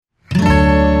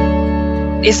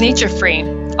Is nature free?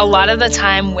 A lot of the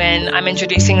time when I'm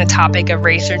introducing the topic of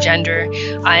race or gender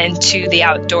into the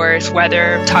outdoors,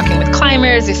 whether talking with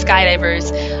climbers or skydivers,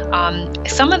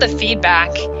 some of the feedback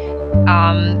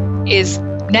is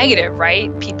negative,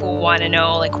 right? People want to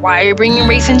know, like, why are you bringing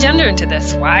race and gender into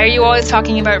this? Why are you always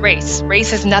talking about race? Race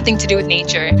has nothing to do with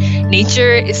nature.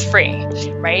 Nature is free,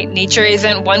 right? Nature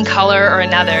isn't one color or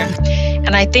another.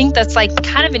 And I think that's like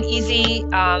kind of an easy,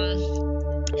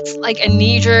 it's like a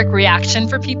knee-jerk reaction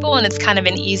for people, and it's kind of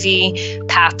an easy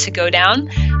path to go down.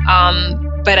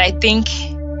 But I think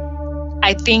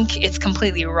it's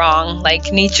completely wrong.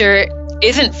 Like, nature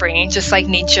isn't free, just like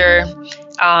nature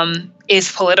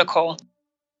is political.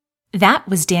 That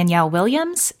was Danielle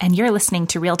Williams, and you're listening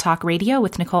to Real Talk Radio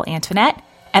with Nicole Antoinette,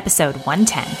 episode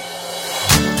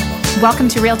 110. Welcome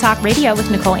to Real Talk Radio with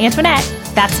Nicole Antoinette.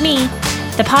 That's me,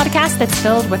 the podcast that's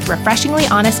filled with refreshingly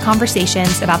honest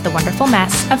conversations about the wonderful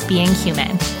mess of being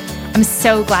human. I'm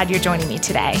so glad you're joining me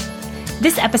today.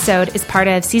 This episode is part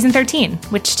of season 13,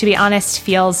 which, to be honest,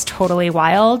 feels totally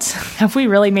wild. Have we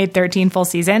really made 13 full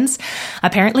seasons?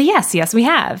 Apparently, yes, we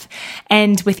have.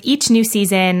 And with each new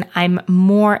season, I'm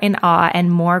more in awe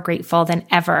and more grateful than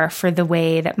ever for the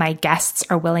way that my guests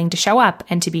are willing to show up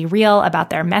and to be real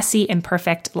about their messy,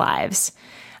 imperfect lives.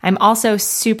 I'm also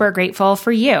super grateful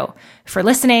for you, for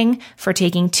listening, for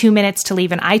taking 2 minutes to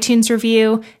leave an iTunes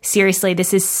review. Seriously,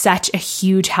 this is such a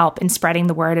huge help in spreading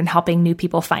the word and helping new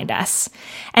people find us.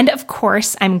 And of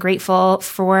course, I'm grateful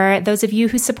for those of you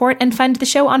who support and fund the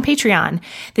show on Patreon.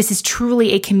 This is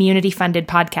truly a community-funded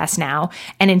podcast now.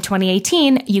 And in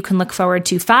 2018, you can look forward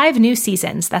to 5 new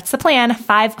seasons. That's the plan,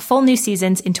 5 full new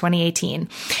seasons in 2018.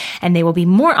 And they will be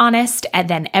more honest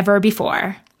than ever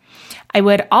before. I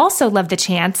would also love the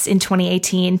chance in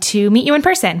 2018 to meet you in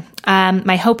person.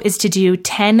 My hope is to do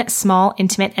 10 small,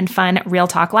 intimate, and fun Real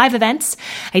Talk Live events.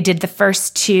 I did the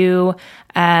first 2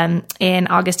 in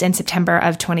August and September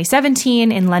of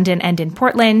 2017 in London and in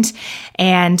Portland.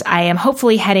 And I am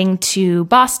hopefully heading to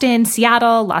Boston,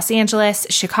 Seattle, Los Angeles,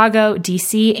 Chicago,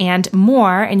 DC, and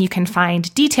more. And you can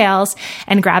find details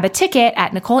and grab a ticket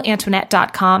at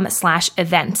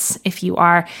NicoleAntoinette.com/events if you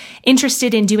are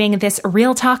interested in doing this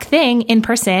Real Talk thing in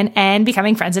person and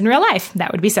becoming friends in real life.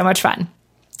 That would be so much fun.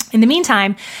 In the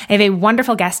meantime, I have a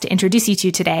wonderful guest to introduce you to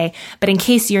today, but in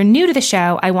case you're new to the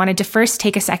show, I wanted to first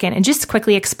take a second and just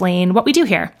quickly explain what we do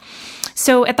here.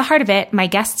 So at the heart of it, my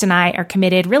guests and I are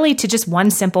committed really to just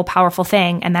one simple, powerful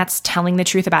thing, and that's telling the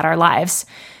truth about our lives.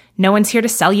 No one's here to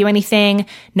sell you anything.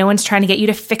 No one's trying to get you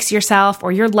to fix yourself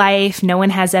or your life. No one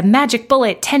has a magic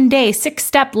bullet, 10-day,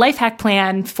 6-step life hack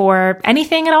plan for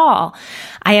anything at all.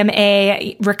 I am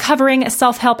a recovering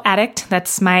self-help addict.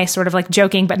 That's my sort of like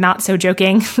joking, but not so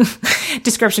joking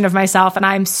description of myself. And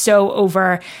I'm so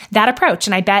over that approach.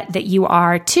 And I bet that you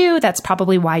are too. That's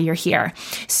probably why you're here.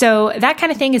 So that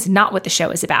kind of thing is not what the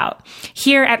show is about.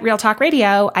 Here at Real Talk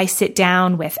Radio, I sit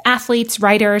down with athletes,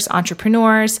 writers,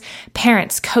 entrepreneurs,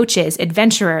 parents, coaches,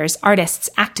 adventurers,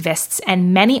 artists, activists,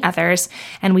 and many others.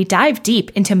 And we dive deep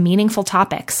into meaningful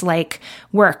topics like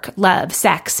work, love,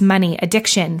 sex, money,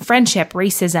 addiction, friendship,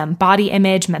 racism, body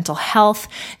image, mental health,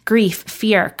 grief,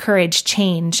 fear, courage,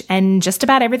 change, and just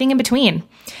about everything in between.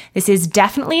 This is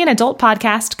definitely an adult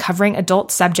podcast covering adult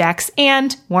subjects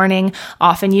and, warning,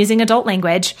 often using adult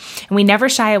language. And we never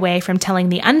shy away from telling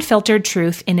the unfiltered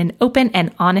truth in an open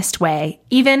and honest way,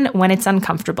 even when it's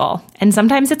uncomfortable. And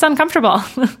sometimes it's uncomfortable.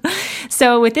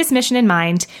 So with this mission in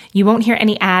mind, you won't hear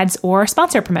any ads or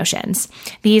sponsor promotions.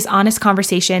 These honest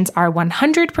conversations are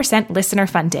 100% listener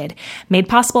funded, made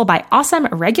possible by awesome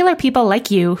regular people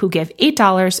like you who give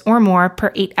 $8 or more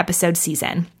per 8-episode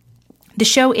season. The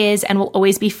show is and will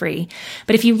always be free,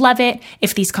 but if you love it,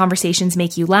 if these conversations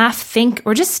make you laugh, think,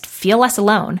 or just feel less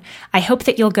alone, I hope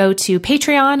that you'll go to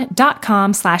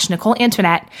patreon.com/Nicole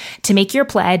Antoinette to make your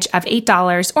pledge of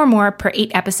 $8 or more per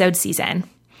 8-episode season.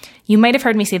 You might have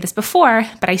heard me say this before,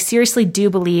 but I seriously do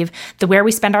believe that where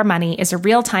we spend our money is a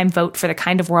real-time vote for the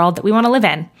kind of world that we want to live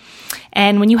in.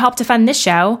 And when you help to fund this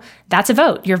show, that's a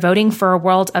vote. You're voting for a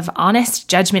world of honest,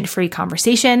 judgment-free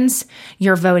conversations.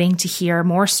 You're voting to hear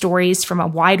more stories from a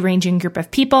wide-ranging group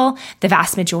of people, the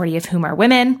vast majority of whom are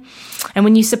women. And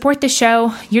when you support this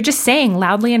show, you're just saying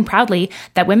loudly and proudly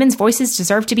that women's voices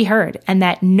deserve to be heard and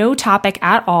that no topic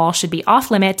at all should be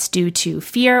off-limits due to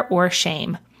fear or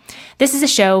shame. This is a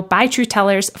show by truth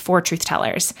tellers for truth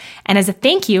tellers. And as a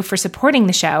thank you for supporting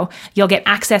the show, you'll get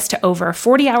access to over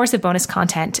 40 hours of bonus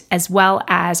content, as well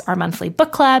as our monthly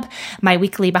book club, my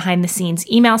weekly behind the scenes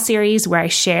email series where I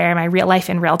share my real life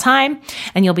in real time,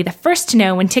 and you'll be the first to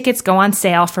know when tickets go on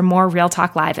sale for more Real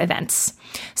Talk Live events.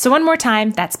 So one more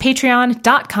time, that's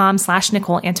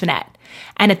patreon.com/Nicole Antoinette.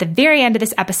 And at the very end of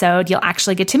this episode, you'll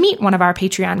actually get to meet one of our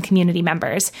Patreon community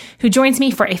members who joins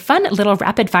me for a fun little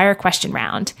rapid fire question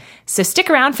round. So stick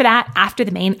around for that after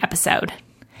the main episode.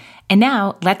 And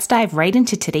now let's dive right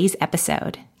into today's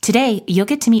episode. Today, you'll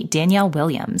get to meet Danielle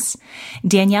Williams.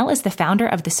 Danielle is the founder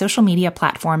of the social media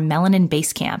platform Melanin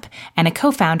Basecamp and a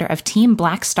co-founder of Team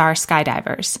Black Star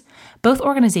Skydivers. Both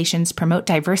organizations promote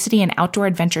diversity in outdoor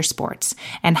adventure sports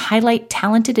and highlight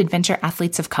talented adventure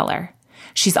athletes of color.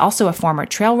 She's also a former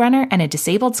trail runner and a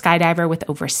disabled skydiver with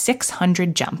over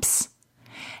 600 jumps.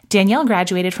 Danielle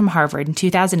graduated from Harvard in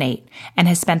 2008 and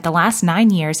has spent the last 9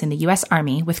 years in the U.S.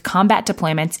 Army with combat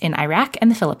deployments in Iraq and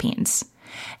the Philippines.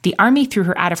 The Army threw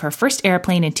her out of her first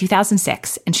airplane in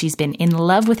 2006, and she's been in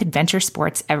love with adventure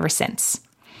sports ever since.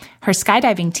 Her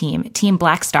skydiving team, Team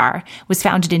Black Star, was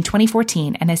founded in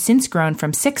 2014 and has since grown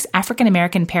from 6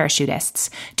 African-American parachutists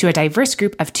to a diverse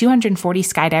group of 240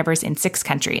 skydivers in 6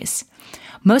 countries.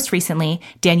 Most recently,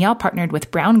 Danielle partnered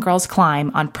with Brown Girls Climb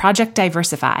on Project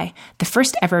Diversify, the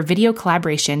first ever video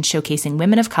collaboration showcasing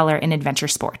women of color in adventure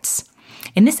sports.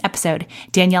 In this episode,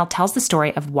 Danielle tells the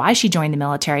story of why she joined the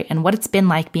military and what it's been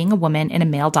like being a woman in a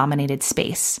male-dominated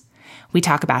space. We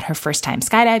talk about her first time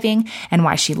skydiving and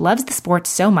why she loves the sport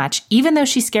so much, even though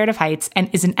she's scared of heights and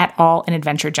isn't at all an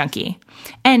adventure junkie.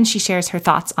 And she shares her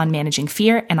thoughts on managing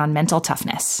fear and on mental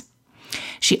toughness.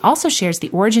 She also shares the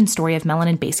origin story of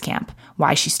Melanin Basecamp,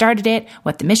 why she started it,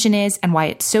 what the mission is, and why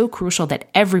it's so crucial that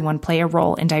everyone play a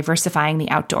role in diversifying the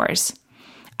outdoors.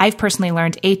 I've personally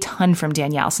learned a ton from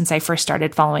Danielle since I first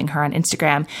started following her on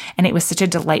Instagram, and it was such a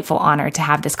delightful honor to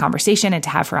have this conversation and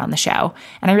to have her on the show.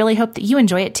 And I really hope that you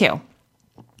enjoy it too.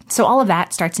 So all of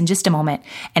that starts in just a moment.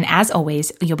 And as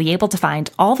always, you'll be able to find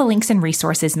all the links and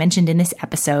resources mentioned in this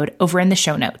episode over in the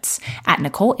show notes at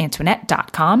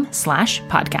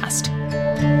NicoleAntoinette.com/podcast.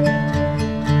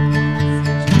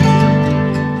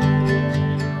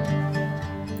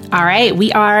 All right,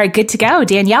 we are good to go.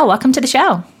 Danielle, welcome to the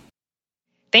show.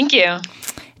 Thank you.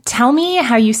 Tell me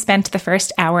how you spent the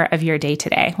first hour of your day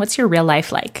today. What's your real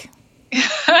life like?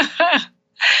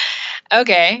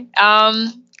 Okay.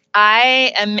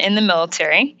 I am in the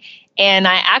military, and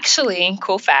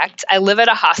cool fact, I live at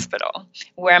a hospital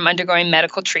where I'm undergoing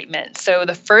medical treatment. So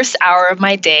the first hour of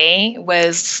my day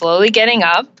was slowly getting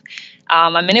up.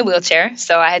 I'm in a wheelchair,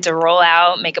 so I had to roll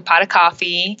out, make a pot of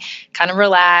coffee, kind of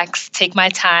relax, take my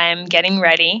time getting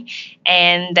ready,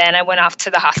 and then I went off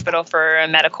to the hospital for a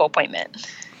medical appointment.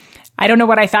 I don't know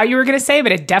what I thought you were going to say,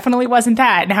 but it definitely wasn't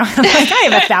that. Now I'm like, I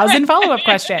have 1,000 follow-up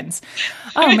questions.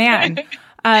 Oh, man.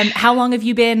 How long have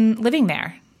you been living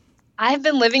there? I've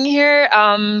been living here,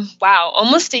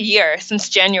 almost a year, since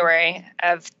January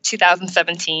of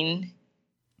 2017.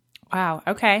 Wow.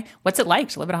 Okay. What's it like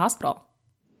to live at a hospital?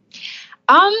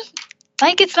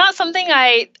 It's not something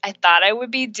I thought I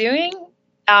would be doing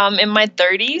in my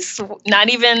 30s, not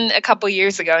even a couple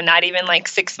years ago, not even like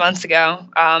 6 months ago.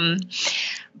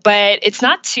 But it's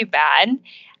not too bad.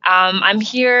 I'm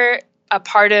here a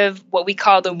part of what we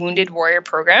call the Wounded Warrior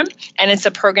Program, and it's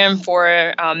a program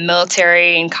for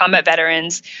military and combat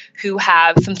veterans who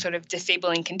have some sort of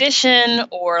disabling condition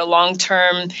or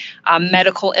long-term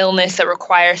medical illness that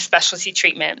requires specialty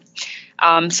treatment.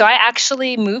 So I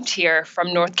actually moved here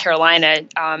from North Carolina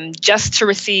just to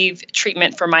receive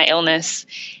treatment for my illness,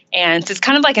 and so it's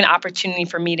kind of like an opportunity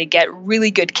for me to get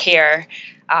really good care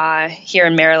here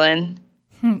in Maryland.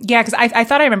 Yeah, because I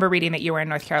thought I remember reading that you were in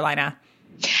North Carolina.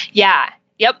 Yeah.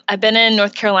 Yep. I've been in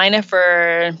North Carolina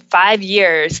for 5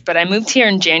 years, but I moved here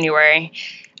in January.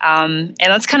 And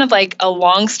that's kind of like a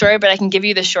long story, but I can give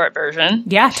you the short version.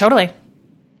 Yeah, totally.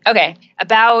 Okay.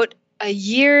 About a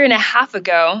year and a half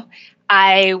ago,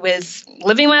 I was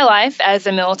living my life as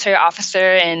a military officer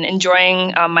and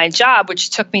enjoying my job, which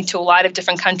took me to a lot of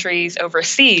different countries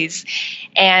overseas.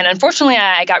 And unfortunately,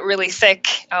 I got really sick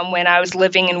when I was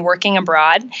living and working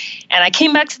abroad. And I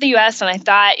came back to the U.S. and I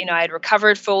thought, I had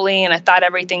recovered fully and I thought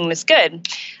everything was good.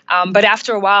 But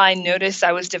after a while, I noticed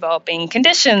I was developing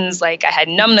conditions like I had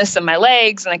numbness in my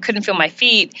legs and I couldn't feel my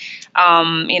feet,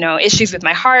 issues with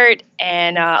my heart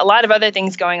and a lot of other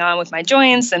things going on with my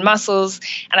joints and muscles.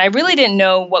 And I really didn't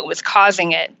know what was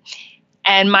causing it.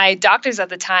 And my doctors at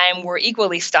the time were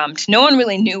equally stumped. No one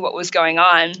really knew what was going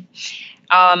on.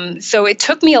 So it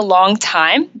took me a long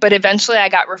time, but eventually I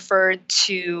got referred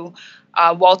to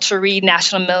Walter Reed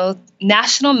National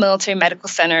Military Medical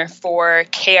Center for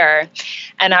care.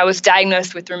 And I was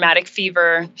diagnosed with rheumatic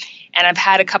fever And I've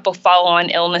had a couple follow-on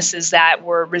illnesses that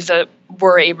were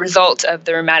a result of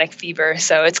the rheumatic fever.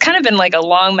 So it's kind of been like a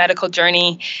long medical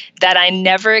journey that I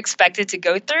never expected to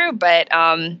go through. But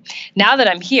now that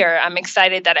I'm here, I'm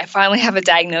excited that I finally have a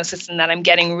diagnosis and that I'm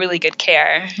getting really good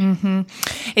care. Mm-hmm.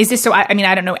 Is this so? I mean,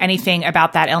 I don't know anything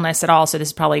about that illness at all, so this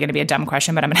is probably going to be a dumb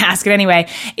question, but I'm going to ask it anyway.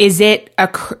 Is it a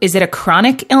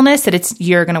chronic illness that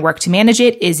you're going to work to manage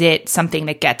it? Is it something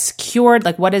that gets cured?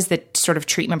 Like, what does the sort of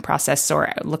treatment process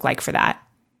or look like for that?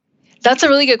 That's a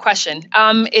really good question.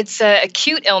 It's an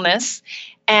acute illness.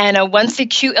 And once the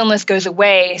acute illness goes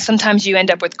away, sometimes you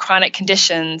end up with chronic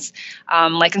conditions.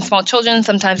 Like in small children,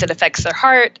 sometimes it affects their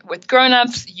heart. With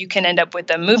grown-ups, you can end up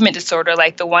with a movement disorder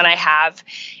like the one I have.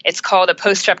 It's called a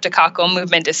post-streptococcal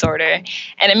movement disorder.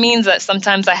 And it means that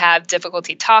sometimes I have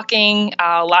difficulty talking.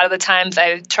 A lot of the times I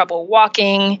have trouble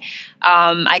walking.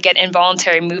 I get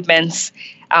involuntary movements.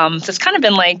 So it's kind of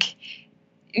been like,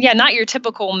 not your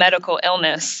typical medical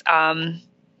illness.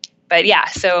 But yeah,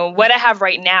 so what I have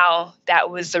right now that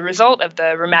was the result of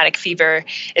the rheumatic fever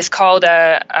is called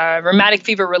a rheumatic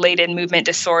fever-related movement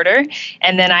disorder.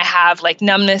 And then I have like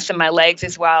numbness in my legs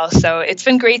as well. So it's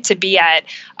been great to be at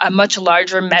a much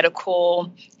larger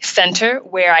medical center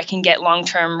where I can get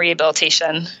long-term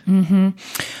rehabilitation. Mm-hmm.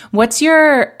 What's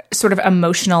your sort of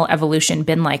emotional evolution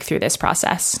been like through this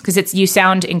process? Because you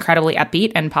sound incredibly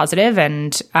upbeat and positive,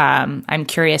 and I'm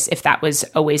curious if that was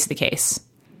always the case.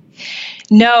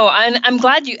 No, I'm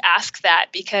glad you asked that,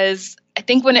 because I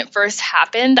think when it first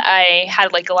happened, I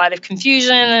had like a lot of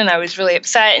confusion and I was really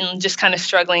upset and just kind of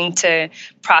struggling to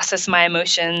process my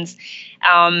emotions.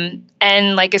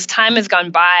 And like as time has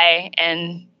gone by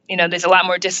and, there's a lot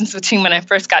more distance between when I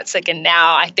first got sick and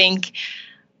now, I think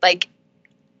like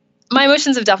my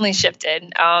emotions have definitely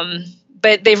shifted.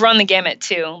 But they've run the gamut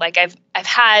too. Like I've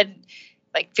had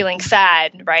like feeling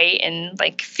sad, right? And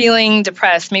like feeling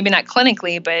depressed, maybe not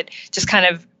clinically, but just kind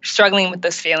of struggling with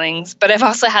those feelings. But I've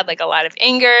also had like a lot of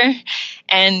anger.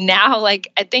 And now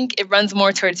like, I think it runs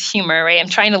more towards humor, right? I'm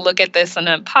trying to look at this in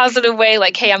a positive way,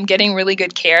 like, hey, I'm getting really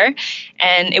good care.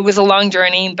 And it was a long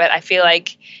journey, but I feel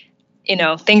like,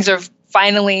 things are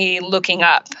finally looking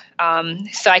up.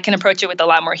 So I can approach it with a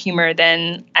lot more humor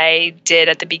than I did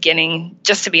at the beginning,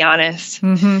 just to be honest.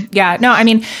 Mm-hmm. Yeah, no, I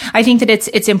mean, I think that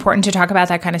it's important to talk about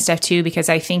that kind of stuff too, because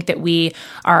I think that we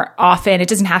are often, it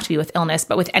doesn't have to be with illness,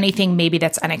 but with anything maybe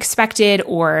that's unexpected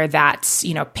or that's,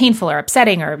 painful or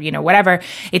upsetting or, whatever,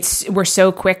 we're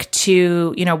so quick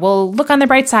to, we'll look on the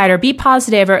bright side or be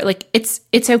positive, or like, it's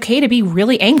okay to be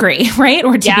really angry, right?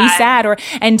 Or to be sad,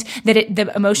 and that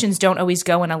the emotions don't always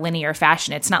go in a linear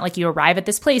fashion. It's not like you arrive at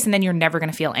this place and then you're never going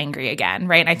to feel angry again,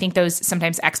 right? And I think those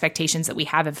sometimes expectations that we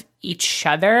have of each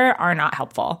other are not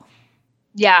helpful.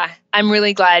 Yeah, I'm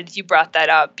really glad you brought that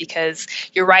up, because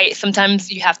you're right.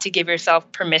 Sometimes you have to give yourself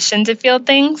permission to feel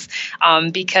things,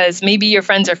 because maybe your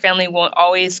friends or family won't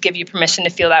always give you permission to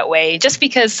feel that way, just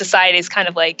because society's kind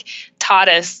of like taught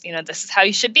us, this is how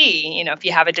you should be. If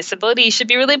you have a disability, you should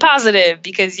be really positive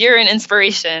because you're an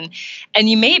inspiration. And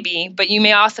you may be, but you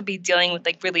may also be dealing with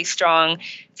like really strong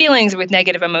feelings with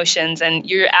negative emotions. And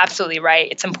you're absolutely right.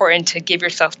 It's important to give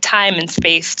yourself time and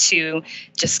space to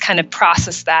just kind of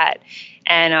process that.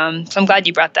 And so I'm glad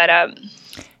you brought that up.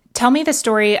 Tell me the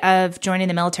story of joining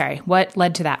the military. What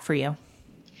led to that for you?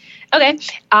 Okay.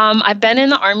 I've been in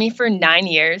the Army for 9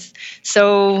 years.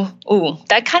 So,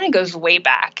 that kind of goes way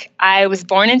back. I was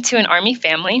born into an Army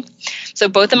family. So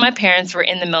both of my parents were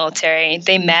in the military.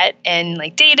 They met and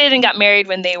like dated and got married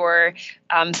when they were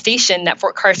stationed at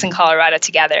Fort Carson, Colorado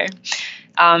together.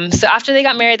 So after they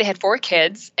got married, they had 4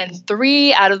 kids, and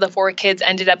 3 out of the 4 kids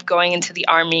ended up going into the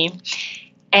Army.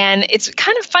 And it's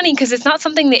kind of funny because it's not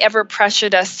something they ever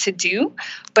pressured us to do,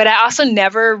 but I also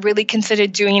never really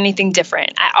considered doing anything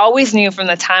different. I always knew from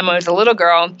the time I was a little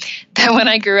girl that when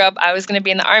I grew up, I was going to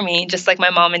be in the Army, just like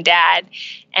my mom and dad.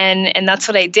 And that's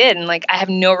what I did. And like, I have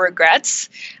no regrets.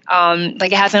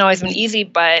 Like, it hasn't always been easy,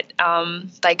 but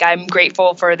like, I'm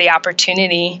grateful for the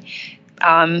opportunity.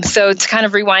 So to kind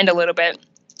of rewind a little bit,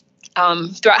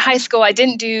 throughout high school, I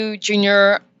didn't do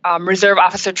junior Reserve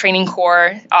Officer Training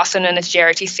Corps, also known as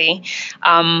JROTC.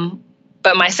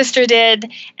 But my sister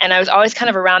did, and I was always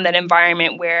kind of around that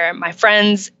environment where my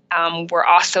friends were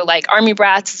also like Army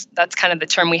brats. That's kind of the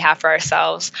term we have for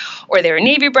ourselves. Or they were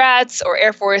Navy brats or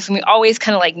Air Force, and we always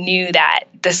kind of like knew that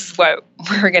this is what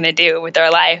we were going to do with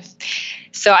our life.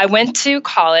 So I went to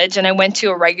college, and I went to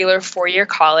a regular 4-year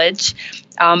college.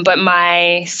 But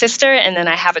my sister, and then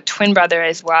I have a twin brother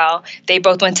as well, they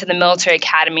both went to the military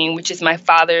academy, which is my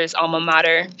father's alma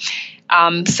mater.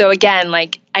 So again,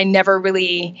 like, I never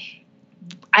really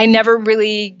I never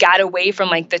really got away from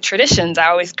like the traditions. I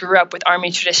always grew up with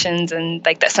Army traditions and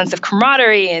like that sense of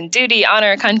camaraderie and duty,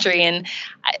 honor, country. And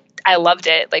I loved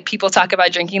it. Like people talk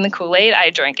about drinking the Kool-Aid, I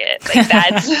drank it. Like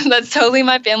that's totally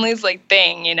my family's like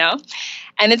thing, you know?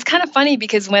 And it's kind of funny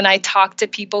because when I talk to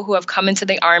people who have come into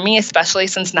the Army, especially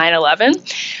since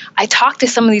 9/11, I talk to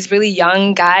some of these really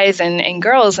young guys and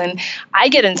girls, and I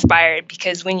get inspired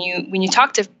because when you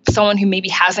talk to someone who maybe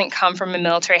hasn't come from a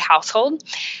military household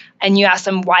and you ask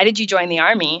them, why did you join the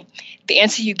Army? The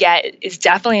answer you get is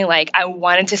definitely like, I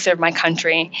wanted to serve my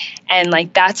country. And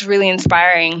like, that's really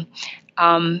inspiring.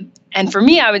 And for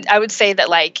me, I would say that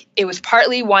like, it was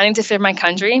partly wanting to serve my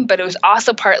country, but it was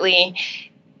also partly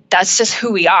that's just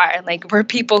who we are. Like we're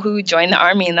people who join the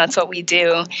Army and that's what we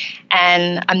do.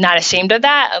 And I'm not ashamed of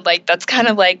that. Like that's kind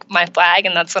of like my flag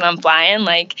and that's what I'm flying.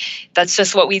 Like that's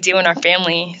just what we do in our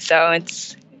family. So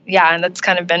that's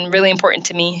kind of been really important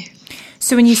to me.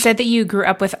 So when you said that you grew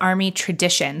up with Army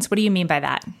traditions, what do you mean by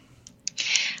that?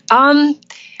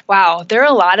 Wow, there are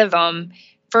a lot of them.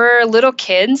 For little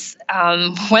kids,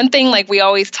 one thing like we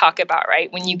always talk about, right,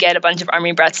 when you get a bunch of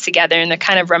Army brats together and they're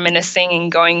kind of reminiscing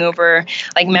and going over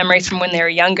like memories from when they were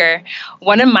younger.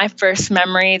 One of my first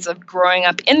memories of growing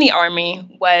up in the Army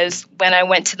was when I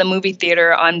went to the movie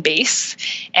theater on base.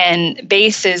 And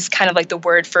base is kind of like the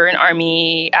word for an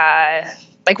Army,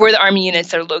 like where the Army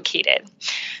units are located.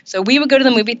 So we would go to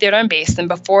the movie theater on base, and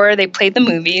before they played the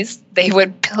movies, they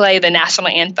would play the national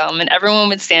anthem, and everyone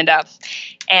would stand up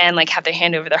and like have their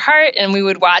hand over their heart, and we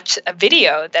would watch a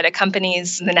video that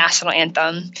accompanies the national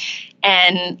anthem.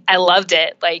 And I loved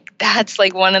it. Like that's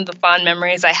like one of the fond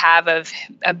memories I have of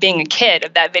being a kid,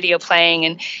 of that video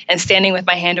playing and standing with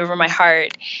my hand over my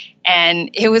heart. And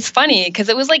it was funny because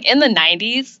it was like in the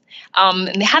 90s,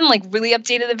 and they hadn't like really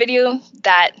updated the video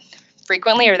that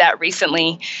frequently or that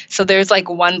recently. So there's like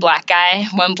one black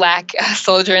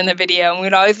soldier in the video, and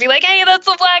we'd always be like, hey, that's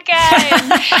a black guy.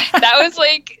 And that was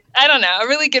like, I don't know, a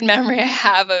really good memory I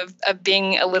have of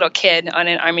being a little kid on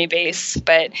an Army base.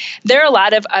 But there are a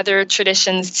lot of other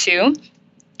traditions too.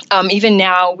 Even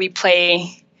now we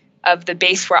play, of the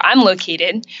base where I'm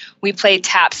located, we play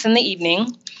taps in the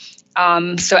evening.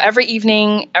 So every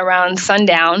evening around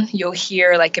sundown, you'll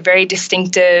hear like a very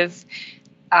distinctive,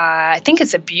 I think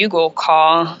it's a bugle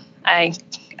call. I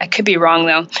could be wrong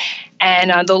though.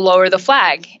 And they'll lower the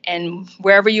flag. And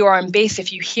wherever you are on base,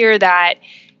 if you hear that,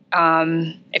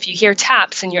 if you hear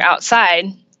taps and you're outside,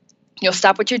 you'll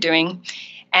stop what you're doing.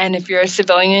 And if you're a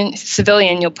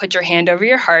civilian, you'll put your hand over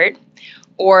your heart.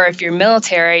 Or if you're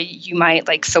military, you might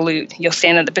like salute. You'll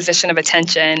stand at the position of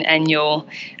attention and you'll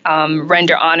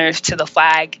render honors to the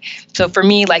flag. So for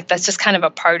me, like that's just kind of a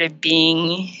part of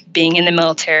being in the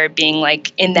military, being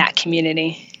like in that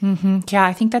community. Mm-hmm. Yeah,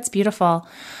 I think that's beautiful.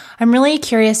 I'm really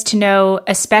curious to know,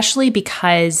 especially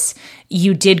because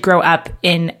you did grow up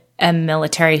in a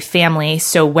military family.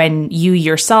 So when you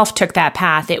yourself took that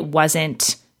path, it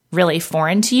wasn't really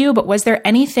foreign to you, but was there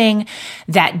anything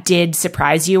that did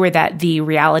surprise you or that the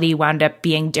reality wound up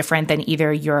being different than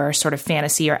either your sort of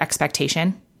fantasy or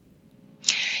expectation?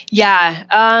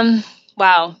 Yeah.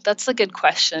 Wow. That's a good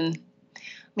question.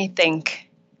 Let me think.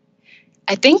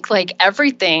 I think like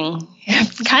everything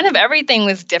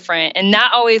was different, and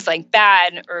not always like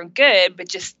bad or good, but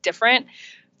just different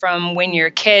from when you're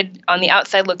a kid on the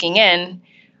outside looking in,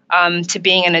 to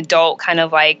being an adult kind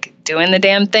of like doing the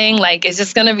damn thing. Like it's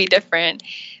just going to be different.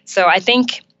 So I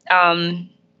think,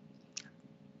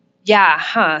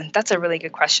 that's a really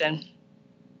good question.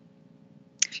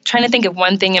 Trying to think of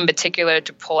one thing in particular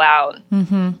to pull out.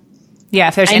 Mm-hmm. Yeah,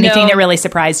 if there's anything that really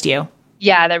surprised you.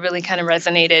 Yeah, that really kind of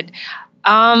resonated.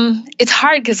 It's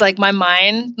hard because like my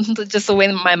mind, just the way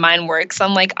that my mind works,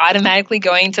 I'm like automatically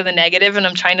going to the negative, and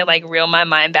I'm trying to like reel my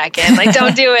mind back in. Like,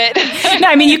 don't do it. No,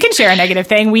 I mean, you can share a negative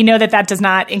thing. We know that does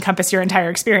not encompass your entire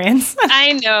experience.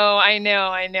 I know.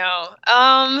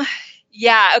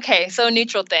 Yeah. Okay. So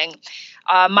neutral thing.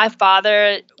 My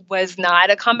father was not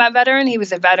a combat veteran. He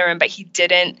was a veteran, but he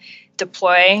didn't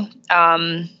deploy,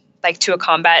 like to a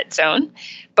combat zone.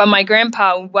 But my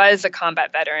grandpa was a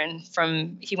combat veteran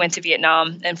he went to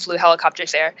Vietnam and flew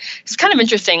helicopters there. It's kind of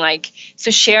interesting. Like,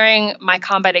 so sharing my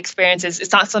combat experiences,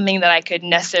 it's not something that I could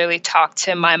necessarily talk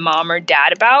to my mom or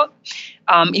dad about,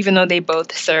 even though they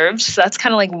both served. So that's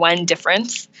kind of like one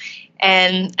difference.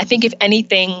 And I think if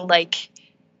anything,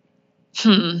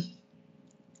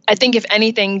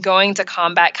 going to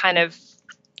combat kind of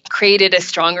created a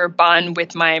stronger bond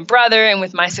with my brother and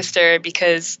with my sister,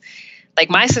 because like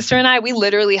my sister and I, we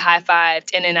literally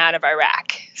high-fived in and out of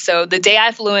Iraq. So the day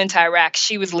I flew into Iraq,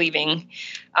 she was leaving.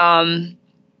 And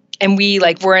and we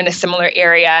like were in a similar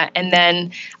area. And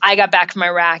then I got back from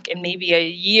Iraq, and maybe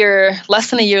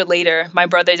less than a year later, my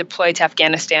brother deployed to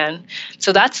Afghanistan.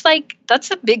 So that's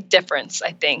a big difference,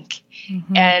 I think.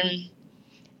 Mm-hmm. And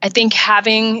I think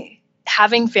having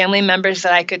family members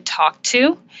that I could talk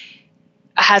to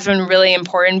has been really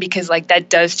important, because like that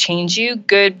does change you,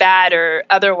 good, bad, or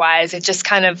otherwise. It just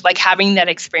kind of like having that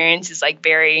experience is like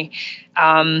very,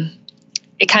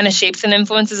 it kind of shapes and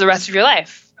influences the rest of your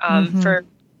life,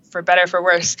 for better, for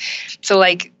worse. So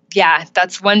like, yeah,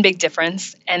 that's one big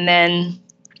difference. And then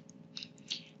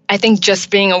I think just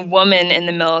being a woman in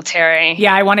the military.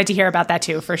 Yeah, I wanted to hear about that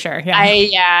too, for sure. Yeah,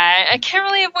 I can't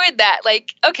really avoid that.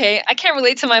 Like, okay, I can't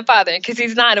relate to my father because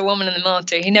he's not a woman in the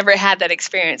military. He never had that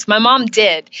experience. My mom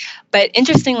did, but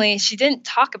interestingly, she didn't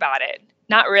talk about it.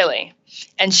 Not really.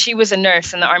 And she was a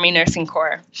nurse in the Army Nursing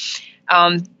Corps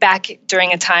back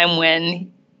during a time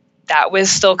when that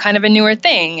was still kind of a newer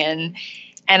thing.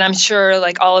 And I'm sure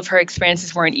like all of her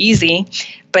experiences weren't easy,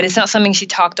 but it's not something she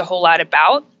talked a whole lot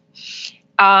about.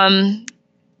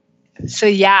 So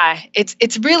yeah,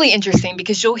 it's really interesting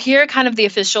because you'll hear kind of the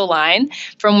official line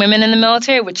from women in the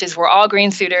military, which is we're all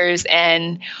green suiters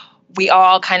and we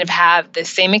all kind of have the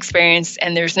same experience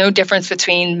and there's no difference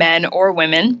between men or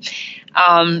women.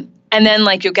 And then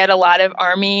like you'll get a lot of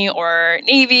Army or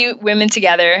Navy women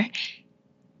together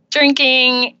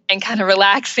drinking and kind of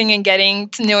relaxing and getting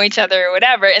to know each other or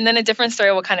whatever. And then a different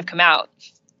story will kind of come out.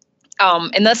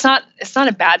 And it's not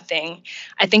a bad thing.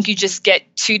 I think you just get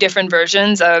two different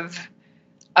versions of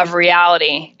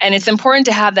reality. And it's important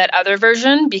to have that other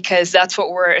version because that's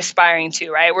what we're aspiring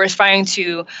to, right? We're aspiring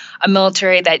to a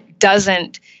military that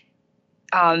doesn't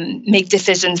make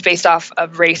decisions based off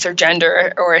of race or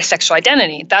gender or sexual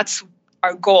identity. That's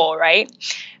our goal, right?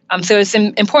 So it's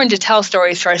important to tell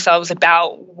stories to ourselves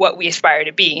about what we aspire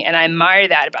to be. And I admire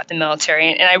that about the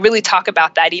military. And I really talk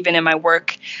about that even in my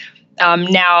work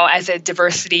now as a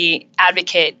diversity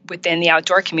advocate within the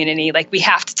outdoor community. Like we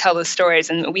have to tell those stories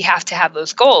and we have to have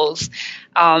those goals.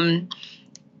 But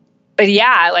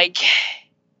yeah, like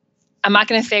I'm not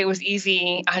going to say it was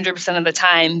easy 100% of the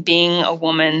time being a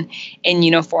woman in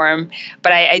uniform,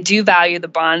 but I do value the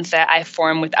bonds that I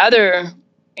form with other,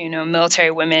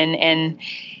 military women,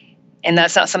 and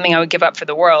that's not something I would give up for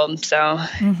the world. So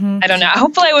I don't know.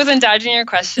 Hopefully I wasn't dodging your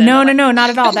question. No, not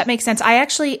at all. That makes sense. I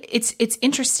actually, it's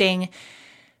interesting.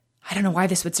 I don't know why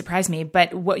this would surprise me,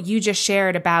 but what you just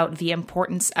shared about the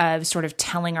importance of sort of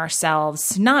telling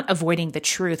ourselves, not avoiding the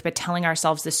truth, but telling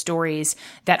ourselves the stories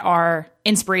that are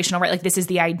inspirational, right? Like this is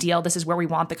the ideal. This is where we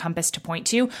want the compass to point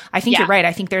to. I think you're right.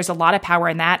 I think there's a lot of power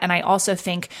in that. And I also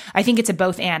think it's a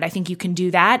both and. I think you can do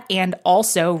that and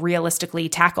also realistically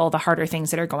tackle the harder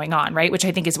things that are going on, right? Which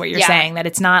I think is what you're saying, that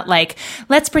it's not like,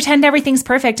 let's pretend everything's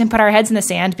perfect and put our heads in the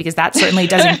sand, because that certainly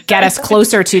doesn't get us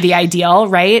closer to the ideal,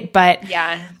 right? But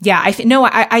I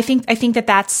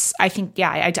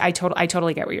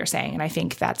totally get what you're saying. And I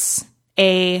think that's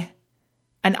an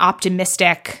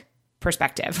optimistic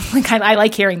perspective. Like I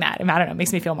like hearing that. I don't know, it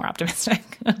makes me feel more optimistic.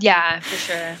 Yeah, for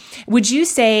sure. Would you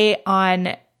say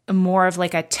on more of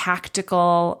like a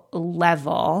tactical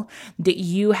level that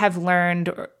you have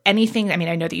learned anything? I mean,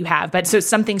 I know that you have, but so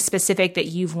something specific that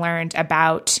you've learned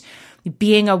about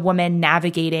being a woman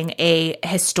navigating a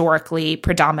historically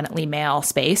predominantly male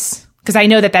space? Because I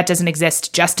know that doesn't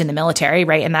exist just in the military,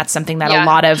 right? And that's something that a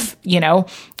lot of,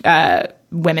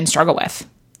 women struggle with.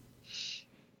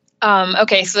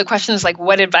 Okay, so the question is like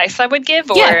what advice I would give?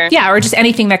 Or? Yeah, or just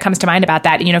anything that comes to mind about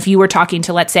that. If you were talking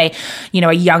to, let's say,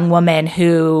 a young woman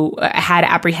who had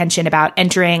apprehension about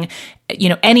entering,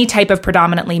 any type of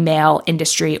predominantly male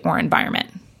industry or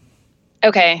environment.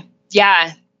 Okay,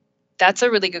 yeah, that's a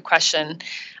really good question.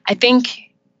 I think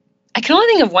I can only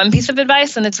think of one piece of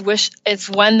advice, and it's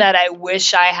one that I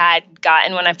wish I had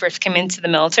gotten when I first came into the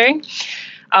military,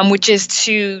 which is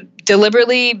to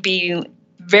deliberately be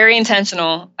very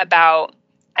intentional about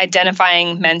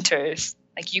identifying mentors.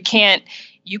 Like you can't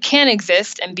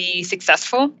exist and be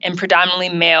successful in predominantly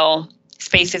male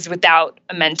spaces without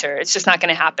a mentor. It's just not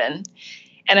going to happen.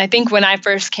 And I think when I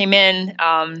first came in,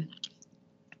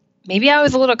 maybe I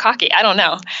was a little cocky. I don't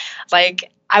know. Like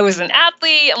I was an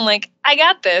athlete. I'm like, I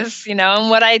got this, and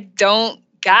what I don't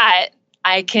got,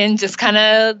 I can just kind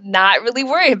of not really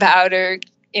worry about or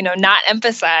not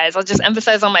emphasize. I'll just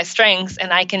emphasize on my strengths,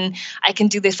 and I can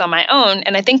do this on my own.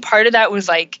 And I think part of that was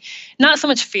like not so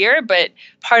much fear, but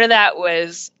part of that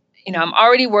was, I'm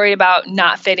already worried about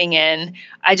not fitting in.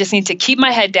 I just need to keep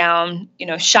my head down,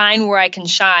 shine where I can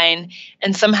shine,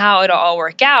 and somehow it'll all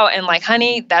work out. And like,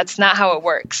 honey, that's not how it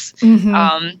works.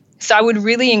 So I would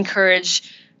really encourage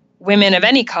women of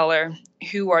any color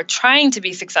who are trying to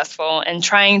be successful and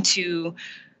trying to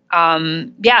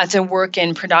to work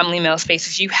in predominantly male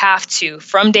spaces, you have to,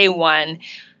 from day one,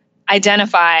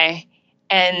 identify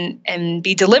and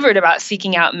be deliberate about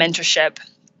seeking out mentorship.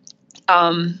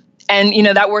 And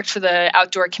that works for the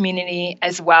outdoor community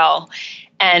as well.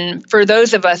 And for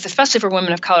those of us, especially for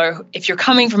women of color, if you're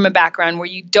coming from a background where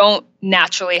you don't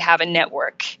naturally have a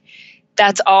network,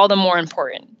 that's all the more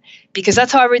important, because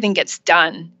that's how everything gets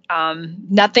done.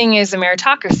 Nothing is a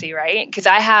meritocracy, right? Because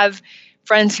I have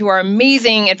friends who are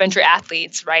amazing adventure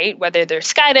athletes, right? Whether they're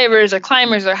skydivers or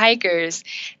climbers or hikers.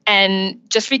 And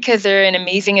just because they're an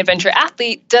amazing adventure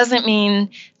athlete doesn't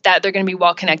mean that they're going to be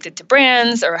well connected to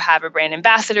brands or have a brand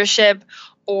ambassadorship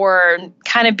or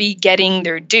kind of be getting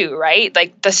their due, right?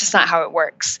 Like, that's just not how it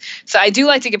works. So I do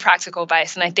like to give practical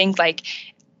advice. And I think like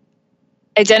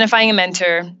identifying a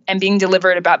mentor and being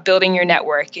deliberate about building your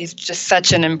network is just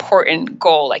such an important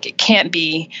goal. Like, it can't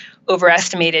be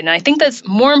overestimated. And I think that's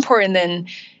more important than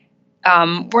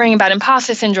worrying about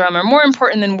imposter syndrome, or more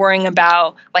important than worrying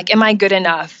about, like, am I good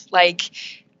enough? Like,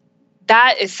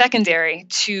 that is secondary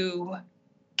to,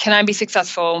 can I be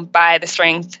successful by the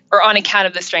strength or on account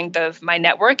of the strength of my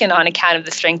network and on account of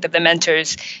the strength of the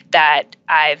mentors that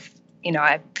I've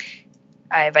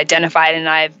identified and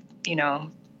I've,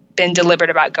 been deliberate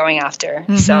about going after.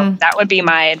 Mm-hmm. So that would be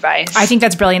my advice. I think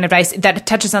that's brilliant advice. That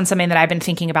touches on something that I've been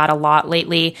thinking about a lot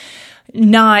lately,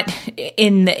 not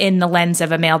in the lens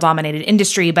of a male-dominated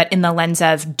industry, but in the lens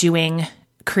of doing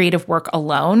creative work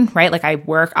alone, right? Like, I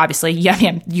work, obviously,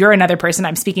 you're another person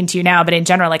I'm speaking to now, but in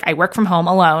general, like, I work from home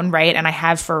alone, right? And I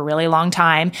have for a really long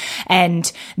time,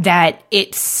 and that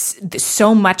it's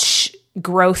so much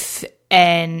growth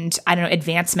and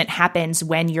advancement happens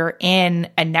when you're in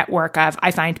a network of,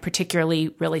 I find,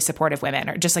 particularly really supportive women,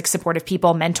 or just like supportive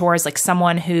people, mentors, like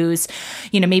someone who's,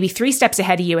 maybe 3 steps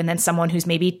ahead of you, and then someone who's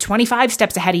maybe 25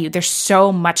 steps ahead of you. There's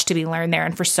so much to be learned there.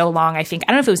 And for so long, I don't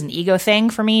know if it was an ego thing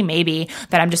for me, maybe,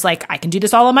 that I'm just like, I can do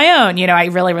this all on my own. I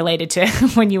really related to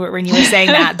when you were saying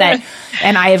that,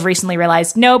 and I have recently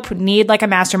realized, nope, need like a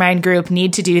mastermind group,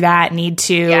 need to do that, need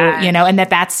to, and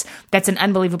that's an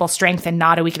unbelievable strength and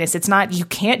not a weakness. It's not, you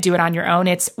can't do it on your own.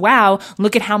 It's, wow,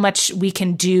 look at how much we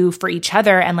can do for each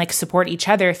other and like support each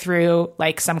other through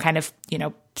like some kind of,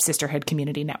 sisterhood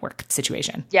community network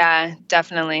situation. Yeah,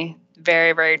 definitely.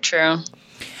 Very, very true.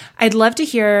 I'd love to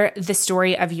hear the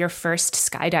story of your first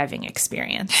skydiving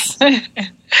experience.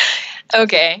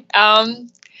 Okay.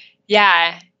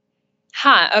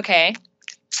 Okay.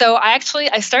 So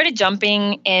I started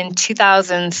jumping in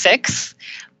 2006.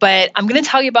 But I'm going to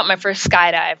tell you about my first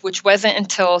skydive, which wasn't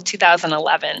until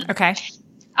 2011. Okay.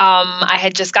 I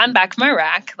had just gotten back from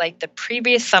Iraq like the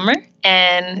previous summer,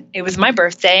 and it was my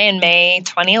birthday in May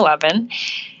 2011.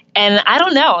 And I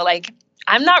don't know, like,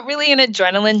 I'm not really an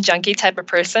adrenaline junkie type of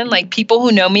person. Like, people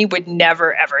who know me would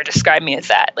never, ever describe me as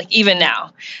that, like, even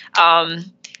now.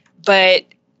 But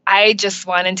I just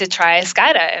wanted to try a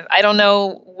skydive. I don't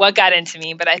know what got into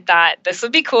me, but I thought this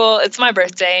would be cool. It's my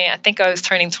birthday. I think I was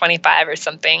turning 25 or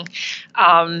something.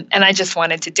 And I just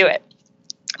wanted to do it.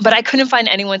 But I couldn't find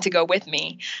anyone to go with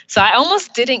me. So I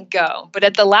almost didn't go. But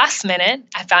at the last minute,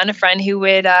 I found a friend who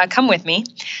would come with me.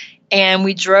 And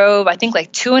we drove, I think,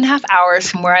 like 2.5 hours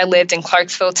from where I lived in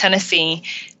Clarksville, Tennessee,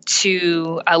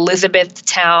 to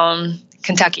Elizabethtown,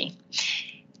 Kentucky.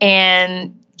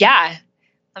 And let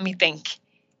me think.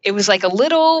 It was like a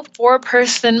little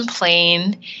 4-person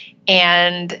plane,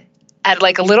 and at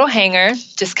like a little hangar,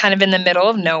 just kind of in the middle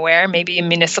of nowhere, maybe a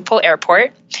municipal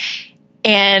airport.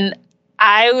 And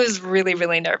I was really,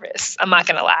 really nervous. I'm not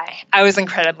going to lie. I was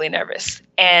incredibly nervous.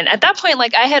 And at that point,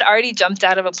 like, I had already jumped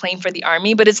out of a plane for the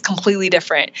Army, but it's completely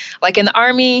different. Like, in the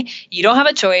Army, you don't have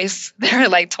a choice. There are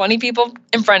like 20 people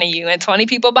in front of you and 20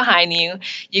 people behind you.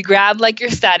 You grab like your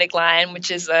static line,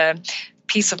 which is a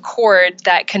piece of cord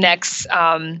that connects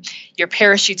your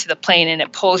parachute to the plane, and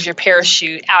it pulls your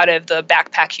parachute out of the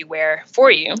backpack you wear for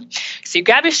you. So you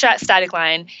grab your static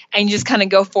line and you just kind of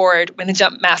go forward when the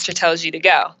jump master tells you to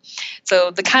go.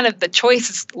 So the choice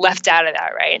is left out of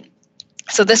that, right?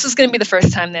 So this was going to be the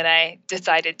first time that I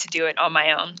decided to do it on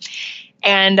my own.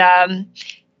 And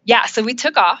so we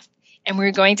took off, and we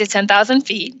were going to 10,000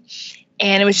 feet,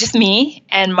 and it was just me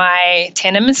and my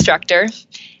tandem instructor.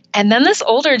 And then this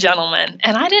older gentleman,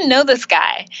 and I didn't know this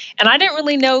guy, and I didn't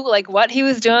really know like what he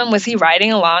was doing. Was he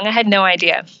riding along? I had no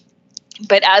idea.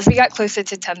 But as we got closer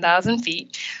to 10,000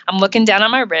 feet, I'm looking down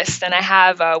on my wrist, and I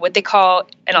have what they call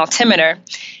an altimeter,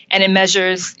 and it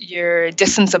measures your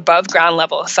distance above ground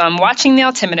level. So I'm watching the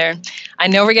altimeter. I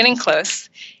know we're getting close.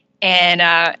 And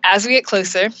as we get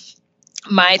closer,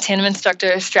 My tandem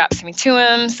instructor straps me to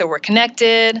him, so we're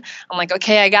connected. I'm like,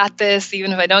 okay, I got this.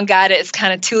 Even if I don't got it, it's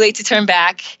kind of too late to turn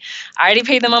back. I already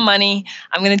paid them my money.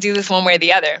 I'm going to do this one way or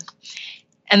the other.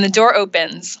 And the door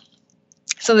opens.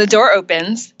 So the door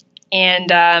opens, and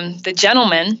the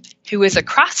gentleman who is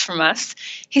across from us,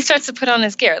 he starts to put on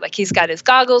his gear. Like, he's got his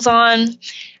goggles on.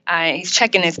 He's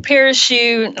checking his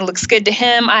parachute. It looks good to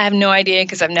him. I have no idea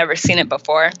because I've never seen it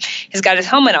before. He's got his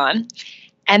helmet on.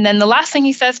 And then the last thing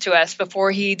he says to us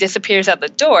before he disappears out the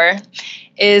door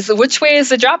is, which way is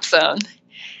the drop zone?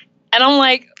 And I'm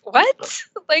like, what?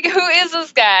 Like, who is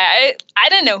this guy? I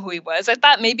didn't know who he was. I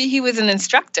thought maybe he was an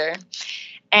instructor.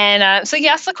 And so he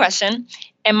asked the question,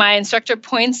 and my instructor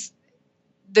points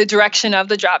the direction of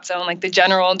the drop zone, like the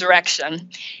general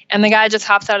direction. And the guy just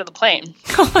hops out of the plane.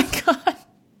 Oh, my God.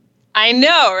 I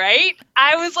know, right?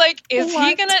 I was like, is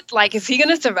he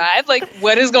gonna survive? Like,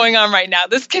 what is going on right now?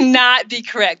 This cannot be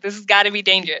correct. This has got to be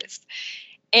dangerous.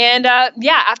 And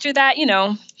after that,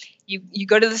 you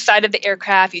go to the side of the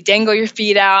aircraft, you dangle your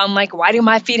feet out. I'm like, why do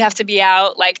my feet have to be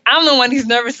out? Like, I'm the one who's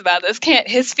nervous about this. Can't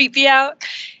his feet be out?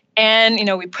 And,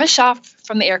 we push off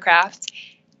from the aircraft,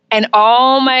 and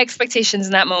all my expectations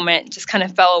in that moment just kind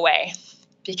of fell away.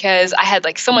 Because I had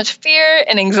like so much fear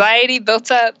and anxiety built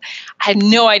up. I had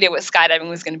no idea what skydiving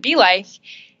was going to be like.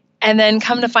 And then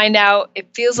come to find out,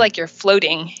 it feels like you're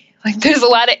floating. Like, there's a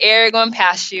lot of air going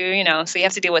past you, so you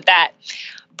have to deal with that.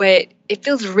 But it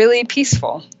feels really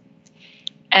peaceful.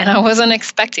 And I wasn't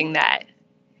expecting that.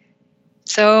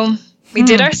 So we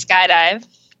did our skydive.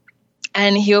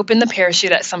 And he opened the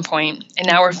parachute at some point, and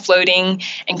now we're floating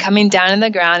and coming down to the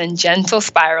ground in gentle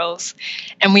spirals.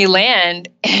 And we land,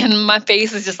 and my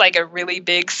face is just like a really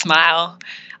big smile.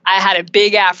 I had a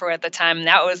big afro at the time, and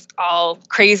that was all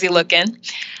crazy looking.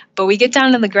 But we get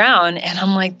down to the ground, and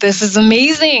I'm like, this is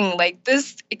amazing. Like,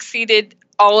 this exceeded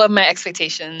all of my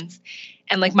expectations.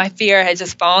 And like, my fear had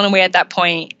just fallen away at that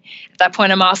point. At that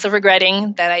point, I'm also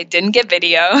regretting that I didn't get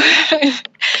video.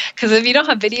 Because if you don't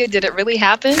have video, did it really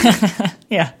happen?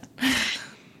 Yeah.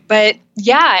 But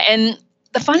yeah, and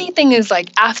the funny thing is, like,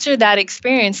 after that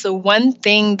experience, the one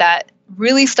thing that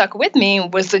really stuck with me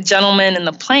was the gentleman in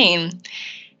the plane.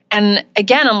 And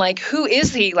again, I'm like, who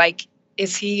is he? Like,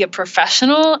 is he a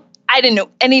professional? I didn't know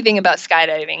anything about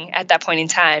skydiving at that point in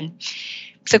time.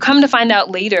 So come to find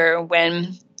out later,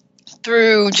 when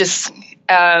through just,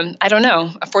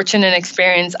 a fortunate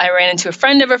experience, I ran into a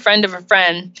friend of a friend of a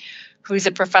friend who's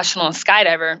a professional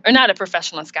skydiver, or not a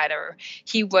professional skydiver.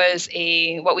 He was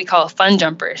what we call a fun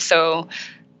jumper. So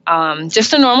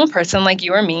just a normal person like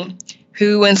you or me,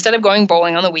 who instead of going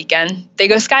bowling on the weekend, they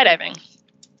go skydiving.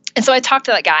 And so I talked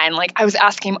to that guy, and like, I was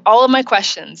asking him all of my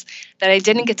questions that I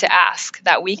didn't get to ask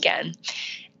that weekend.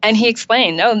 And he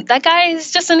explained, no, that guy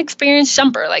is just an experienced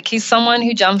jumper. Like, he's someone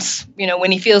who jumps,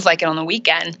 when he feels like it on the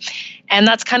weekend. And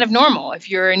that's kind of normal. If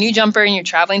you're a new jumper and you're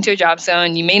traveling to a drop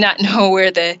zone, you may not know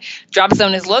where the drop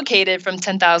zone is located from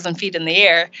 10,000 feet in the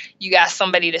air. You ask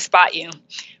somebody to spot you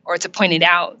or to point it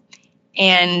out.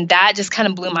 And that just kind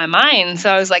of blew my mind. So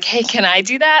I was like, hey, can I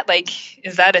do that? Like,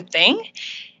 is that a thing?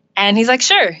 And he's like,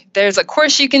 sure. There's a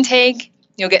course you can take.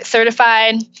 You'll get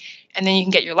certified, and then you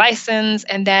can get your license,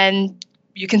 and then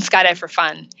you can skydive for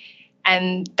fun.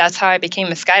 And that's how I became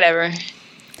a skydiver.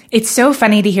 It's so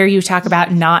funny to hear you talk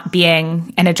about not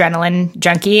being an adrenaline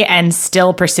junkie and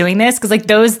still pursuing this. Cause like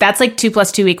that's like 2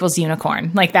 + 2 =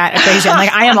 unicorn, like that equation.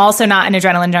 Like, I am also not an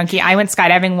adrenaline junkie. I went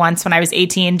skydiving once when I was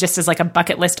 18, just as like a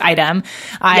bucket list item.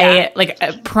 I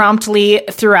promptly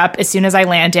threw up as soon as I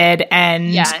landed,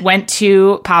 and went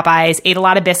to Popeyes, ate a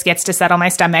lot of biscuits to settle my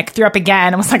stomach, threw up again,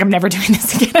 and was like, I'm never doing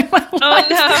this again in my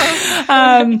life.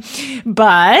 Oh no.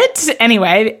 But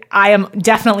anyway, I am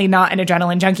definitely not an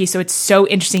adrenaline junkie. So it's so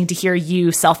interesting to hear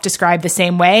you self-describe the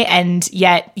same way, and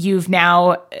yet you've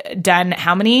now done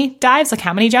how many dives? Like,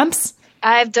 how many jumps?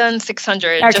 I've done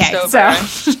 600. Okay, just over.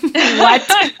 So what?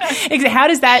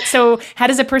 How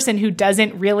does a person who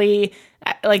doesn't really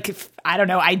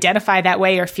identify that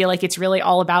way or feel like it's really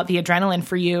all about the adrenaline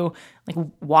for you, like,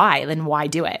 why? Then why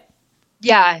do it?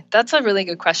 Yeah, that's a really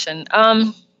good question.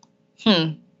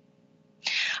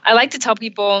 I like to tell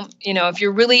people, if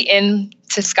you're really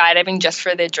into skydiving just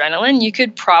for the adrenaline, you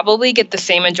could probably get the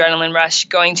same adrenaline rush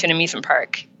going to an amusement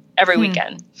park every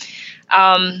weekend.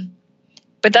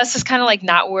 But that's just kind of like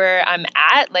not where I'm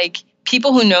at. Like,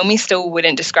 people who know me still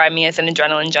wouldn't describe me as an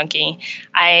adrenaline junkie.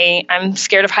 I'm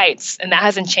scared of heights, and that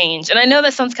hasn't changed. And I know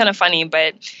that sounds kind of funny,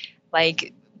 but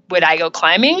like, would I go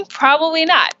climbing? Probably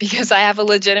not, because I have a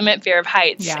legitimate fear of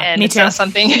heights. Yeah, and me it's too. not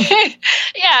something,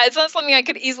 it's not something I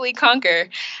could easily conquer.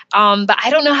 But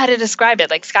I don't know how to describe it.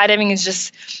 Like, skydiving is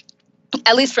just,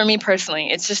 at least for me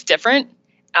personally, it's just different.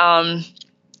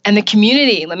 And the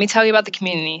community, let me tell you about the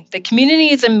community. The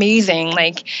community is amazing.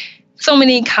 Like, so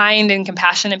many kind and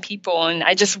compassionate people. And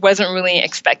I just wasn't really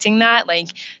expecting that. Like,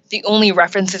 the only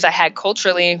references I had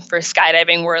culturally for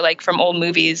skydiving were like from old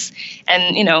movies.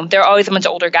 And, there are always a bunch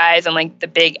of older guys in like the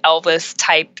big Elvis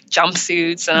type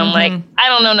jumpsuits. And I'm like, I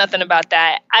don't know nothing about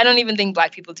that. I don't even think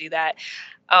Black people do that.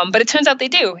 But it turns out they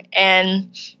do.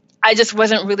 And I just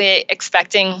wasn't really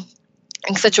expecting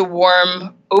such a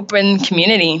warm, open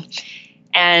community.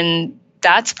 And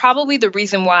that's probably the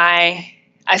reason why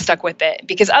I stuck with it,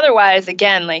 because otherwise,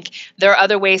 again, like, there are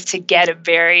other ways to get a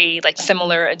very like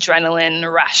similar adrenaline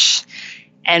rush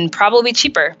and probably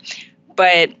cheaper.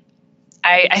 But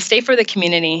I stay for the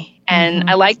community, and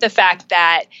I like the fact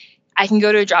that I can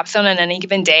go to a drop zone on any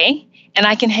given day, and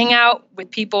I can hang out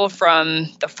with people from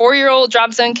the 4-year-old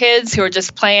drop zone kids who are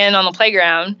just playing on the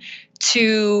playground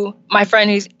to my friend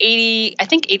who's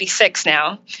 86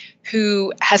 now,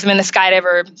 who has been a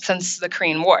skydiver since the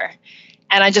Korean War.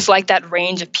 And I just like that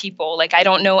range of people. Like, I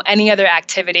don't know any other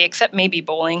activity except maybe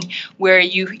bowling where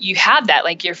you have that.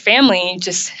 Like, your family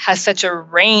just has such a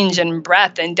range and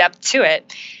breadth and depth to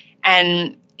it.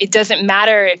 And it doesn't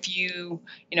matter if you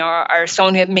are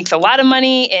someone who makes a lot of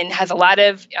money and has a lot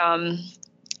of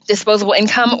disposable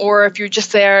income, or if you're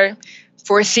just there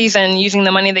for a season using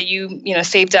the money that you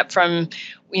saved up from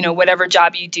whatever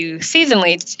job you do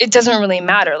seasonally. It doesn't really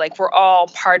matter. Like, we're all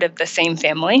part of the same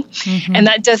family. And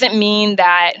that doesn't mean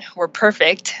that we're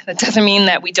perfect. That doesn't mean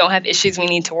that we don't have issues we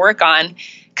need to work on,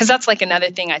 because that's like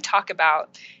another thing I talk about.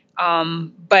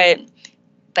 But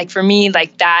like, for me,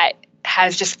 like,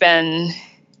 that's just been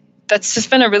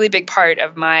a really big part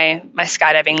of my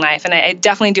skydiving life. And I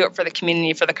definitely do it for the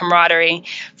community, for the camaraderie,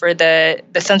 for the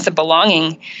sense of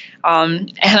belonging.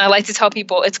 And I like to tell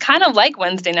people it's kind of like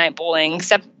Wednesday night bowling,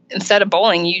 except instead of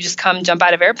bowling, you just come jump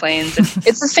out of airplanes.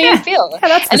 It's the same feel. Yeah,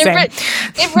 that's the same.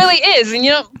 It really is.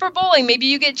 And, for bowling, maybe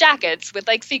you get jackets with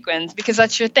like sequins because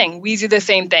that's your thing. We do the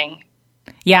same thing.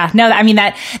 Yeah, no, I mean,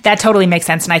 that totally makes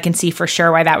sense. And I can see for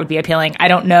sure why that would be appealing. I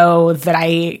don't know that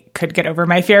I could get over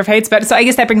my fear of heights, but so I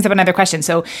guess that brings up another question.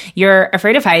 So you're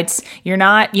afraid of heights. You're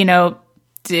not,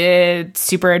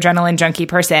 super adrenaline junkie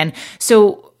person.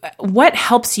 So what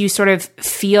helps you sort of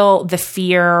feel the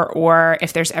fear, or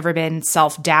if there's ever been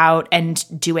self-doubt, and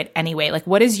do it anyway? Like,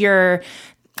 what is your,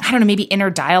 I don't know, maybe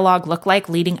inner dialogue look like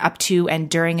leading up to and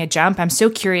during a jump? I'm so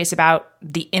curious about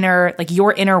the inner, like,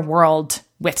 your inner world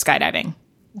with skydiving.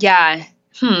 Yeah.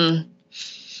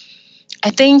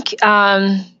 I think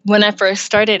when I first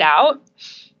started out,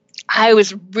 I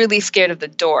was really scared of the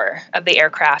door of the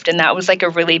aircraft. And that was like a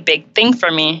really big thing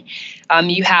for me.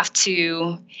 You have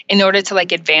to, in order to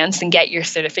like advance and get your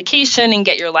certification and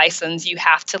get your license, you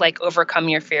have to like overcome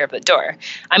your fear of the door.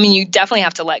 I mean, you definitely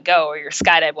have to let go or your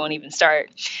skydive won't even start.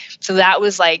 So that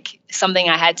was like something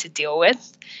I had to deal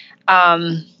with.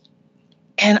 And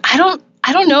I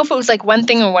don't know if it was like one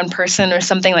thing or one person or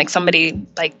something, like somebody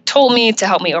like told me to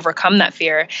help me overcome that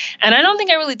fear. And I don't think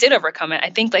I really did overcome it. I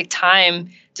think like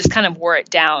time just kind of wore it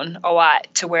down a lot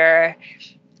to where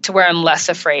I'm less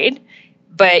afraid.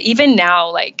 But even now,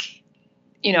 like,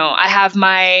 I have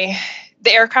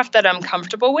the aircraft that I'm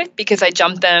comfortable with because I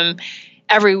jump them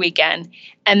every weekend.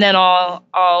 And then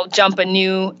I'll jump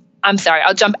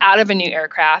out of a new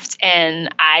aircraft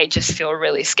and I just feel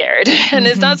really scared. And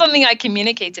it's not something I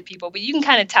communicate to people, but you can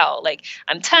kind of tell, like,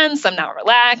 I'm tense, I'm not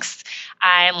relaxed.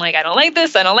 I'm like, I don't like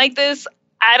this. I don't like this.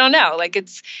 I don't know. Like,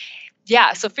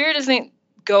 so fear doesn't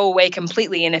go away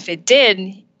completely. And if it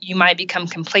did, you might become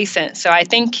complacent. So I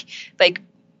think like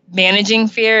managing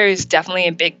fear is definitely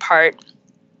a big part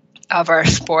of our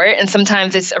sport. And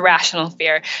sometimes it's irrational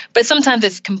fear, but sometimes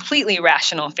it's completely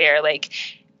rational fear. Like,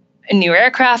 a new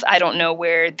aircraft, I don't know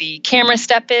where the camera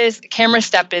step is. The camera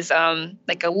step is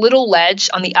like a little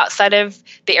ledge on the outside of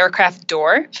the aircraft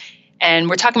door. And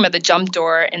we're talking about the jump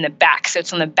door in the back. So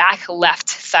it's on the back left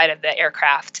side of the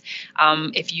aircraft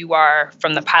if you are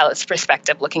from the pilot's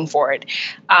perspective looking forward.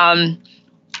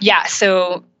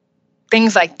 So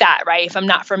things like that, right? If I'm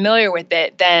not familiar with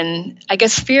it, then I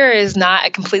guess fear is not a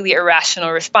completely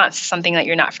irrational response to something that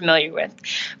you're not familiar with.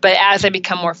 But as I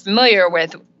become more familiar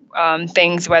with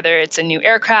things, whether it's a new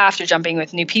aircraft or jumping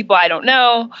with new people I don't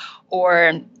know,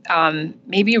 or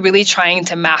maybe really trying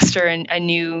to master a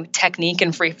new technique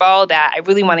in free fall that I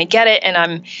really want to get it,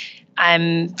 and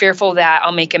I'm fearful that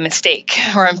I'll make a mistake,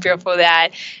 or I'm fearful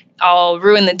that I'll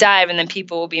ruin the dive and then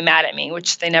people will be mad at me,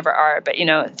 which they never are. But,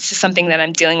 it's just something that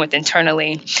I'm dealing with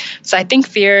internally. So I think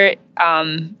fear,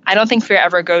 I don't think fear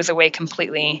ever goes away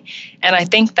completely. And I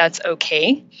think that's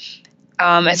okay.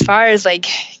 As far as like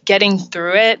getting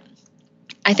through it,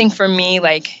 I think for me,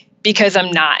 like because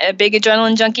I'm not a big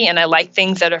adrenaline junkie and I like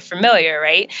things that are familiar,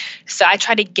 right? So I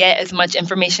try to get as much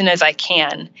information as I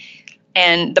can.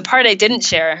 And the part I didn't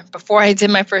share, before I did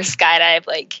my first skydive,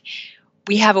 like,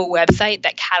 we have a website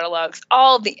that catalogs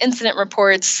all the incident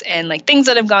reports and like things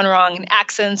that have gone wrong and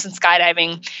accidents in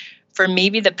skydiving for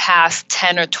maybe the past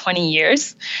 10 or 20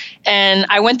 years. And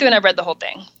I went through and I read the whole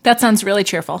thing. That sounds really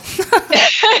cheerful.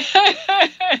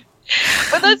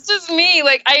 But that's just me.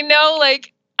 Like, I know,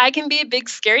 like, I can be a big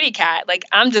scaredy cat. Like,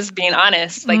 I'm just being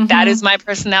honest. Like, that is my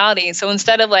personality. So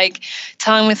instead of like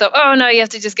telling myself, oh no, you have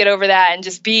to just get over that and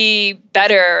just be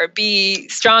better or be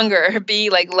stronger or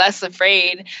be like less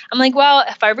afraid, I'm like, well,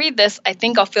 if I read this, I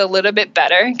think I'll feel a little bit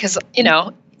better. Because, you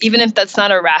know, even if that's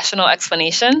not a rational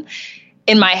explanation,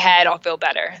 in my head, I'll feel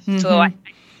better. So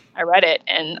I read it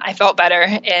and I felt better.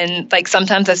 And like,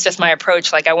 sometimes that's just my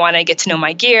approach. Like, I want to get to know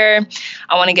my gear.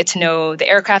 I want to get to know the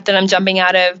aircraft that I'm jumping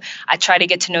out of. I try to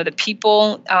get to know the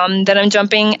people that I'm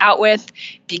jumping out with,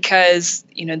 because,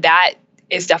 you know, that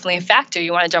is definitely a factor.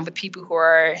 You want to jump with people who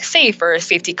are safe or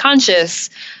safety conscious.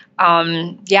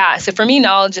 So for me,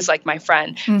 knowledge is like my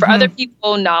friend. For other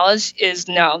people, knowledge is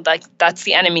like, that's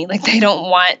the enemy. Like, they don't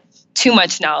want too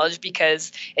much knowledge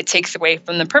because it takes away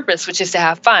from the purpose, which is to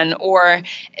have fun, or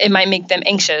it might make them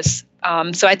anxious.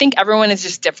 So I think everyone is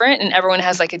just different and everyone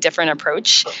has like a different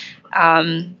approach.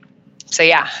 So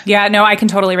yeah. Yeah, no, I can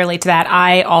totally relate to that.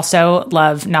 I also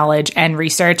love knowledge and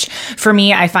research. For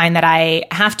me, I find that I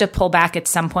have to pull back at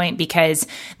some point because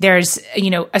there's, you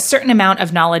know, a certain amount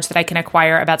of knowledge that I can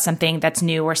acquire about something that's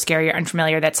new or scary or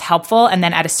unfamiliar that's helpful. And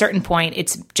then at a certain point,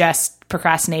 it's just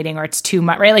procrastinating or it's too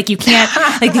much, right? Like, you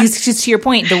can't, like, just to your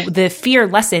point, the fear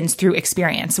lessens through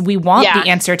experience. We want the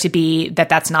answer to be that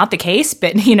that's not the case,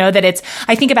 but you know, that it's,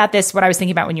 I think about this, what I was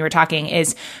thinking about when you were talking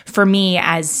is, for me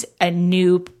as a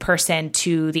new person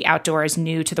to the outdoors,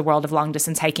 new to the world of long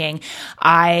distance hiking,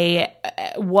 I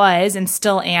was and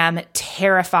still am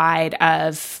terrified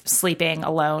of sleeping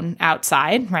alone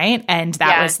outside, right? And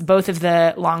that was both of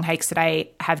the long hikes that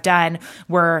I have done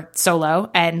were solo,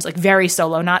 and like very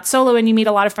solo, not solo and you meet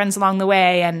a lot of friends along the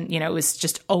way. And, you know, it was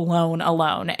just alone.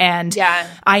 And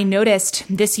I noticed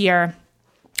this year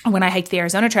when I hiked the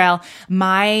Arizona Trail,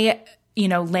 my, you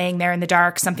know, laying there in the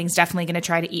dark, something's definitely going to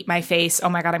try to eat my face, oh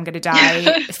my God, I'm going to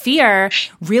die, fear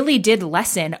really did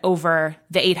lessen over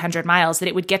the 800 miles, that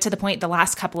it would get to the point the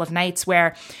last couple of nights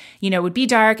where, you know, it would be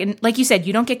dark. And like you said,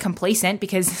 you don't get complacent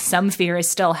because some fear is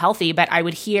still healthy, but I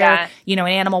would hear, you know,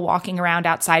 an animal walking around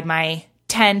outside my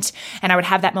tent, and I would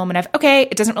have that moment of, okay,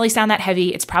 it doesn't really sound that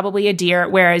heavy. It's probably a deer.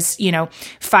 Whereas, you know,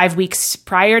 5 weeks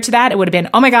prior to that, it would have been,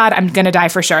 oh my God, I'm going to die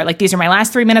for sure. Like, these are my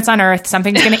last 3 minutes on earth.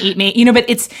 Something's going to eat me, you know, but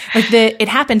it's like it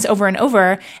happens over and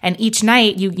over. And each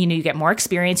night you know, you get more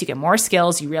experience, you get more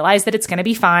skills, you realize that it's going to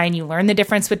be fine. You learn the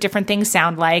difference what different things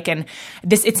sound like. And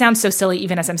it sounds so silly,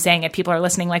 even as I'm saying it, people are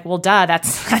listening like, well, duh,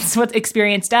 that's what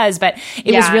experience does. But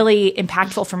it was really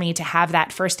impactful for me to have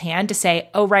that firsthand, to say,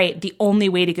 oh, right, the only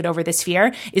way to get over this fear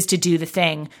is to do the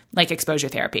thing like exposure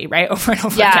therapy, right? Over and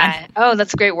over again. Oh,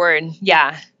 that's a great word.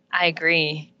 Yeah, I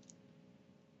agree.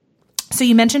 So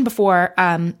you mentioned before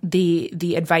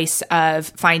the advice of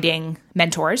finding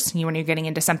mentors when you're getting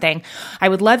into something. I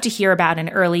would love to hear about an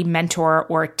early mentor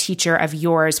or teacher of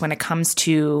yours when it comes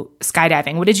to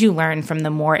skydiving. What did you learn from the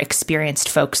more experienced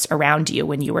folks around you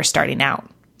when you were starting out?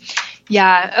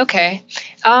 Yeah, okay.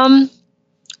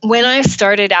 When I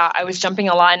started out, I was jumping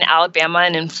a lot in Alabama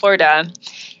and in Florida.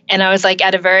 And I was like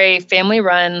at a very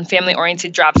family-run,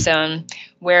 family-oriented drop zone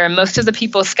where most of the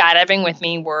people skydiving with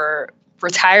me were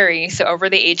retirees, so over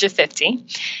the age of 50.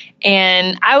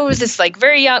 And I was just like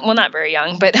very young, well, not very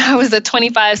young, but I was a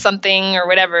 25-something or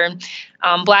whatever,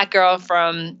 Black girl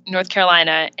from North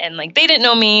Carolina. And like, they didn't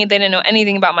know me. They didn't know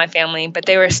anything about my family, but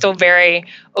they were still very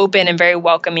open and very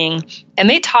welcoming. And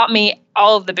they taught me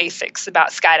all of the basics about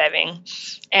skydiving.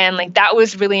 And like, that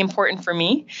was really important for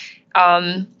me.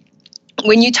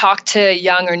 When you talk to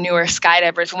young or newer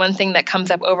skydivers, one thing that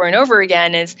comes up over and over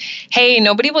again is, hey,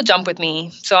 nobody will jump with me.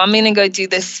 So I'm going to go do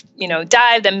this, you know,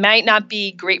 dive that might not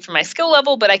be great for my skill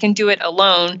level, but I can do it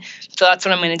alone. So that's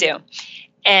what I'm going to do.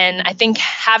 And I think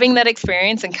having that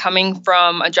experience and coming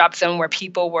from a drop zone where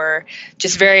people were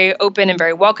just very open and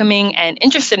very welcoming and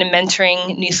interested in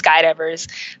mentoring new skydivers,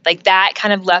 like that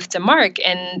kind of left a mark.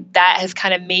 And that has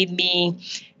kind of made me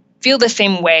feel the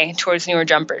same way towards newer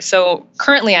jumpers. So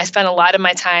currently I spend a lot of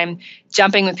my time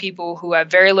jumping with people who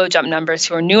have very low jump numbers,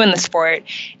 who are new in the sport,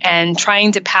 and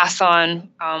trying to pass on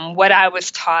what I was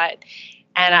taught.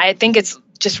 And I think it's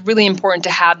just really important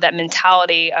to have that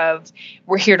mentality of,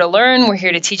 we're here to learn, we're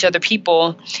here to teach other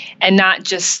people, and not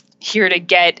just here to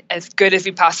get as good as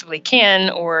we possibly can,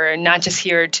 or not just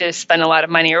here to spend a lot of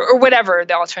money, or whatever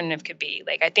the alternative could be.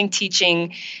 Like, I think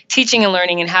teaching and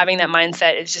learning and having that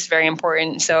mindset is just very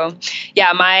important. So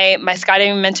yeah, my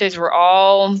skydiving mentors were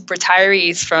all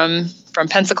retirees from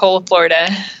Pensacola, Florida.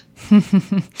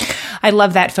 I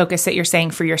love that focus that you're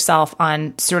saying for yourself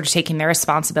on sort of taking the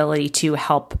responsibility to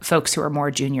help folks who are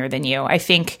more junior than you. I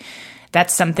think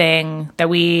that's something that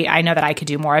I know that I could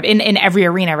do more of in every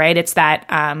arena, right? It's that,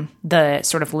 the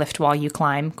sort of lift while you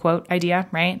climb quote idea,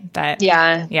 right? That,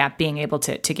 yeah, being able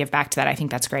to give back to that. I think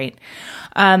that's great.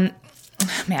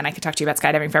 Man, I could talk to you about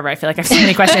skydiving forever. I feel like I have so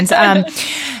many questions.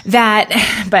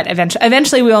 But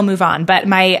eventually we will move on. But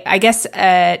I guess,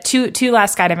 two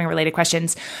last skydiving related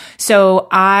questions. So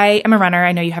I am a runner.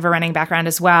 I know you have a running background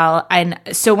as well. And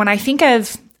so when I think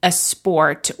of a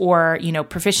sport or,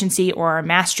 proficiency or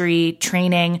mastery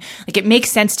training, like it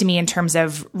makes sense to me in terms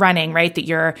of running, right? That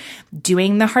you're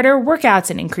doing the harder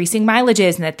workouts and increasing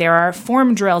mileages and that there are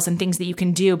form drills and things that you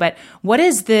can do. But what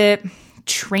is the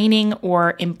training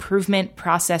or improvement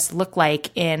process look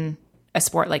like in a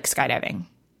sport like skydiving?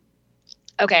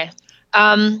 Okay.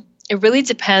 It really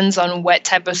depends on what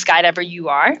type of skydiver you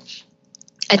are.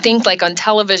 I think like on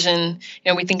television,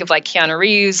 we think of like Keanu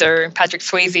Reeves or Patrick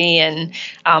Swayze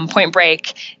and Point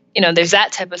Break. There's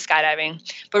that type of skydiving.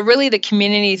 But really the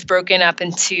community is broken up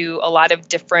into a lot of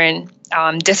different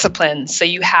disciplines. So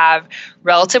you have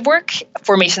relative work,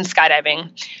 formation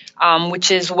skydiving, which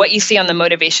is what you see on the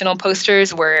motivational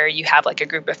posters where you have like a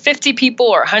group of 50 people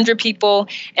or 100 people,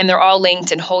 and they're all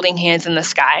linked and holding hands in the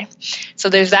sky. So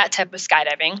there's that type of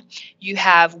skydiving. You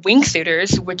have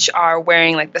wingsuiters, which are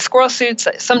wearing like the squirrel suits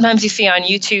that sometimes you see on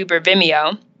YouTube or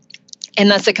Vimeo. And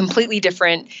that's a completely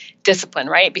different discipline,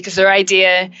 right? Because their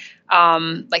idea,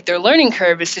 like their learning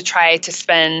curve is to try to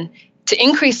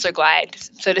increase their glide.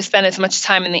 So to spend as much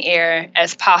time in the air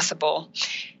as possible.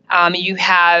 You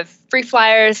have free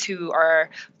flyers who are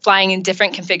flying in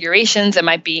different configurations. It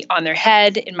might be on their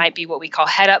head. It might be what we call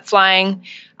head-up flying,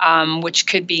 which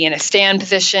could be in a stand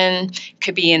position,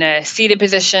 could be in a seated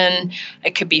position.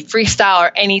 It could be freestyle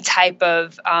or any type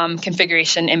of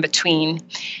configuration in between.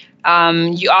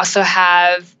 You also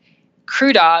have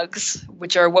crew dogs,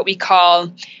 which are what we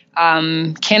call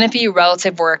canopy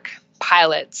relative work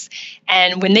pilots.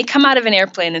 And when they come out of an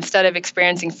airplane, instead of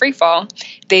experiencing free fall,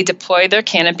 they deploy their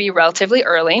canopy relatively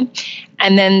early,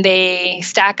 and then they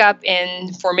stack up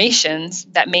in formations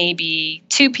that may be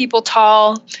 2 people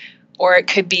tall, or it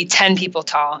could be 10 people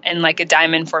tall in like a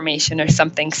diamond formation or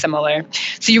something similar.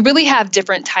 So you really have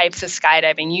different types of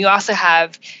skydiving. You also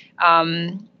have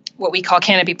what we call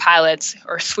canopy pilots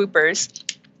or swoopers.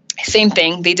 Same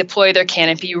thing. They deploy their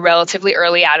canopy relatively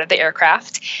early out of the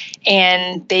aircraft,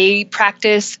 and they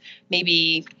practice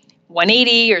maybe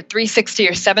 180 or 360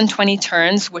 or 720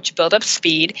 turns, which build up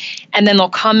speed, and then they'll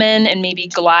come in and maybe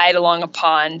glide along a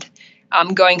pond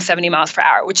going 70 miles per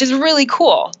hour, which is really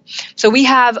cool. So we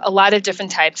have a lot of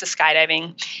different types of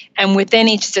skydiving, and within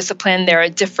each discipline, there are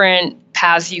different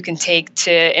paths you can take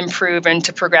to improve and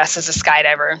to progress as a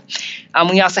skydiver.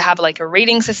 We also have like a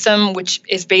rating system, which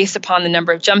is based upon the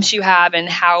number of jumps you have and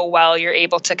how well you're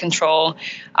able to control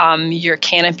your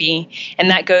canopy. And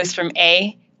that goes from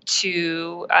A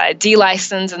to D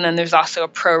license, and then there's also a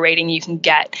pro rating you can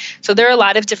get. So there are a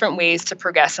lot of different ways to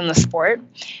progress in the sport.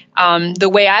 The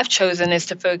way I've chosen is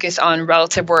to focus on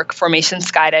relative work formation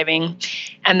skydiving,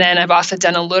 and then I've also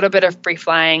done a little bit of free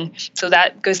flying. So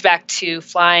that goes back to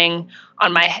flying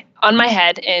on my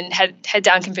head in head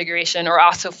down configuration, or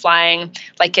also flying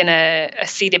like in a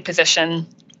seated position,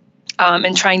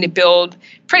 and trying to build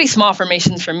pretty small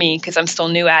formations for me because I'm still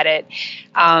new at it.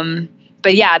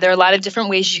 But yeah, there are a lot of different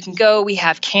ways you can go. We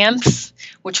have camps,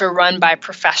 which are run by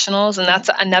professionals, and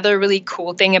that's another really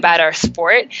cool thing about our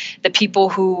sport. The people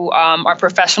who are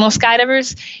professional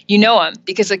skydivers, you know them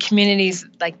because the community's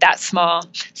like that small.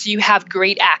 So you have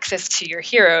great access to your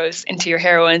heroes and to your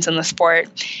heroines in the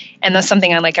sport, and that's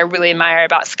something I really admire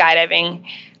about skydiving.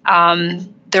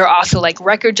 There are also like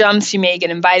record jumps. You may get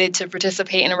invited to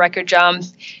participate in a record jump.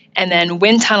 And then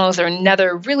wind tunnels are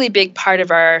another really big part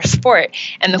of our sport.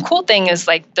 And the cool thing is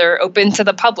they're open to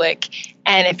the public.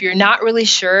 And if you're not really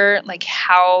sure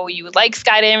how you would like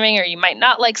skydiving, or you might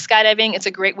not like skydiving, it's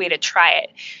a great way to try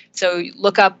it. So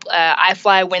look up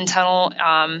iFly wind tunnel,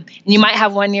 and you might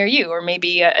have one near you, or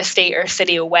maybe a state or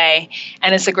city away.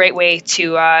 And it's a great way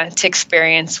to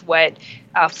experience what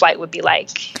flight would be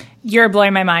like. You're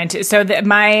blowing my mind. So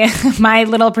my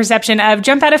little perception of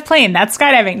jump out of plane, that's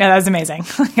skydiving. No, that was amazing.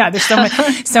 God,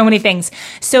 there's so many things.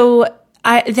 So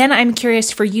Then I'm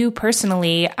curious for you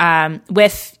personally,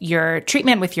 with your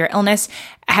treatment, with your illness,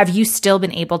 have you still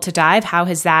been able to dive? How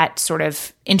has that sort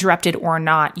of interrupted or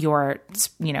not your,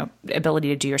 ability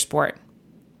to do your sport?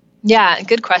 Yeah,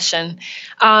 good question.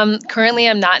 Currently,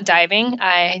 I'm not diving.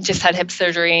 I just had hip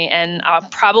surgery, and I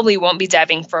probably won't be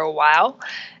diving for a while.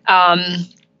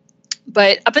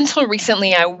 But up until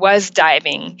recently, I was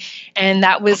diving, and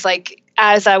that was like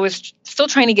as I was still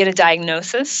trying to get a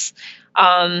diagnosis.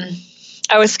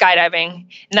 I was skydiving,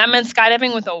 and that meant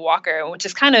skydiving with a walker, which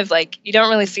is kind of like you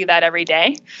don't really see that every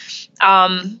day.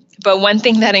 But one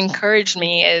thing that encouraged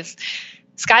me is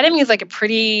skydiving is like a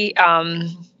pretty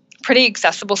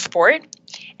accessible sport.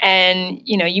 And,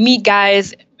 you meet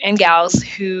guys and gals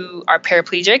who are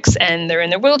paraplegics and they're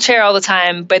in their wheelchair all the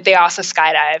time, but they also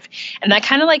skydive. And that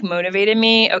kind of like motivated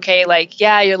me. Okay, like,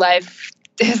 yeah, your life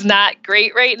is not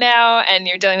great right now and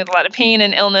you're dealing with a lot of pain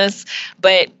and illness,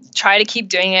 but try to keep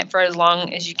doing it for as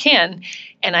long as you can.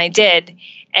 And I did.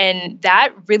 And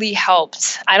that really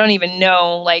helped. I don't even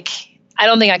know, I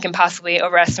don't think I can possibly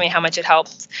overestimate how much it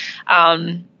helped.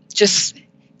 Just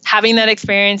having that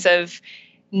experience of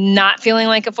not feeling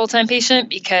like a full-time patient,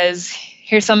 because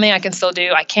here's something I can still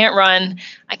do. I can't run.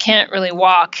 I can't really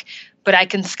walk, but I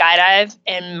can skydive,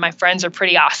 and my friends are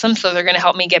pretty awesome. So they're going to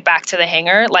help me get back to the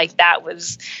hangar. That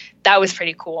was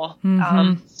pretty cool.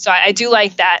 Mm-hmm. So I do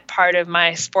like that part of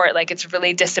my sport. It's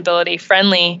really disability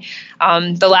friendly.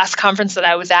 The last conference that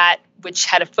I was at, which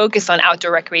had a focus on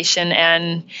outdoor recreation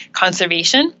and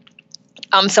conservation,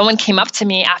 someone came up to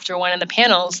me after one of the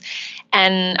panels,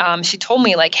 and she told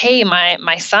me hey,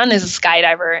 my son is a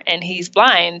skydiver and he's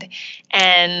blind.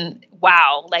 And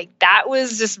wow, that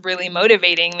was just really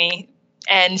motivating me.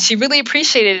 And she really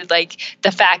appreciated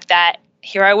the fact that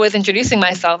here I was introducing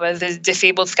myself as a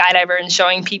disabled skydiver and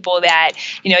showing people that,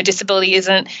 disability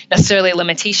isn't necessarily a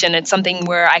limitation. It's something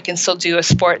where I can still do a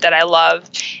sport that I love.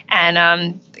 And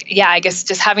I guess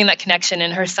just having that connection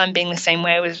and her son being the same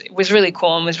way was really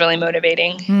cool and was really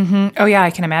motivating. Mm-hmm. Oh yeah, I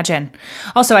can imagine.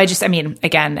 Also,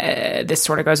 again, this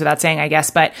sort of goes without saying, I guess,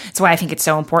 but it's why I think it's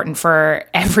so important for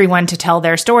everyone to tell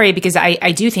their story, because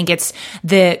I do think it's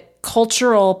the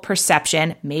cultural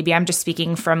perception, maybe I'm just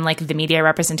speaking from the media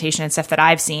representation and stuff that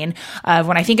I've seen, of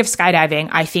when I think of skydiving,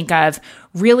 I think of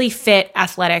really fit,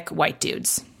 athletic white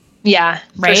dudes. Yeah,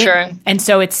 right? For sure.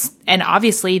 And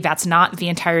obviously that's not the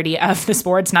entirety of the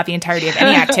sport. It's not the entirety of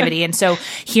any activity. And so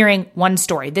hearing one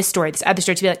story, this other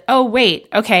story, to be like, oh, wait,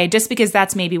 okay, just because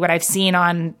that's maybe what I've seen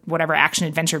on whatever action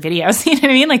adventure videos, you know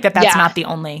what I mean? That's not the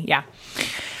only,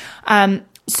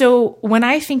 So when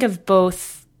I think of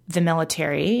both the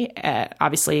military,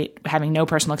 obviously having no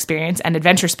personal experience, and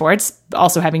adventure sports,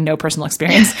 also having no personal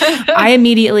experience, I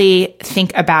immediately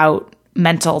think about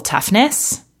mental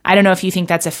toughness. I don't know if you think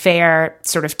that's a fair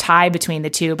sort of tie between the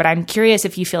two, but I'm curious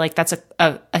if you feel like that's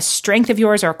a strength of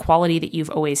yours or a quality that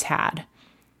you've always had.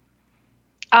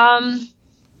 I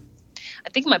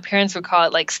think my parents would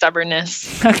call it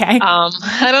stubbornness. Okay.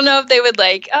 I don't know if they would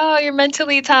oh, you're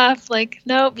mentally tough.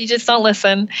 Nope, you just don't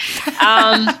listen.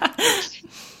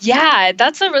 Yeah,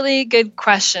 that's a really good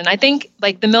question. I think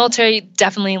the military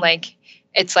definitely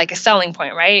it's a selling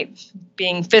point, right?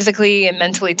 Being physically and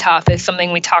mentally tough is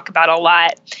something we talk about a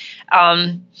lot.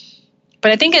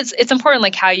 But I think it's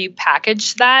important how you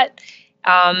package that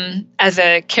as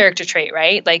a character trait,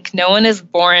 right? No one is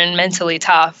born mentally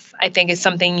tough. I think it's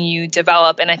something you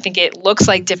develop, and I think it looks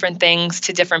like different things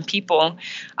to different people,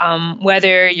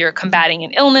 whether you're combating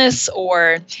an illness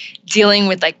or dealing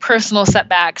with personal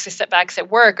setbacks or setbacks at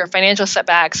work or financial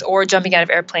setbacks or jumping out of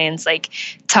airplanes.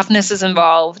 Toughness is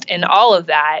involved in all of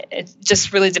that. It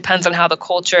just really depends on how the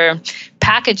culture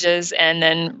packages and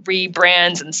then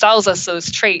rebrands and sells us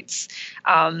those traits.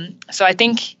 So I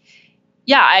think,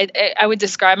 I would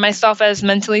describe myself as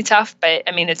mentally tough, but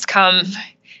it's come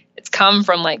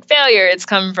from failure. It's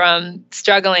come from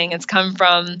struggling. It's come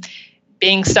from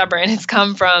being stubborn. It's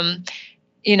come from,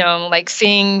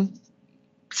 seeing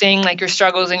your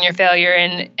struggles and your failure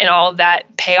and all of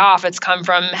that pay off. It's come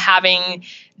from having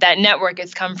that network.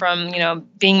 It's come from,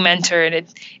 being mentored.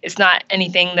 It's not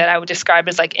anything that I would describe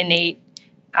as innate.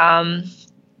 But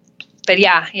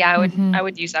I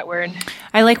would use that word.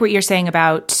 I like what you're saying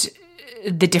about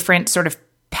the different sort of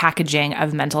packaging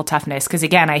of mental toughness. Because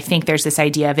again, I think there's this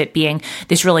idea of it being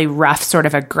this really rough sort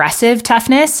of aggressive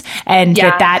toughness, and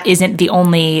that isn't the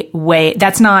only way.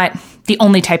 That's not the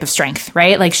only type of strength,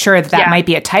 right? Like, sure, that might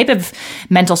be a type of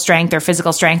mental strength or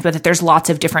physical strength, but that there's lots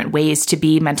of different ways to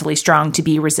be mentally strong, to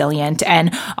be resilient.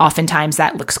 And oftentimes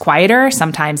that looks quieter.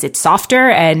 Sometimes it's softer.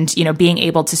 And, being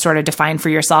able to sort of define for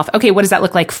yourself, okay, what does that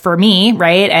look like for me?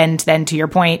 Right. And then to your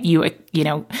point, you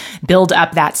build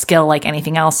up that skill like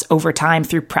anything else over time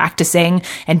through practicing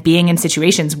and being in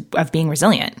situations of being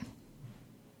resilient.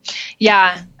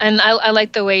 Yeah. And I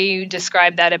like the way you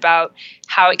described that about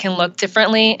how it can look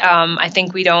differently. I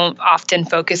think we don't often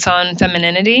focus on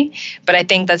femininity, but I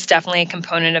think that's definitely a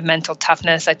component of mental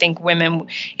toughness. I think women,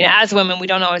 as women, we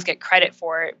don't always get credit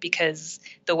for it because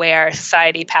the way our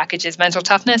society packages mental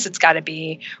toughness, it's got to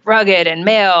be rugged and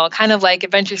male, kind of like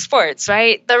adventure sports,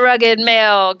 right? The rugged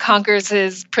male conquers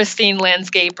his pristine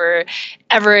landscape or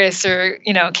Everest or,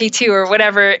 K2 or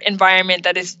whatever environment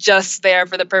that is just there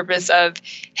for the purpose of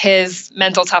his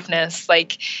mental toughness.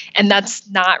 And that's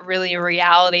not really a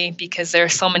reality because there are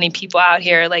so many people out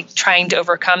here trying to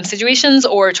overcome situations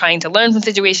or trying to learn from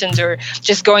situations or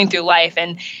just going through life.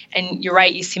 And you're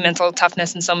right, you see mental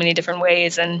toughness in so many different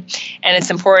ways. And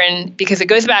it's important because it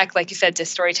goes back, like you said, to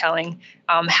storytelling.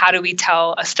 How do we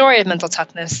tell a story of mental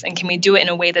toughness, and can we do it in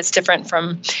a way that's different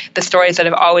from the stories that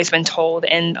have always been told?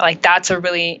 And that's a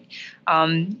really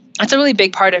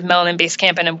big part of Melanin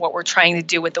Basecamp and of what we're trying to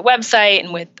do with the website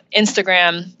and with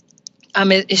Instagram.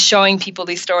 Is showing people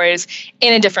these stories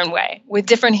in a different way with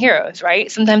different heroes, right?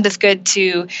 Sometimes it's good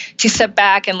to step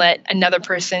back and let another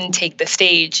person take the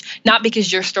stage, not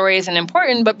because your story isn't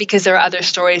important, but because there are other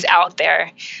stories out there.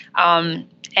 And,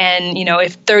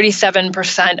 if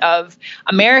 37% of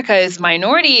America is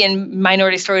minority and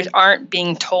minority stories aren't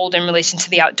being told in relation to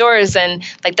the outdoors, then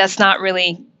that's not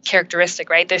really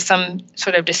characteristic, right? There's some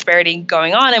sort of disparity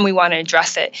going on and we want to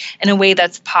address it in a way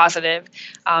that's positive.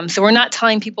 So we're not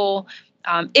telling people,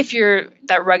 if you're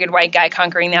that rugged white guy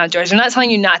conquering the outdoors, we're not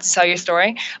telling you not to tell your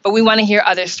story, but we want to hear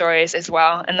other stories as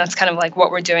well. And that's kind of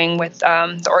what we're doing with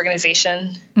the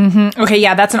organization. Mm-hmm. Okay.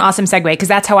 Yeah, that's an awesome segue because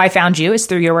that's how I found you, is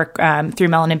through your work through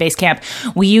Melanin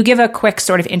Basecamp. Will you give a quick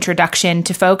sort of introduction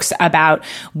to folks about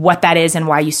what that is and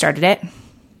why you started it?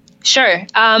 Sure.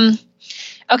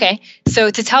 Okay, so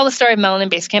to tell the story of Melanin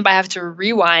Basecamp, I have to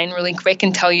rewind really quick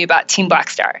and tell you about Team Black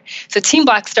Star. So Team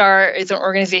Black Star is an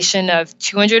organization of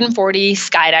 240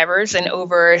 skydivers in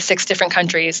over 6 different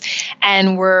countries,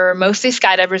 and we're mostly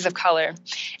skydivers of color.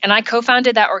 And I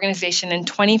co-founded that organization in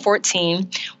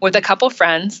 2014 with a couple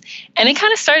friends, and it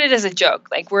kind of started as a joke.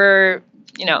 We're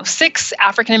 6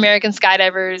 African-American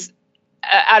skydivers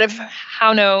out of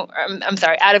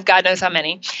God knows how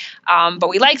many. But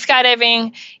we like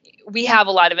skydiving. We have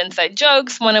a lot of inside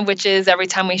jokes, one of which is every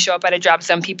time we show up at a drop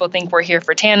zone, people think we're here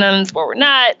for tandems, but we're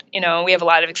not. We have a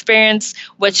lot of experience.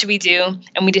 What should we do?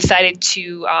 And we decided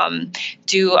to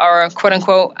do our quote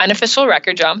unquote unofficial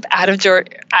record jump out of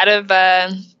a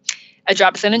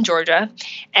drop zone in Georgia.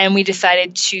 And we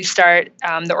decided to start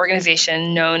the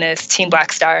organization known as Team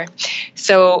Black Star.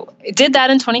 So I did that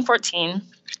in 2014.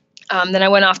 Then I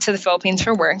went off to the Philippines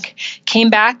for work, came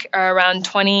back around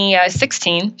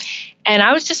 2016, and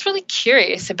I was just really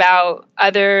curious about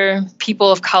other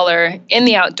people of color in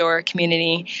the outdoor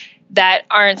community that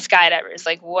aren't skydivers.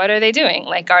 What are they doing?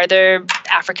 Are there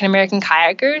African-American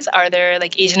kayakers? Are there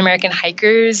Asian-American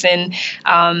hikers and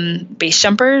base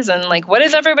jumpers? And what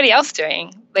is everybody else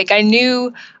doing? I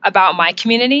knew about my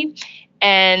community,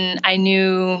 and I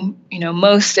knew,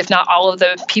 most, if not all of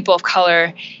the people of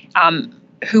color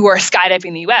who are skydiving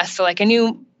in the U.S. So I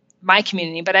knew my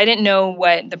community, but I didn't know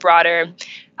what the broader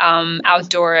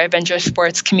outdoor adventure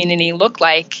sports community looked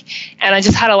like. And I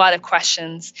just had a lot of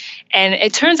questions. And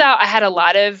it turns out I had a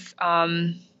lot of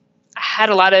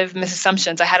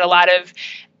misassumptions. I had a lot of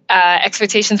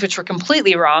expectations which were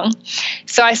completely wrong.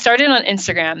 So I started on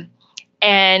Instagram,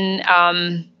 and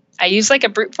I used a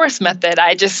brute force method.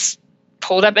 I just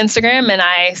pulled up Instagram and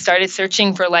I started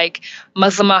searching for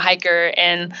Muslim hiker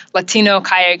and Latino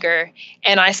kayaker.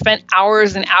 And I spent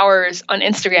hours and hours on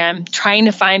Instagram trying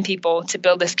to find people to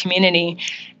build this community.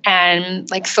 And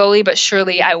slowly but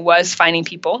surely I was finding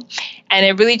people. And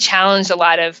it really challenged a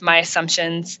lot of my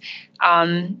assumptions.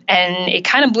 And it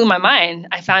kind of blew my mind.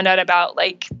 I found out about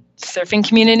surfing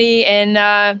community in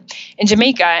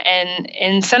Jamaica and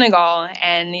in Senegal,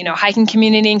 and hiking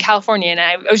community in California, and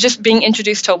I was just being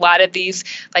introduced to a lot of these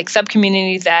sub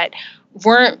communities that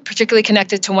weren't particularly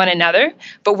connected to one another,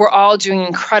 but were all doing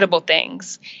incredible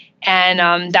things. And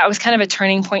that was kind of a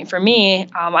turning point for me.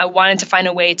 I wanted to find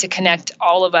a way to connect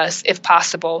all of us if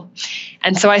possible,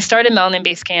 and so I started Melanin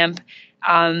Basecamp,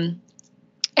 and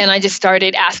I just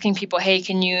started asking people, hey,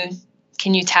 can you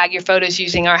tag your photos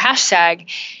using our hashtag?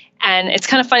 And it's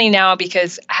kind of funny now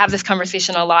because I have this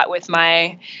conversation a lot with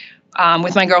my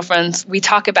girlfriends. We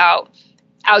talk about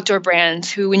outdoor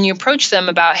brands who, when you approach them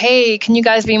about, hey, can you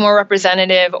guys be more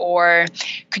representative, or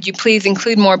could you please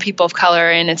include more people of color?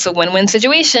 And it's a win-win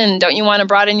situation. Don't you want to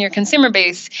broaden your consumer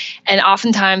base? And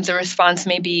oftentimes the response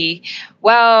may be,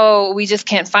 well, we just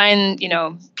can't find,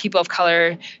 people of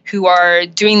color who are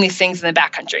doing these things in the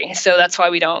backcountry, so that's why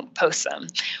we don't post them.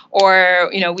 Or,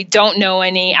 we don't know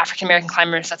any African American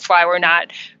climbers, that's why we're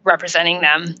not representing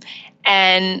them.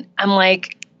 And I'm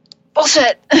like,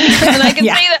 bullshit. And I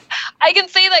can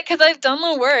say that because I've done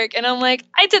the work, and I'm like,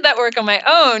 I did that work on my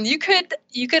own. You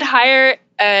could hire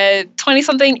a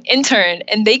 20-something intern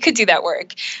and they could do that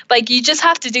work. Like, you just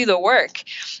have to do the work.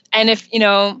 And if,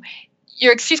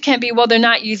 your excuse can't be, well, they're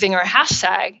not using our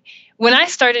hashtag. When I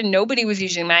started, nobody was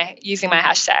using my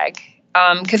hashtag.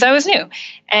 Because I was new.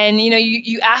 And,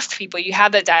 you ask people, you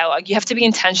have that dialogue. You have to be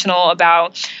intentional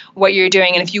about what you're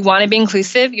doing. And if you want to be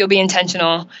inclusive, you'll be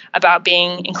intentional about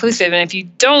being inclusive. And if you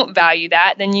don't value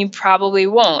that, then you probably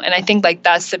won't. And I think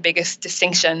that's the biggest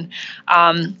distinction.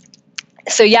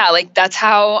 That's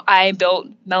how I built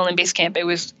Melanin Base Camp. It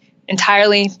was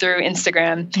entirely through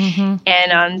Instagram. Mm-hmm.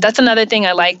 And that's another thing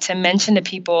I like to mention to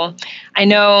people. I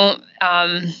know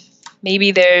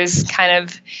maybe there's kind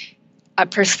of a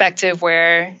perspective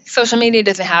where social media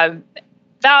doesn't have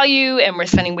value and we're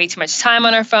spending way too much time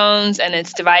on our phones and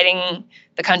it's dividing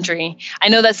the country. I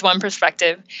know that's one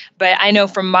perspective, but I know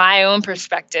from my own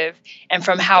perspective and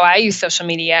from how I use social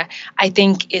media, I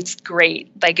think it's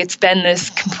great. It's been this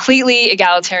completely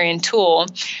egalitarian tool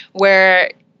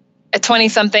where a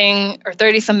 20-something or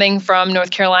 30-something from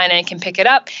North Carolina can pick it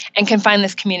up and can find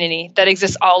this community that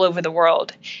exists all over the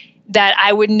world that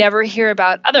I would never hear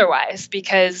about otherwise,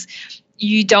 because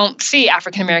you don't see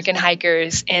African-American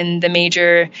hikers in the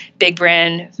major big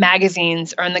brand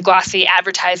magazines or in the glossy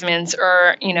advertisements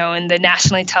or, in the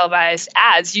nationally televised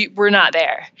ads. We're not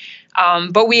there.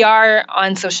 But we are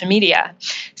on social media.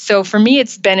 So for me,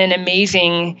 it's been an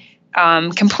amazing,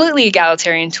 completely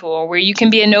egalitarian tool where you can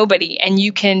be a nobody and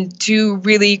you can do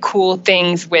really cool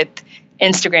things with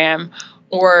Instagram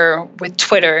or with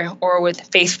Twitter or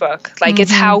with Facebook. Mm-hmm.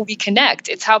 It's how we connect.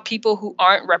 It's how people who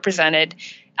aren't represented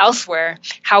elsewhere,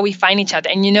 how we find each other.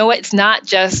 And you know what? It's not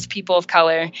just people of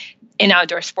color in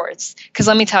outdoor sports. Because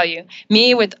let me tell you,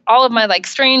 me with all of my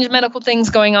strange medical things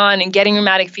going on and getting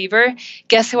rheumatic fever,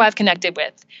 guess who I've connected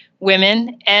with?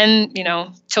 Women and,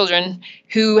 children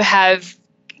who have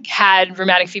had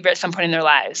rheumatic fever at some point in their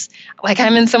lives.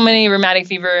 I'm in so many rheumatic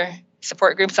fever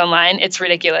support groups online, it's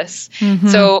ridiculous. Mm-hmm.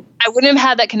 So I wouldn't have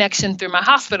had that connection through my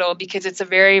hospital because it's a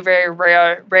very, very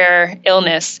rare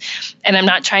illness. And I'm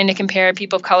not trying to compare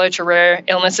people of color to rare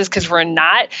illnesses because we're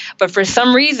not. But for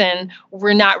some reason,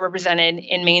 we're not represented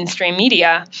in mainstream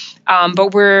media.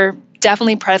 But we're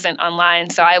definitely present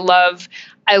online. So I love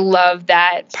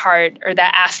that part or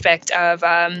that aspect of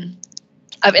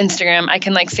Instagram. I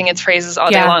can sing its praises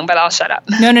all day long, but I'll shut up.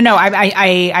 No.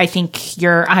 I think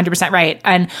you're 100% right.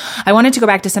 And I wanted to go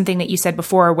back to something that you said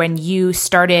before when you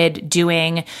started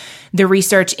doing the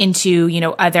research into,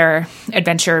 other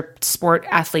adventure sport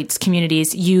athletes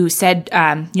communities. You said,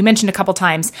 you mentioned a couple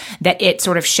times that it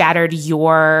sort of shattered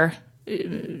your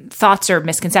thoughts or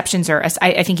misconceptions, or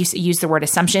I think you used the word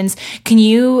assumptions. Can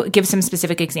you give some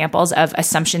specific examples of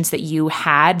assumptions that you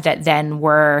had that then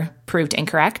were proved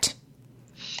incorrect?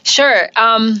 Sure.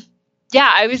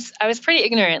 I was pretty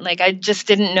ignorant. I just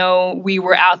didn't know we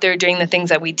were out there doing the things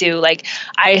that we do.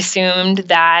 I assumed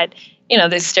that,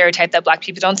 this stereotype that Black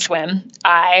people don't swim.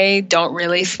 I don't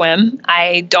really swim.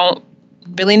 I don't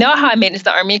really know how I made it to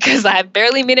the Army because I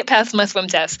barely made it past my swim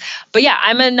test. But yeah,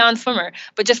 I'm a non-swimmer.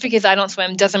 But just because I don't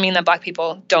swim doesn't mean that Black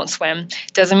people don't swim.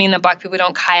 Doesn't mean that Black people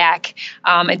don't kayak.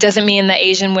 It doesn't mean that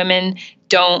Asian women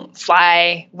don't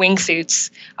fly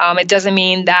wingsuits. It doesn't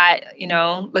mean that,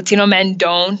 Latino men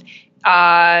don't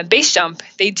base jump.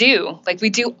 They do. We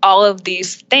do all of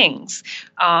these things.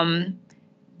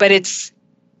 But it's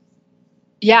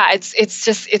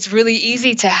really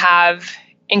easy to have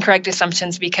incorrect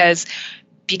assumptions because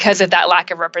of that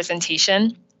lack of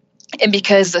representation. And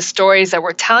because the stories that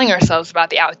we're telling ourselves about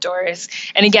the outdoors,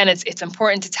 and again, it's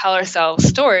important to tell ourselves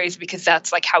stories because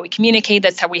that's how we communicate.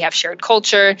 That's how we have shared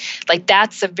culture.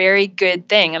 That's a very good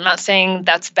thing. I'm not saying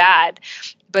that's bad,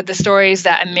 but the stories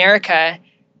that America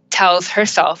tells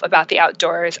herself about the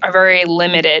outdoors are very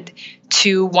limited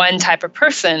to one type of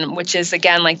person, which is,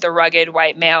 again, the rugged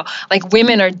white male.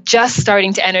 Women are just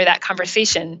starting to enter that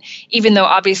conversation, even though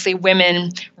obviously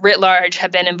women writ large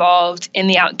have been involved in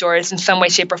the outdoors in some way,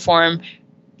 shape, or form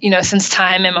since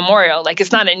time immemorial. Like,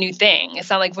 it's not a new thing. It's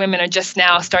not like women are just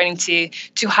now starting to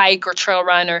hike or trail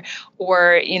run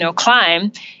or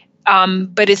climb.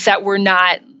 But it's that we're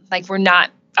not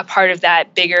a part of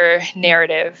that bigger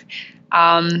narrative.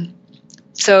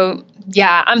 So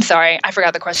yeah, I'm sorry, I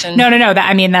forgot the question. No.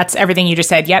 That's everything you just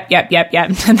said. Yep.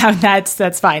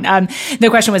 That's fine. The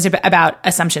question was about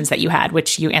assumptions that you had,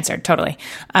 which you answered totally.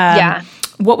 Yeah.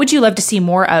 What would you love to see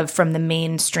more of from the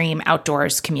mainstream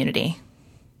outdoors community?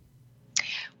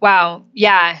 Wow.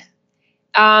 Yeah.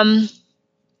 A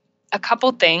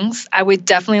couple things. I would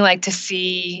definitely like to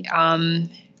see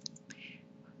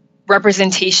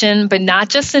representation, but not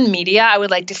just in media. I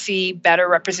would like to see better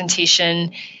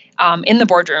representation in the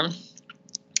boardroom.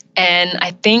 And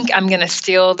I think I'm going to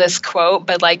steal this quote,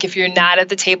 but like, if you're not at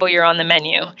the table, you're on the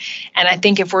menu. And I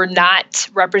think if we're not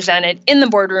represented in the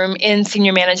boardroom, in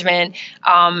senior management,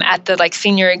 at the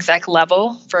senior exec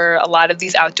level for a lot of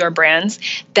these outdoor brands,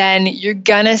 then you're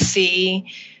going to see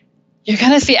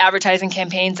advertising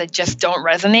campaigns that just don't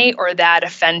resonate or that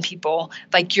offend people.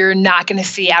 Like, you're not going to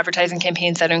see advertising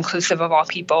campaigns that are inclusive of all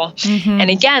people. Mm-hmm. And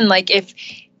again,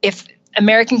 if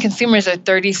American consumers are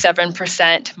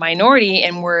 37% minority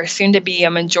and we are soon to be a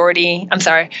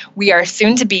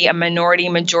minority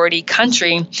majority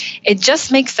country, it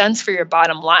just makes sense for your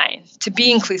bottom line to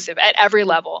be inclusive at every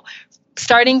level,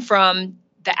 starting from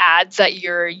the ads that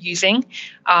you're using,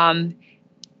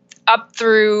 up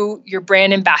through your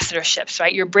brand ambassadorships,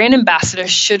 right? Your brand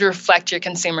ambassadors should reflect your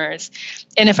consumers.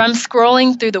 And if I'm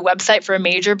scrolling through the website for a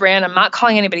major brand, I'm not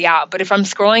calling anybody out, but if I'm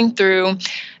scrolling through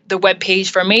the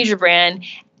webpage for a major brand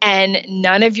and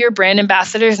none of your brand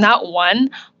ambassadors, not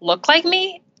one, look like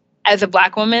me as a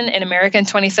Black woman in America in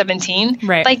 2017,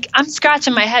 right? I'm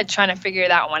scratching my head trying to figure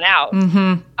that one out.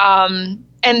 Mm-hmm.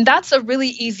 And that's a really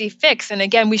easy fix. And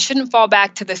again, we shouldn't fall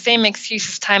back to the same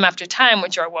excuses time after time,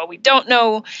 which are, well, we don't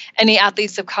know any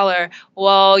athletes of color.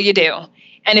 Well, you do.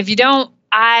 And if you don't,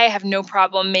 I have no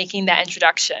problem making that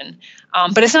introduction.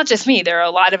 But it's not just me. There are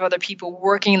a lot of other people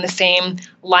working in the same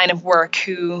line of work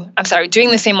doing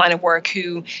the same line of work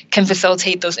who can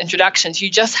facilitate those introductions. You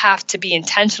just have to be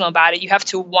intentional about it. You have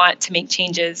to want to make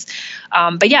changes.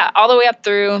 But yeah, all the way up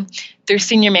through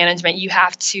senior management, you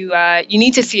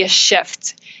need to see a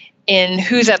shift in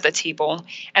who's at the table.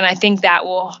 And I think that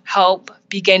will help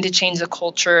begin to change the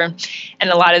culture and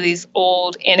a lot of these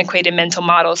old, antiquated mental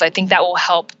models. I think that will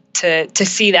help to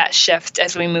see that shift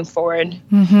as we move forward.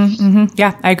 Mm-hmm, mm-hmm.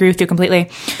 Yeah, I agree with you completely.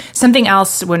 Something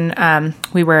else when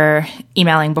we were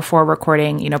emailing before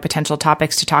recording, potential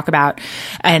topics to talk about.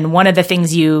 And one of the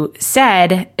things you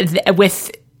said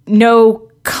with no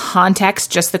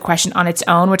context, just the question on its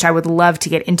own, which I would love to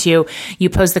get into, you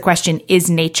posed the question,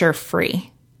 is nature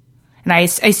free? And I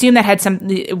assume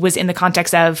that was in the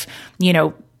context of,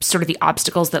 sort of the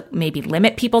obstacles that maybe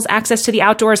limit people's access to the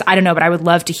outdoors. I don't know, but I would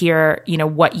love to hear,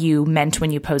 what you meant when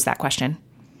you posed that question.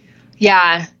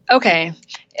 Yeah. Okay.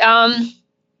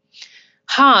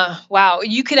 Wow.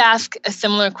 You could ask a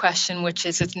similar question, which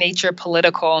is nature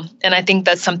political? And I think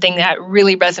that's something that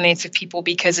really resonates with people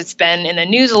because it's been in the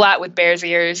news a lot with Bears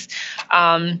Ears,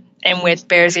 and with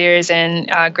Bears Ears and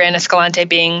Grand Escalante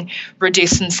being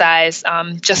reduced in size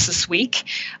just this week.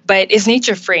 But is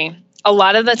nature free? A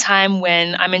lot of the time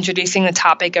when I'm introducing the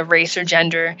topic of race or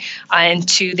gender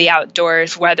into the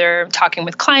outdoors, whether talking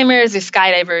with climbers or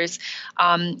skydivers,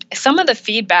 some of the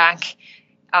feedback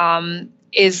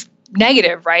is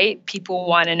negative, right? People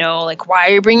want to know, why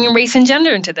are you bringing race and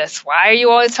gender into this? Why are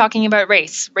you always talking about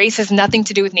race? Race has nothing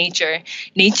to do with nature.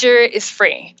 Nature is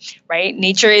free, right?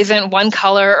 Nature isn't one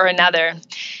color or another.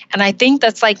 And I think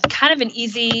that's kind of an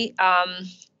easy...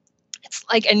 it's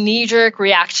like a knee-jerk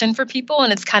reaction for people,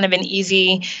 and it's kind of an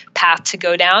easy path to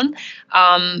go down.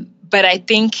 But I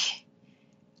think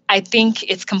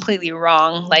it's completely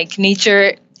wrong.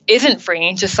 Nature isn't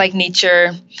free, just like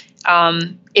nature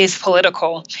is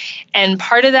political. And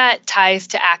part of that ties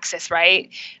to access, right?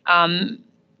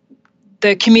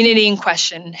 The community in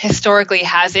question historically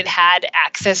hasn't had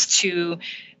access to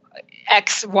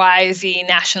XYZ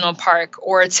National Park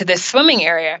or to this swimming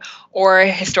area, or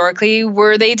historically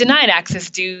were they denied access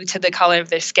due to the color of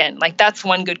their skin? That's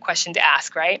one good question to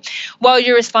ask, right? Well,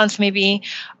 your response may be,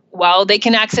 well, they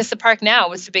can access the park now.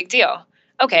 What's the big deal?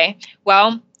 Okay,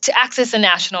 well, to access a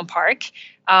national park,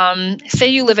 say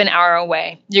you live an hour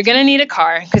away, you're going to need a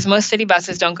car because most city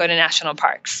buses don't go to national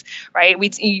parks, right?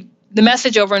 the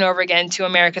message over and over again to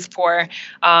America's poor,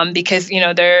 because,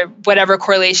 they're whatever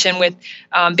correlation with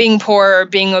being poor or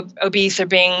being obese or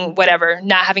being whatever,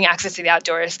 not having access to the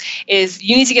outdoors, is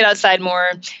you need to get outside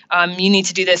more. You need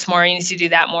to do this more. You need to do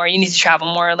that more. You need to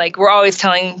travel more. Like, we're always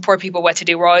telling poor people what to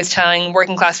do. We're always telling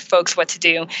working class folks what to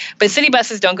do. But city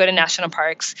buses don't go to national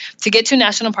parks. To get to a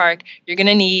national park, you're going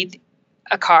to need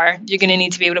a car. You're going to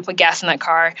need to be able to put gas in that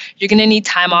car. You're going to need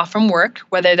time off from work,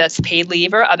 whether that's paid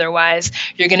leave or otherwise.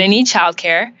 You're going to need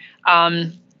childcare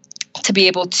to be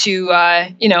able to,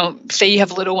 say you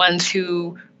have little ones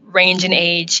who range in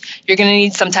age. You're going to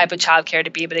need some type of childcare to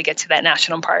be able to get to that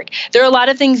national park. There are a lot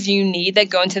of things you need that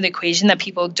go into the equation that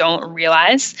people don't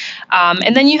realize.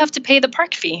 And then you have to pay the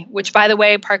park fee, which, by the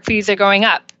way, park fees are going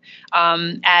up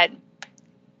at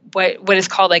what is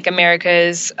called like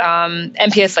America's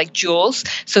NPS, like Jules.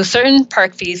 So certain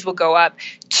park fees will go up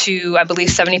to, I believe,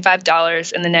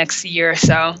 $75 in the next year or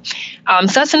so. So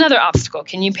that's another obstacle.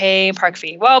 Can you pay park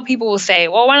fee? Well, people will say,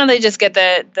 well, why don't they just get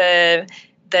the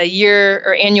year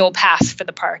or annual pass for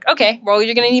the park? Okay, well,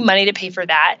 you're going to need money to pay for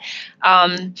that.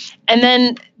 And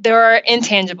then there are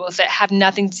intangibles that have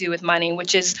nothing to do with money,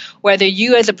 which is whether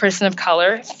you as a person of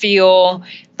color feel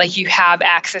like you have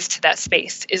access to that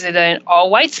space. Is it an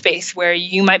all-white space where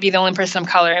you might be the only person of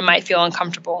color and might feel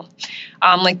uncomfortable?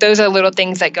 Like, those are little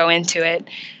things that go into it.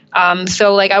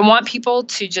 So I want people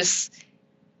to just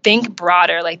think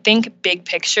broader, think big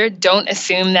picture. Don't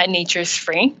assume that nature's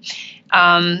free.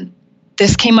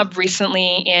 This came up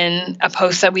recently in a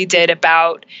post that we did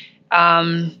about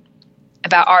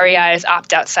REI's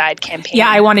Opt Outside campaign. Yeah,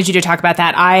 I wanted you to talk about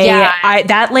that.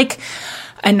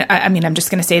 And I mean, I'm just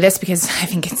going to say this because I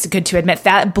think it's good to admit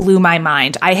that blew my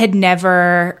mind. I had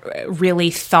never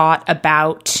really thought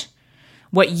about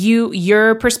what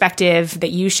your perspective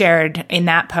that you shared in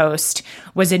that post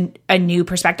was a new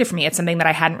perspective for me. It's something that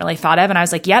I hadn't really thought of. And I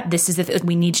was like, yep, this is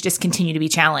we need to just continue to be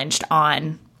challenged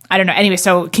on. I don't know. Anyway,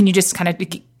 so can you just kind of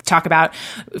talk about,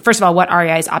 first of all, what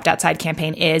REI's Opt Outside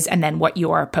campaign is, and then what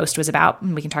your post was about,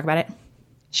 and we can talk about it?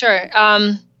 Sure.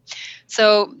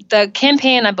 So the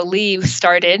campaign, I believe,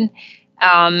 started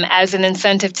as an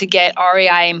incentive to get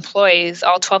REI employees,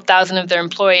 all 12,000 of their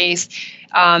employees,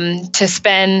 to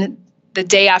spend the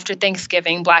day after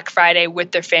Thanksgiving, Black Friday,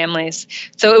 with their families.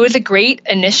 So it was a great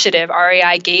initiative.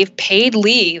 REI gave paid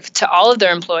leave to all of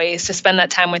their employees to spend that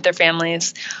time with their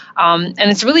families. And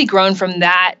it's really grown from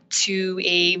that to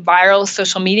a viral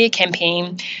social media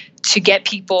campaign to get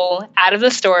people out of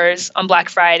the stores on Black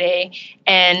Friday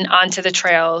and onto the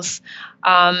trails.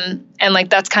 And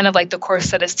that's kind of the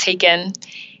course that is taken.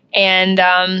 And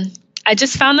I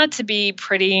just found that to be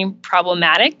pretty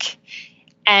problematic.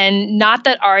 And not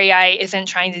that REI isn't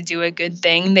trying to do a good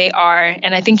thing. They are.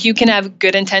 And I think you can have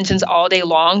good intentions all day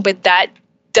long, but that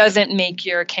doesn't make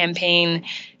your campaign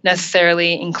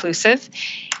necessarily inclusive.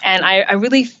 And I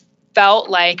really felt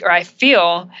like, or I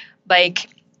feel like,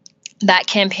 that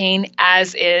campaign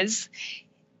as is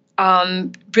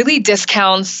really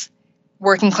discounts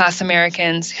working class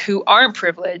Americans who aren't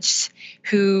privileged,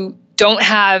 who don't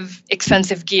have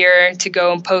expensive gear to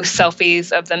go and post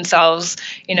selfies of themselves,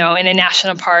 in a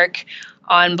national park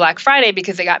on Black Friday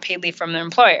because they got paid leave from their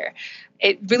employer.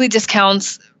 It really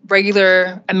discounts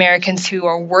regular Americans who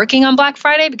are working on Black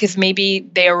Friday because maybe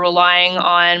they are relying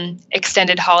on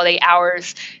extended holiday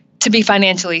hours to be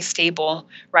financially stable,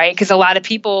 right? Because a lot of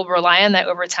people rely on that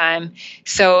overtime.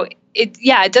 So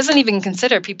it doesn't even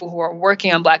consider people who are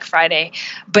working on Black Friday,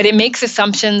 but it makes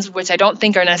assumptions which I don't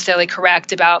think are necessarily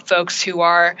correct about folks who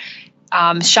are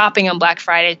shopping on Black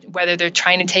Friday, whether they're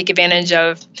trying to take advantage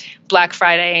of Black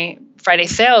Friday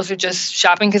sales or just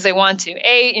shopping because they want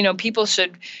to. People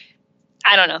should,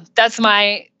 I don't know, that's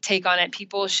my take on it.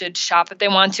 People should shop if they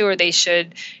want to, or they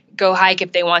should go hike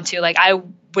if they want to. I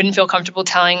wouldn't feel comfortable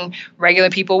telling regular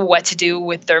people what to do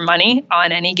with their money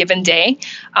on any given day.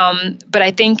 But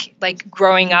I think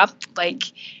growing up, I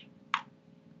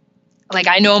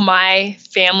know my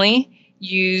family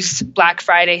used Black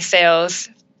Friday sales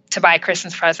to buy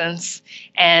Christmas presents.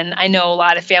 And I know a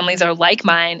lot of families are like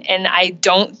mine. And I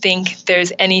don't think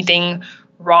there's anything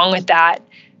wrong with that.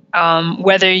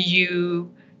 Whether you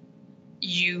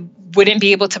wouldn't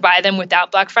be able to buy them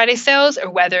without Black Friday sales, or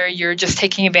whether you're just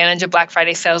taking advantage of Black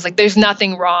Friday sales. There's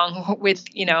nothing wrong with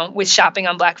shopping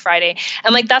on Black Friday.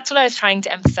 And that's what I was trying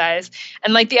to emphasize.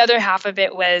 And the other half of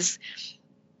it was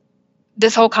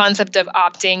this whole concept of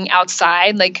opting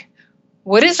outside.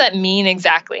 What does that mean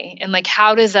exactly? And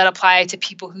how does that apply to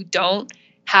people who don't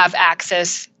have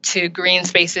access to green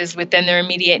spaces within their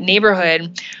immediate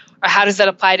neighborhood? Or how does that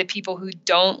apply to people who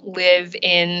don't live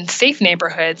in safe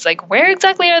neighborhoods? Like, where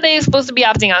exactly are they supposed to be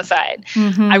opting outside?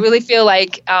 I really feel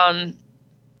like,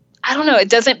 I don't know, it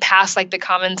doesn't pass like the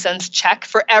common sense check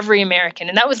for every American.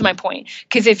 And that was my point.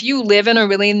 Because if you live in a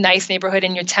really nice neighborhood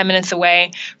and you're 10 minutes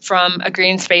away from a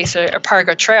green space or a park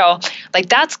or trail, like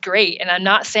that's great. And I'm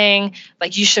not saying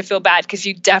like you should feel bad, because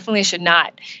you definitely should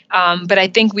not. But I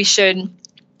think we should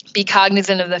be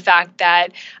cognizant of the fact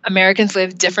that Americans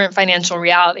live different financial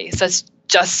realities. That's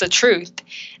just the truth.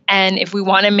 And if we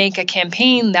want to make a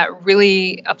campaign that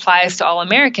really applies to all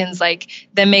Americans, like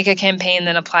then make a campaign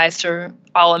that applies to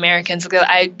all Americans.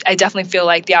 I definitely feel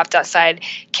like the Opt Outside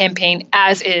campaign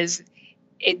as is,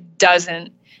 it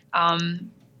doesn't.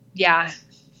 Yeah.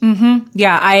 Mm-hmm.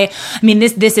 Yeah. I mean,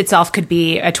 this itself could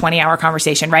be a 20-hour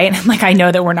conversation, right? Like, I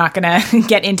know that we're not going to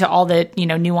get into all the,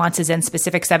 nuances and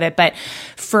specifics of it. But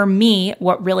for me,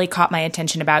 what really caught my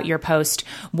attention about your post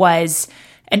was,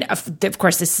 and of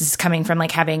course, this is coming from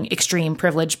like having extreme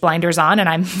privilege blinders on, and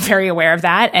I'm very aware of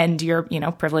that. And your,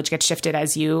 privilege gets shifted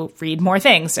as you read more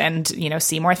things and,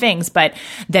 see more things. But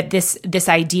that this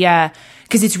idea,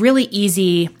 because it's really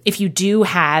easy if you do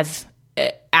have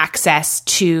access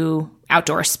to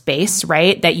outdoor space,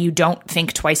 right? That you don't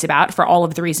think twice about for all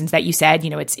of the reasons that you said.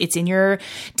 It's in your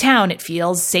town. It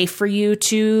feels safe for you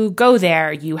to go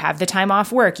there. You have the time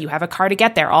off work. You have a car to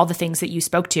get there. All the things that you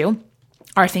spoke to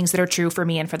are things that are true for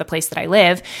me and for the place that I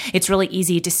live. It's really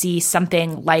easy to see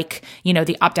something like,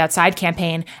 the Opt Outside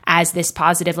campaign as this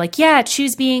positive, like, yeah,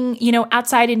 choose being,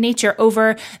 outside in nature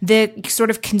over the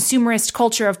sort of consumerist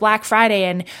culture of Black Friday.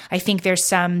 And I think there's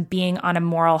some being on a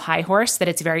moral high horse that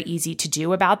it's very easy to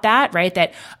do about that, right?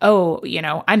 That,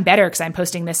 I'm better because I'm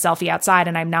posting this selfie outside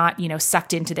and I'm not,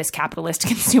 sucked into this capitalist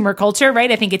consumer culture,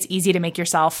 right? I think it's easy to make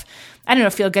yourself,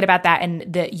 feel good about that.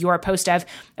 And your post of,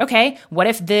 okay, what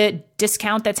if the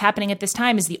discount that's happening at this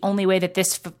time is the only way that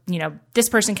this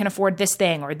person can afford this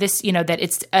thing, or this, that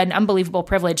it's an unbelievable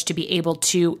privilege to be able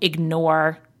to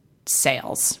ignore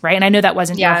sales, right? And I know that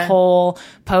wasn't your whole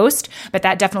post, but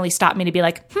that definitely stopped me to be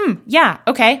like, yeah,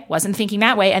 okay, wasn't thinking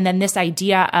that way. And then this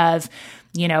idea of,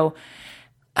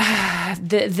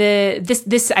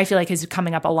 this I feel like is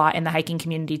coming up a lot in the hiking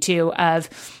community too, of,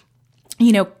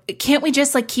 can't we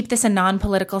just like keep this a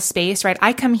non-political space, right?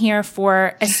 I come here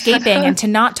for escaping and to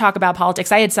not talk about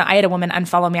politics. I had a woman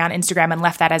unfollow me on Instagram and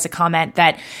left that as a comment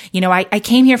that, I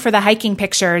came here for the hiking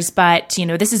pictures, but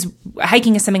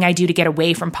hiking is something I do to get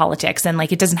away from politics, and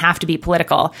like, it doesn't have to be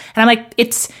political. And I'm like,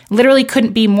 it's literally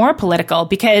couldn't be more political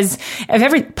because of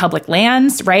every public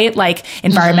lands, right? Like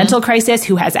environmental crisis,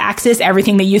 who has access,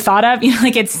 everything that you thought of,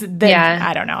 like it's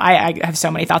I don't know. I have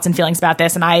so many thoughts and feelings about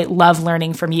this, and I love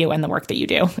learning from you and the work that you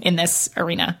do in this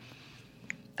arena.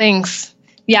 Thanks.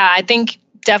 Yeah, I think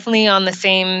definitely on the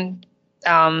same,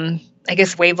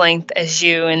 wavelength as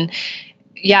you. And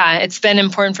yeah, it's been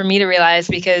important for me to realize,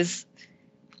 because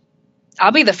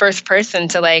I'll be the first person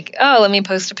to like, let me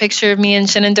post a picture of me in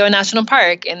Shenandoah National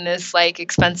Park in this like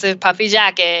expensive puffy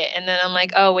jacket. And then I'm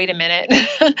like, oh, wait a minute.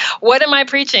 What am I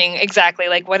preaching exactly?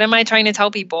 Like, what am I trying to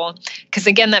tell people? Because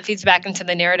again, that feeds back into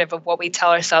the narrative of what we tell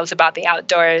ourselves about the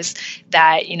outdoors,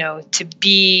 that, to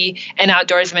be an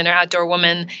outdoorsman or outdoor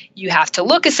woman, you have to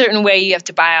look a certain way. You have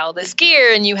to buy all this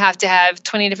gear, and you have to have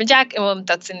 20 different jackets. Well,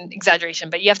 that's an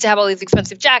exaggeration, but you have to have all these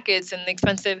expensive jackets and the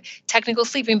expensive technical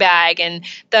sleeping bag and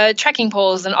the trekking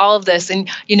poles and all of this. And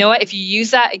you know what? If you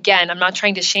use that, again, I'm not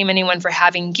trying to shame anyone for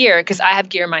having gear, because I have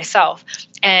gear myself.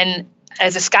 And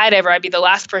as a skydiver, I'd be the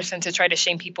last person to try to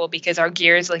shame people, because our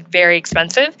gear is like very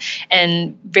expensive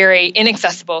and very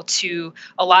inaccessible to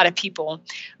a lot of people.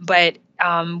 But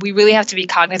we really have to be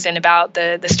cognizant about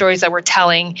the stories that we're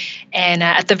telling, and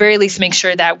at the very least, make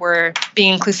sure that we're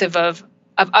being inclusive of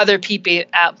other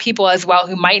people as well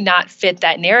who might not fit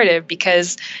that narrative.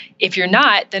 Because if you're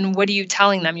not, then what are you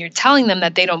telling them? You're telling them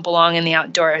that they don't belong in the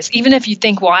outdoors. Even if you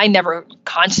think, well, I never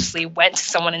consciously went to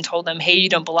someone and told them, hey, you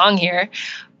don't belong here.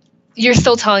 You're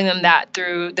still telling them that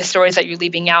through the stories that you're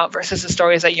leaving out versus the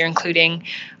stories that you're including.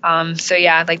 So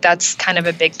yeah, like that's kind of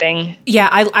a big thing. Yeah,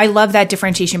 I love that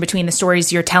differentiation between the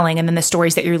stories you're telling and then the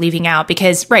stories that you're leaving out,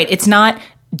 because right, it's not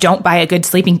don't buy a good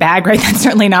sleeping bag, right? That's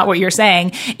certainly not what you're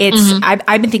saying. It's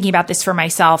I've been thinking about this for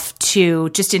myself too,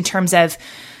 just in terms of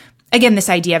again, this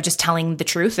idea of just telling the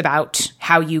truth about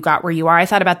how you got where you are. I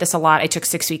thought about this a lot. I took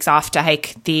 6 weeks off to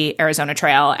hike the Arizona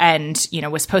Trail and,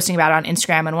 was posting about it on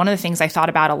Instagram. And one of the things I thought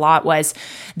about a lot was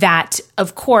that,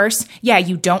 of course,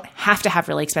 you don't have to have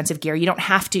really expensive gear. You don't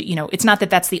have to, it's not that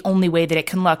that's the only way that it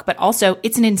can look, but also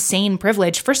it's an insane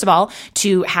privilege, first of all,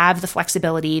 to have the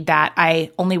flexibility that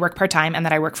I only work part-time and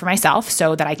that I work for myself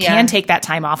so that I can take that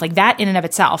time off, like that in and of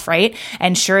itself, right?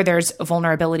 And sure, there's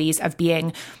vulnerabilities of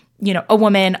being a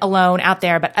woman alone out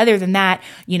there. But other than that,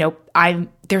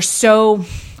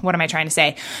 what am I trying to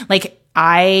say? Like,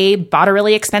 I bought a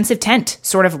really expensive tent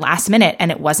sort of last minute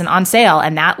and it wasn't on sale,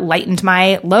 and that lightened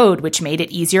my load, which made it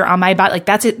easier on my body. Like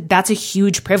that's a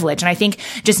huge privilege. And I think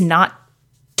just not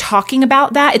talking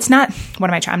about that, it's not,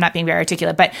 I'm not being very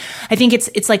articulate, but I think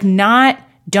it's like not,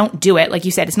 don't do it. Like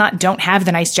you said, it's not don't have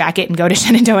the nice jacket and go to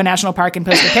Shenandoah National Park and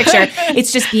post a picture.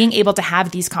 It's just being able to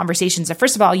have these conversations. So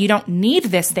first of all, you don't need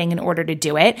this thing in order to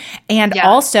do it. And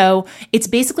also it's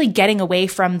basically getting away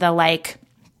from the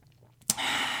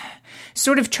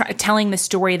sort of telling the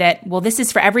story that, well, this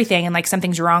is for everything and like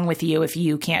something's wrong with you if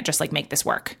you can't just like make this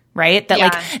work, right?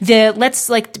 That let's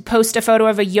like post a photo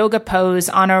of a yoga pose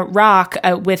on a rock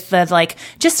with the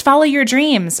just follow your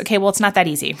dreams. Okay, well, it's not that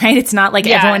easy, right? It's not like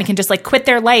everyone can just like quit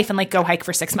their life and like go hike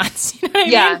for 6 months. You know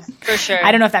what I mean? For sure.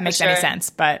 I don't know if that makes any sense,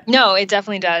 but no, it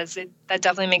definitely does. That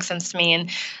definitely makes sense to me.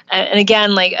 And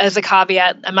again, like as a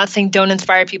caveat, I'm not saying don't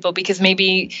inspire people, because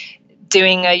maybe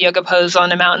doing a yoga pose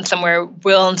on a mountain somewhere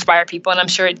will inspire people, and I'm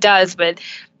sure it does. But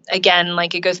again,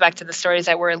 like it goes back to the stories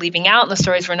that we're leaving out and the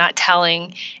stories we're not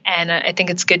telling. And I think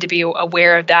it's good to be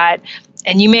aware of that.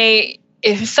 And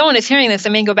if someone is hearing this, they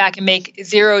may go back and make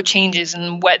 0 changes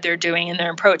in what they're doing in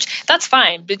their approach. That's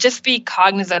fine, but just be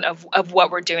cognizant of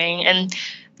what we're doing. And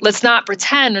let's not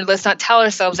pretend, or let's not tell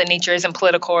ourselves that nature isn't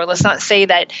political, or let's not say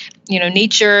that,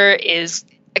 nature is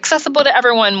accessible to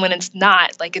everyone when it's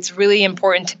not. Like, it's really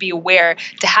important to be aware,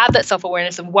 to have that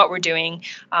self-awareness of what we're doing.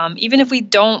 Even if we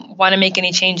don't want to make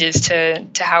any changes to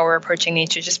how we're approaching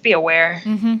nature, just be aware.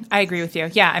 Mm-hmm. I agree with you.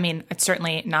 Yeah. I mean, it's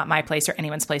certainly not my place or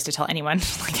anyone's place to tell anyone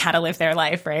like how to live their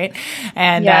life. Right.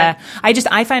 And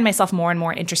I find myself more and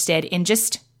more interested in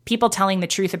just people telling the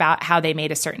truth about how they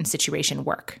made a certain situation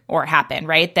work or happen,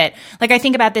 right? That, like, I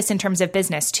think about this in terms of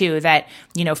business too, that,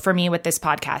 for me with this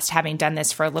podcast, having done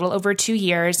this for a little over 2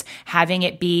 years, having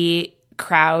it be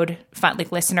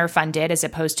listener funded as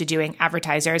opposed to doing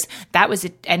advertisers,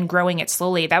 and growing it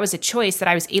slowly, that was a choice that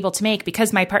I was able to make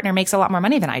because my partner makes a lot more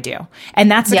money than I do.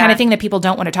 And that's the kind of thing that people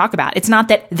don't want to talk about. It's not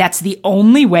that that's the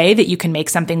only way that you can make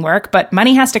something work, but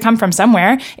money has to come from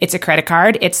somewhere. It's a credit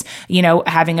card. It's,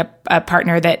 having a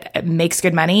partner that makes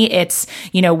good money. It's,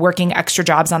 working extra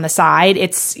jobs on the side.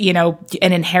 It's,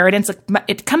 an inheritance.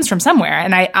 It comes from somewhere.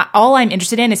 And all I'm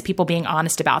interested in is people being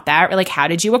honest about that. Or like, how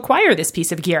did you acquire this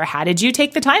piece of gear? How did you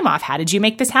take the time off? How did you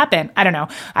make this happen? I don't know.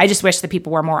 I just wish that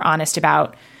people were more honest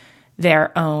about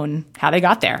how they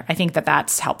got there. I think that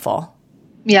that's helpful.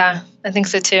 Yeah, I think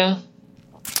so too.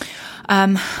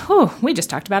 We just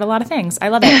talked about a lot of things. I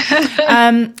love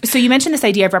it. So you mentioned this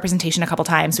idea of representation a couple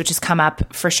times, which has come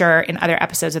up for sure in other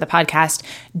episodes of the podcast.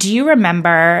 Do you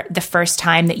remember the first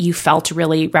time that you felt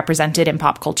really represented in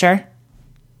pop culture?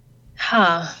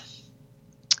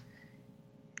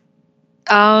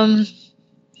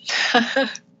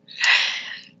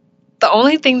 The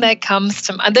only thing that comes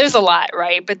to mind, there's a lot,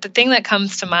 right? But the thing that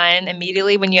comes to mind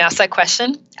immediately when you ask that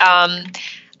question,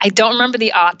 I don't remember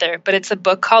the author, but it's a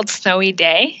book called Snowy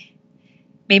Day.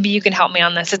 Maybe you can help me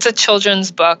on this. It's a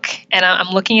children's book, and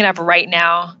I'm looking it up right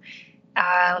now.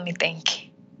 Let me think.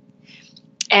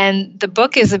 And the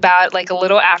book is about like a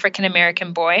little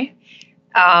African-American boy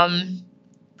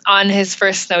on his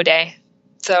first snow day.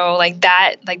 So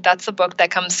that's the book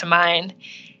that comes to mind.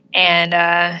 And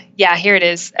here it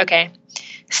is. Okay.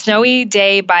 Snowy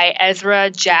Day by Ezra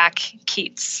Jack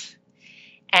Keats.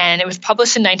 And it was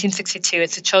published in 1962.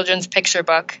 It's a children's picture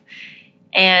book.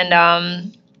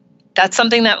 And that's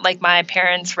something that like my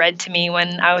parents read to me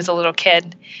when I was a little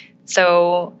kid.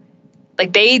 So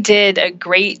like they did a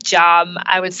great job,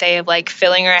 I would say, of like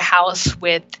filling our house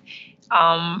with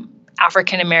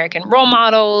African-American role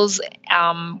models,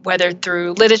 whether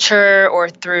through literature or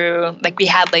through, like we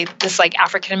had like this like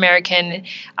African-American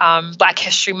Black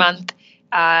History Month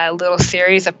little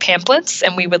series of pamphlets,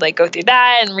 and we would like go through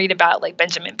that and read about like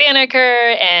Benjamin Banneker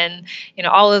and,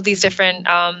 all of these different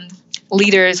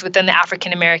leaders within the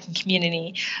African-American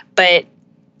community. But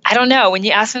I don't know. When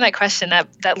you asked me that question,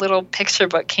 that little picture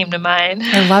book came to mind.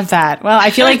 I love that. Well,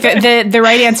 I feel like the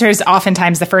right answer is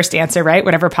oftentimes the first answer, right?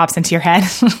 Whatever pops into your head.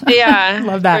 Yeah,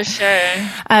 love that. For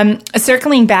sure.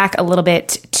 Circling back a little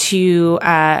bit to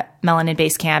Melanin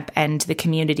Basecamp and the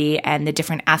community and the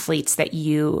different athletes that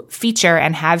you feature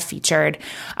and have featured.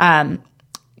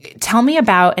 Tell me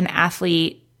about an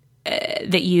athlete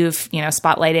that you've,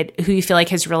 spotlighted who you feel like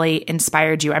has really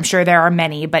inspired you. I'm sure there are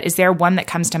many, but is there one that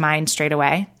comes to mind straight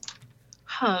away?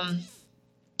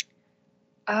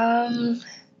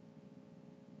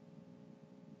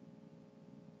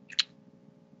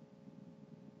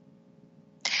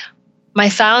 My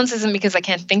silence isn't because I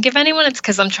can't think of anyone. It's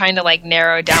because I'm trying to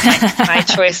narrow down my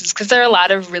choices, because there are a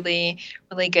lot of really,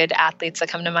 really good athletes that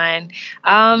come to mind.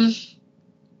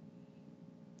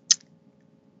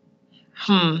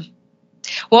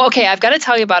 Well, okay, I've got to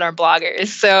tell you about our bloggers.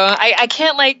 So I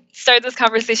can't start this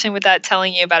conversation without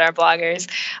telling you about our bloggers.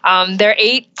 There are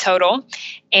 8 total,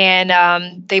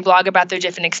 and they blog about their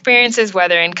different experiences,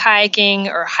 whether in kayaking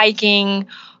or hiking,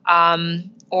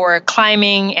 or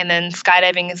climbing, and then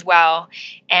skydiving as well.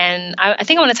 And I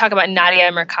think I want to talk about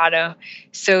Nadia Mercado.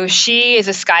 So she is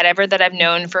a skydiver that I've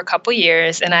known for a couple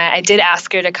years, and I did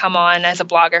ask her to come on as a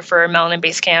blogger for Melanin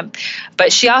Basecamp.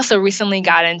 But she also recently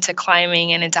got into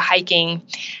climbing and into hiking.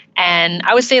 And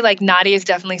I would say Nadia is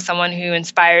definitely someone who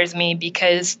inspires me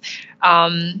because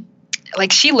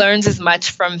she learns as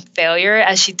much from failure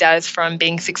as she does from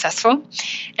being successful.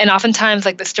 And oftentimes,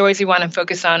 the stories we want to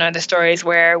focus on are the stories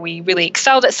where we really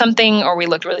excelled at something or we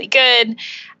looked really good.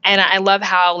 And I love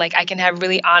how, I can have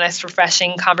really honest,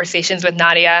 refreshing conversations with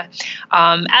Nadia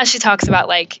as she talks about,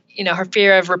 her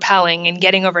fear of rappelling and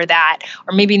getting over that,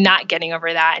 or maybe not getting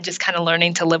over that and just kind of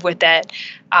learning to live with it.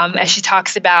 As she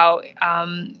talks about,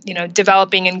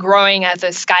 developing and growing as a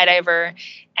skydiver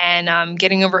and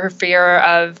getting over her fear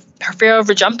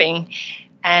over jumping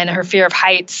and her fear of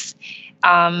heights.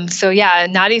 So yeah,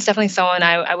 Nadia is definitely someone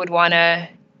I would want to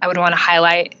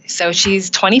highlight. So she's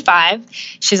 25.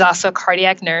 She's also a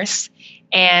cardiac nurse,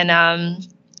 and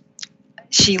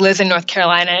she lives in North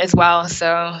Carolina as well.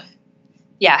 So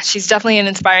yeah, she's definitely an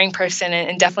inspiring person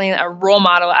and definitely a role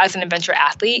model as an adventure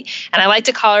athlete. And I like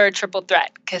to call her a triple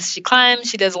threat because she climbs,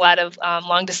 she does a lot of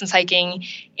long distance hiking,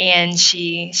 and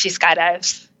she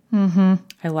skydives. Mm-hmm.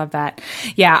 I love that.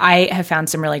 Yeah, I have found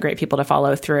some really great people to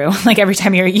follow through. Every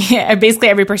time basically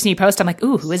every person you post, I'm like,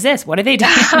 ooh, who is this? What are they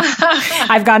doing?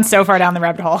 I've gone so far down the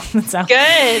rabbit hole. So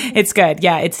good. It's good.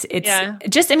 Yeah, it's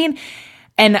just,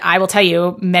 and I will tell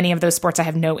you, many of those sports I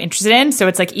have no interest in. So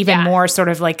it's even more sort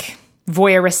of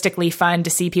voyeuristically fun to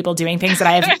see people doing things that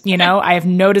I have, I have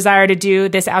no desire to do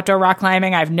this outdoor rock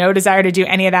climbing. I have no desire to do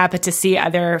any of that, but to see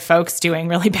other folks doing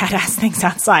really badass things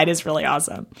outside is really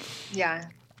awesome. Yeah.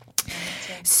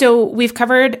 So we've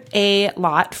covered a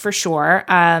lot for sure.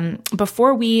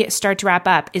 Before we start to wrap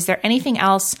up, is there anything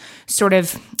else sort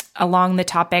of along the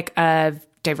topic of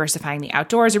diversifying the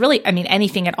outdoors, or really,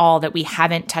 anything at all that we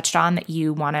haven't touched on that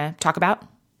you want to talk about?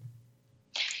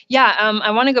 Yeah,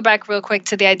 I want to go back real quick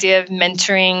to the idea of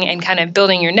mentoring and kind of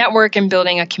building your network and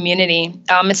building a community.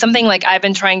 It's something I've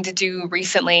been trying to do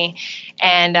recently.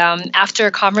 And after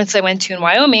a conference I went to in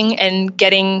Wyoming and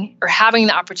having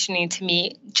the opportunity to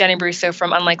meet Jenny Brusso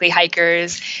from Unlikely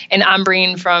Hikers, and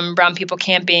Ambreen from Brown People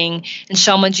Camping, and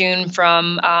Shelma June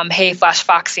from Hey Flash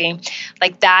Foxy,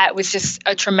 that was just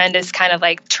a tremendous kind of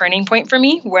turning point for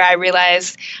me, where I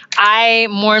realized I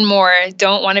more and more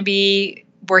don't want to be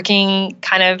working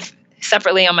kind of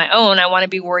separately on my own. I want to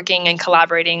be working and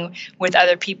collaborating with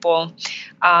other people.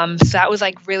 So that was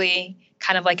really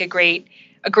kind of a great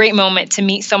moment to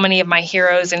meet so many of my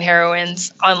heroes and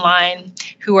heroines online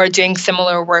who are doing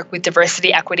similar work with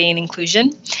diversity, equity, and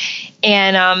inclusion.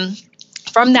 And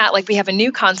from that, we have a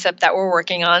new concept that we're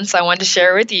working on. So I wanted to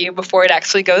share it with you before it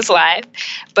actually goes live.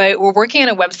 But we're working on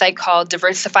a website called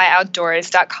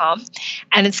diversifyoutdoors.com.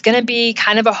 And it's going to be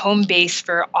kind of a home base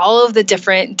for all of the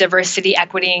different diversity,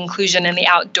 equity, inclusion in the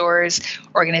outdoors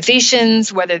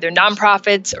organizations, whether they're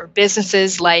nonprofits or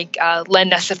businesses like Len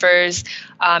Nessifers,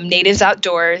 Natives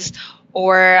Outdoors,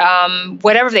 or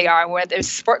whatever they are, whether it's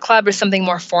a sport club or something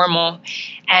more formal.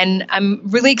 And I'm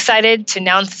really excited to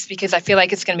announce this because I feel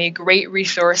like it's going to be a great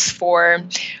resource for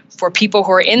people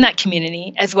who are in that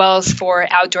community, as well as for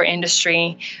outdoor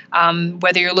industry,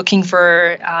 whether you're looking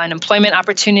for an employment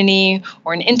opportunity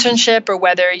or an internship, or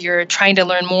whether you're trying to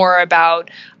learn more about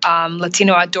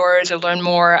Latino outdoors or learn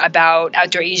more about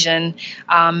Outdoor Asian.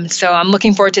 So I'm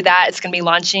looking forward to that. It's going to be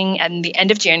launching at the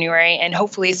end of January, and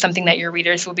hopefully it's something that your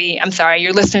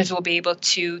listeners will be able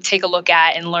to take a look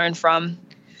at and learn from.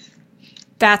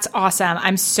 That's awesome.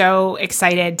 I'm so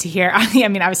excited to hear.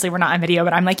 Obviously we're not on video,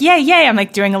 but I'm yay. I'm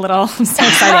doing a little, I'm so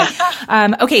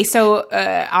excited. Okay. So,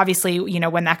 obviously,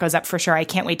 when that goes up for sure, I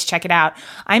can't wait to check it out.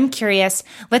 I'm curious,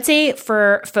 let's say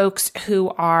for folks who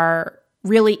are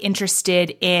really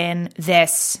interested in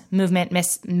this movement,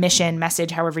 mission,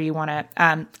 message, however you want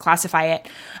to classify it,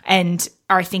 and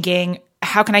are thinking,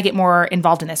 how can I get more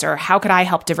involved in this? Or how could I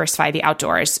help diversify the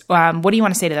outdoors? What do you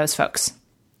want to say to those folks?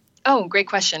 Oh, great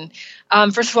question.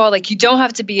 First of all, you don't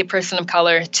have to be a person of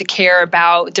color to care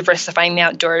about diversifying the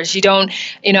outdoors. You don't,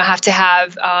 have to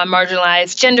have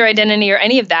marginalized gender identity or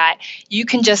any of that. You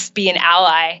can just be an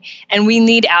ally, and we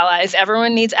need allies.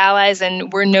 Everyone needs allies,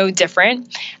 and we're no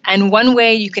different. And one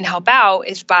way you can help out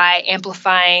is by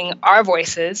amplifying our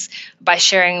voices, by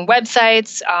sharing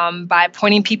websites, by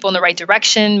pointing people in the right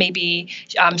direction, maybe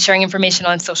sharing information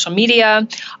on social media.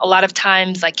 A lot of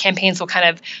times, campaigns will kind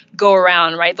of go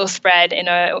around, right? They'll spread in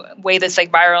a way that's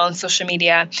viral on social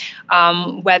media,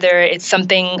 whether it's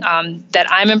something that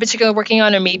I'm in particular working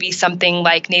on, or maybe something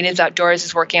like Natives Outdoors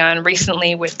is working on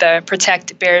recently with the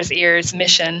Protect Bears Ears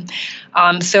mission.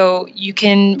 So you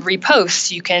can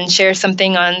repost, you can share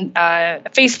something on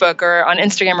Facebook or on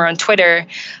Instagram or on Twitter.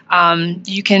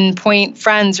 You can point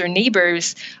friends or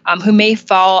neighbors who may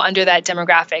fall under that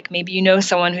demographic. Maybe you know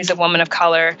someone who's a woman of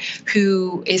color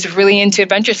who is really into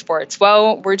adventure sports.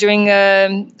 Well, we're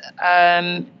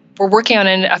working on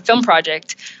a film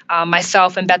project,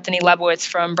 myself and Bethany Lebowitz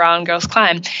from Brown Girls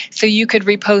Climb. So you could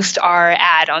repost our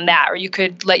ad on that, or you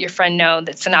could let your friend know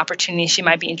that's an opportunity she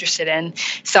might be interested in.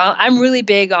 So I'm really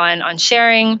big on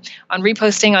sharing, on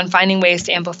reposting, on finding ways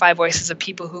to amplify voices of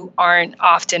people who aren't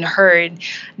often heard.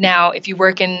 Now, if you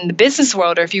work in the business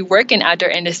world or if you work in outdoor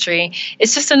industry,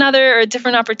 it's just another or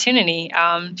different opportunity,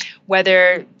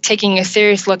 whether taking a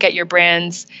serious look at your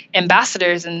brand's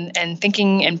ambassadors and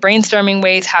thinking and brainstorming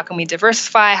ways, how can we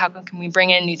diversify, how can we bring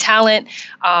in new talent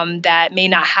that may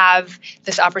not have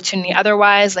this opportunity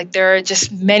otherwise. There are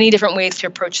just many different ways to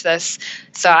approach this.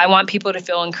 So I want people to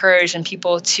feel encouraged and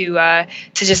people to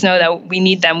just know that we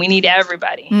need them. We need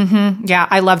everybody. Mm-hmm. Yeah,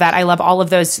 I love that. I love all of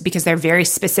those because they're very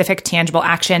specific, tangible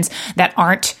actions that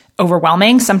aren't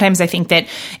overwhelming. Sometimes I think that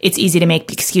it's easy to make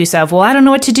the excuse of, well, I don't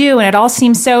know what to do, and it all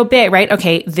seems so big, right?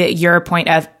 Okay, your point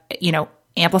of,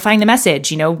 amplifying the message,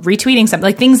 retweeting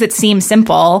something, things that seem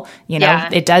simple,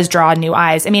 It does draw new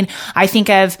eyes. I mean, I think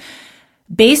of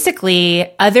basically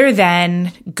other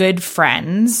than good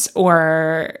friends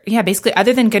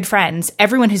other than good friends,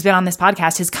 everyone who's been on this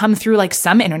podcast has come through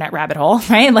some internet rabbit hole,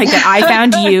 right? That I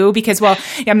found you because, let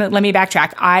me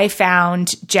backtrack. I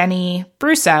found Jenny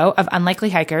Brusso of Unlikely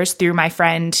Hikers through my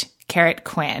friend Carrot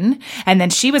Quinn. And then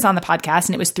she was on the podcast,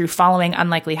 and it was through following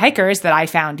Unlikely Hikers that I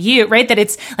found you, right? That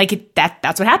it's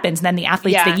that's what happens. And then the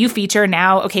athletes that you feature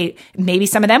now, okay, maybe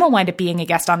some of them will wind up being a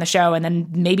guest on the show. And then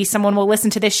maybe someone will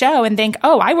listen to this show and think,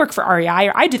 oh, I work for REI,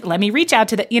 or let me reach out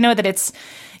to that it's,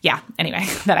 anyway,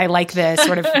 that I like the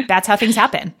sort of, that's how things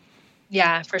happen.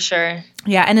 Yeah, for sure.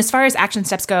 Yeah. And as far as action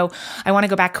steps go, I want to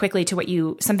go back quickly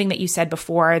to something that you said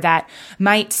before that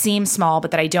might seem small,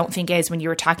 but that I don't think is, when you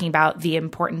were talking about the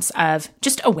importance of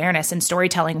just awareness and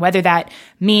storytelling, whether that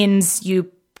means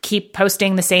you keep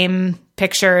posting the same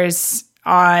pictures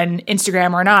on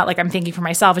Instagram or not. I'm thinking for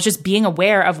myself, it's just being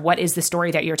aware of what is the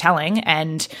story that you're telling,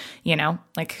 and,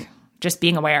 just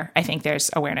being aware. I think there's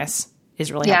awareness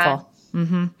is really helpful.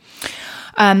 Mm-hmm.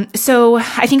 So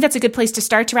I think that's a good place to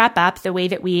start to wrap up. The way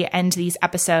that we end these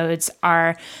episodes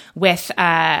are with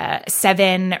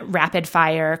 7 rapid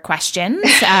fire questions,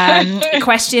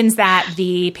 questions that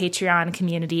the Patreon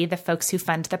community, the folks who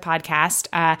fund the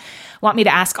podcast, want me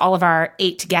to ask all of our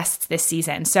 8 guests this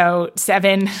season. So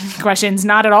 7 questions,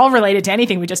 not at all related to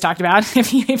anything we just talked about,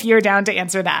 if you're down to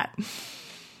answer that.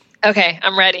 Okay,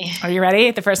 I'm ready. Are you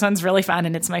ready? The first one's really fun,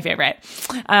 and it's my favorite.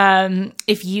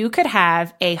 If you could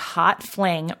have a hot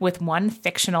fling with one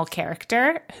fictional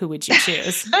character, who would you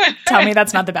choose? Tell me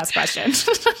that's not the best question.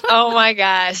 Oh my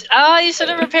gosh. Oh, you should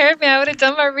have prepared me. I would have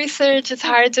done my research. It's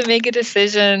hard to make a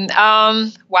decision.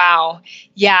 Wow.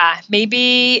 Yeah,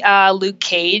 maybe Luke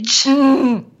Cage.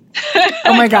 Oh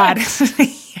my God.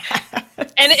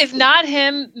 And if not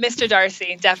him, Mr.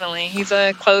 Darcy, definitely. He's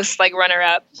a close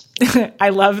runner-up. I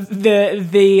love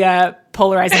the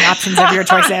polarizing options of your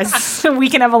choices. We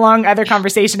can have a long other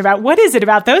conversation about what is it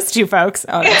about those two folks.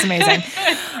 Oh, that's amazing.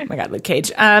 Oh my God, Luke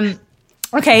Cage.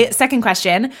 Okay, second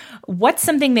question. What's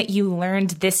something that you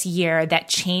learned this year that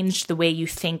changed the way you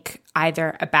think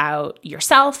either about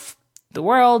yourself, the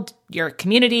world, your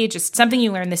community, just something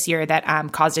you learned this year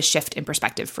that caused a shift in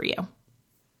perspective for you?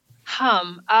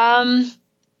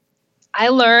 I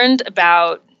learned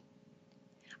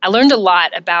a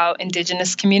lot about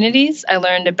Indigenous communities. I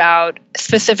learned about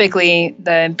specifically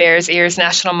the Bears Ears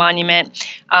National Monument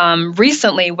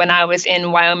recently when I was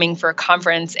in Wyoming for a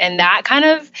conference, and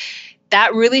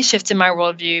that really shifted my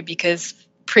worldview, because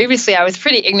previously I was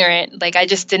pretty ignorant. Like I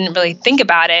just didn't really think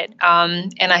about it.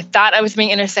 And I thought I was being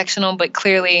intersectional, but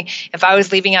clearly if I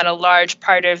was leaving out a large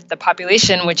part of the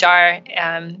population, which are,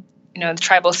 the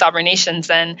tribal sovereign nations,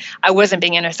 then I wasn't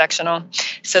being intersectional.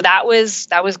 So that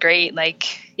was great. Like,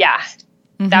 yeah,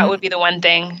 that would be the one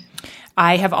thing.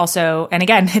 I have also, and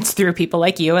again, it's through people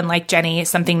like you and like Jenny,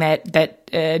 something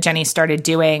that Jenny started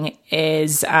doing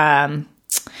is,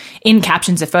 in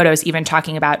captions of photos, even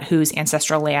talking about whose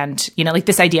ancestral land, like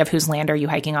this idea of whose land are you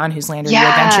hiking on, whose land are you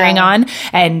adventuring on,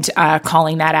 and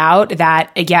calling that out.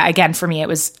 That, again, for me, it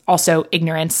was also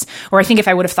ignorance. Or I think if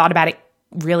I would have thought about it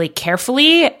really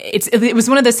carefully, it was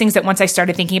one of those things that once I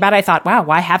started thinking about it, I thought, wow,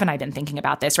 why haven't I been thinking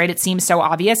about this, right? It seems so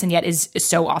obvious and yet is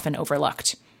so often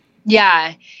overlooked.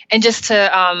 Yeah. And just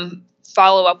to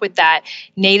follow up with that,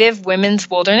 Native Women's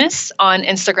Wilderness on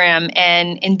Instagram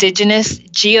and Indigenous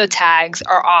geotags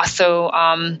are also,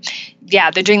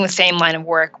 they're doing the same line of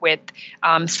work with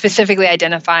specifically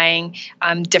identifying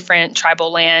different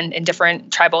tribal land and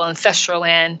different tribal ancestral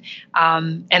land.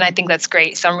 And I think that's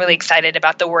great. So I'm really excited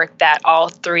about the work that all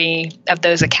three of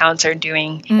those accounts are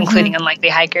doing, including Unlikely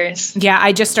Hikers. Yeah,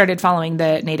 I just started following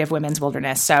the Native Women's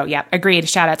Wilderness. So yeah, agreed.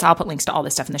 Shout outs. I'll put links to all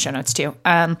this stuff in the show notes too.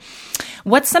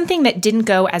 What's something that didn't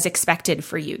go as expected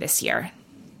for you this year?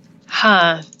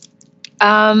 A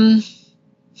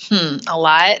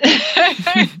lot.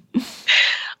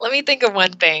 Let me think of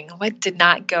one thing. What did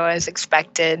not go as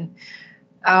expected?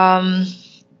 I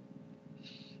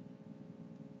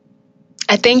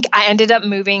think I ended up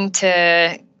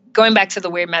going back to the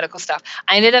weird medical stuff.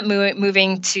 I ended up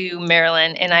moving to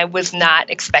Maryland, and I was not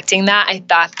expecting that. I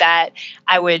thought that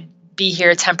I would be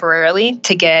here temporarily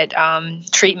to get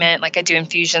treatment, like I do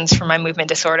infusions for my movement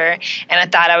disorder. And I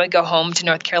thought I would go home to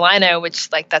North Carolina, which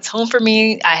that's home for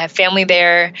me. I have family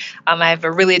there. I have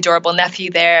a really adorable nephew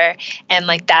there. And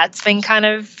that's been kind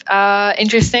of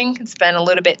interesting. It's been a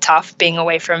little bit tough being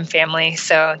away from family.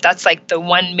 So that's the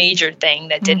one major thing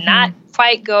that did not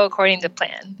quite go according to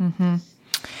plan. Mm-hmm.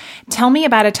 Tell me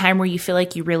about a time where you feel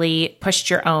like you really pushed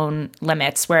your own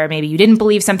limits, where maybe you didn't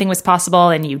believe something was possible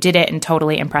and you did it and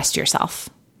totally impressed yourself.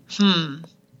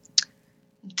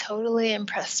 Totally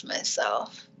impressed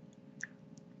myself.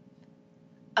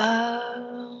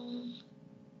 I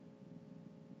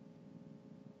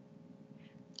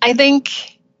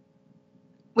think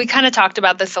we kind of talked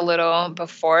about this a little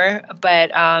before,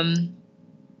 but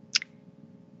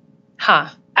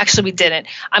actually we didn't.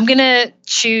 I'm going to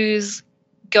choose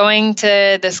going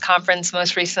to this conference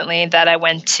most recently that I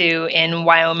went to in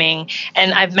Wyoming,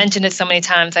 and I've mentioned it so many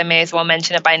times, I may as well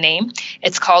mention it by name.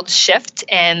 It's called Shift,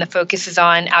 and the focus is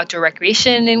on outdoor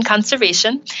recreation and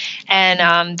conservation.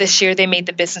 And this year they made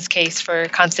the business case for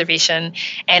conservation,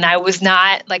 and I was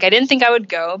not, I didn't think I would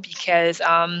go because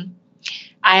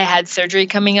I had surgery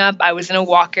coming up. I was in a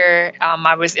walker.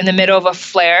 I was in the middle of a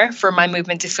flare for my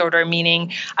movement disorder,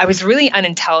 meaning I was really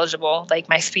unintelligible.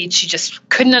 My speech, you just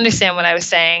couldn't understand what I was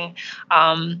saying.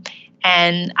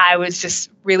 And I was just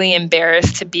really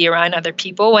embarrassed to be around other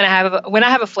people. When I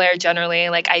have a flare, generally,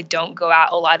 I don't go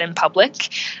out a lot in public.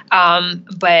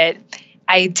 But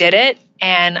I did it.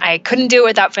 And I couldn't do it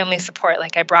without family support.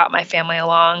 I brought my family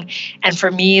along. And for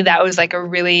me, that was a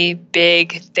really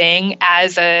big thing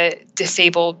as a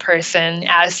disabled person,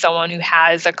 as someone who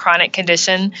has a chronic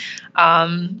condition.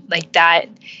 That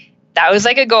was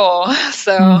a goal.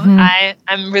 So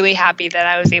I'm really happy that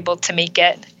I was able to make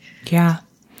it. Yeah.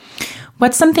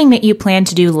 What's something that you plan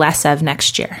to do less of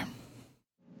next year?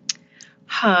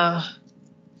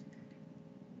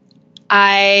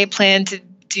 I plan to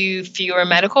do fewer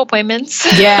medical appointments.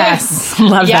 Yes.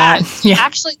 Love that. Yeah.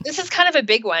 Actually, this is kind of a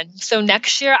big one. So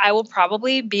next year I will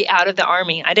probably be out of the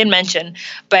Army. I didn't mention,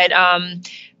 but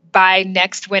by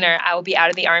next winter I will be out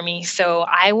of the Army. So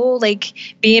I will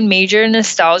be in major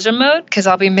nostalgia mode because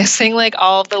I'll be missing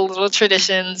all of the little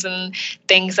traditions and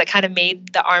things that kind of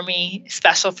made the Army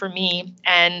special for me.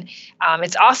 And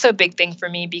it's also a big thing for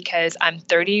me because I'm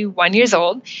 31 years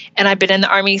old and I've been in the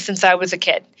Army since I was a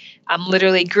kid.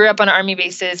 Literally grew up on Army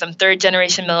bases. I'm third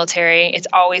generation military. It's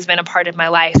always been a part of my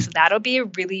life. So that'll be a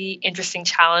really interesting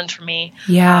challenge for me.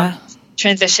 Yeah.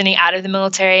 Transitioning out of the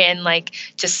military and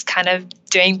just kind of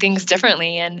doing things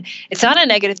differently. And it's not a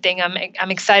negative thing.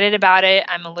 I'm excited about it.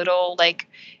 I'm a little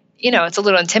it's a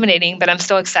little intimidating, but I'm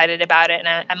still excited about it.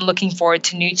 And I'm looking forward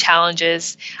to new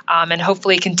challenges and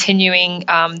hopefully continuing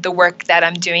the work that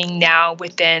I'm doing now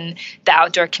within the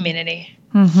outdoor community.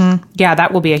 Mm-hmm. Yeah,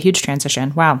 that will be a huge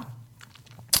transition. Wow.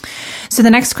 So the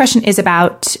next question is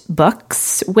about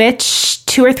books. Which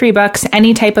 2 or 3 books,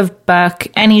 any type of book,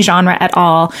 any genre at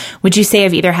all, would you say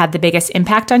have either had the biggest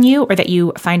impact on you or that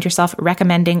you find yourself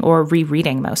recommending or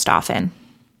rereading most often?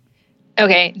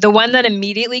 Okay, the one that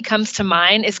immediately comes to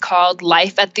mind is called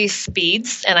Life at These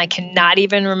Speeds, and I cannot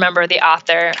even remember the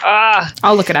author.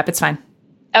 I'll look it up. It's fine.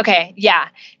 Okay, yeah.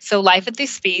 So Life at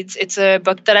These Speeds, it's a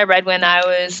book that I read when I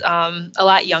was a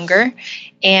lot younger.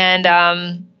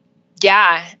 And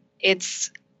yeah,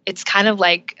 it's kind of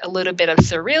like a little bit of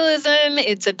surrealism.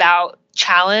 It's about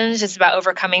challenge. It's about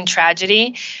overcoming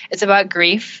tragedy. It's about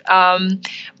grief.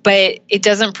 But it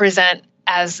doesn't present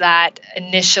as that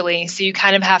initially. So you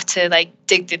kind of have to like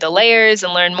dig through the layers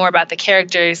and learn more about the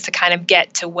characters to kind of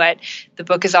get to what the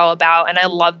book is all about. And I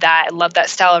love that. I love that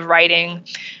style of writing.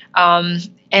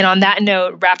 And on that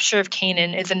note, Rapture of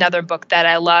Canaan is another book that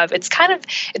I love. It's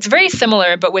very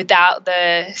similar, but without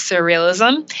the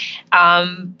surrealism.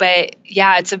 But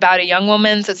yeah, it's about a young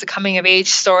woman, so it's a coming of age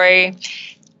story.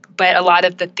 But a lot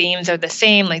of the themes are the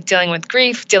same, like dealing with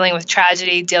grief, dealing with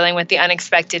tragedy, dealing with the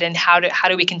unexpected, and how do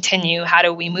we continue? How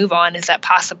do we move on? Is that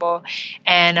possible?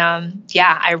 And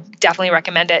yeah, I definitely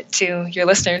recommend it to your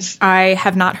listeners. I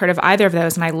have not heard of either of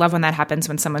those, and I love when that happens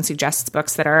when someone suggests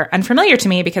books that are unfamiliar to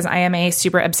me because I am a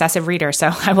super obsessive reader. So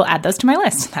I will add those to my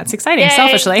list. That's exciting, Yay.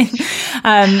 Selfishly.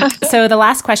 So the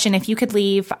last question, if you could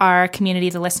leave our community,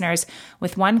 the listeners,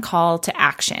 with one call to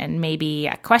action, maybe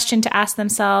a question to ask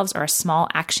themselves or a small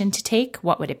action to take,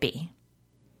 what would it be?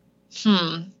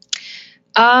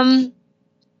 Let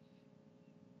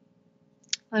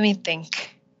me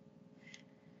think.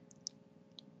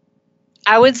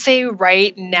 I would say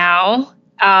right now,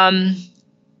 the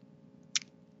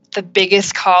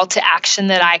biggest call to action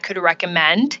that I could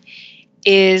recommend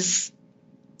is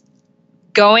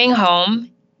going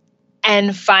home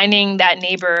and finding that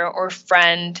neighbor or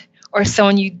friend or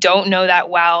someone you don't know that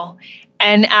well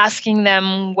and asking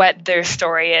them what their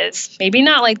story is. Maybe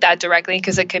not like that directly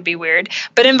because it could be weird,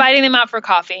 but inviting them out for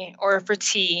coffee or for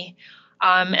tea,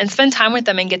 and spend time with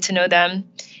them and get to know them.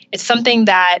 It's something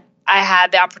that I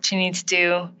had the opportunity to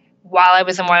do while I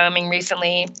was in Wyoming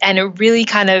recently, and it really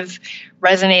kind of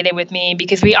resonated with me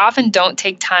because we often don't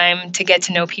take time to get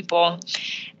to know people.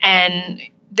 And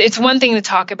it's one thing to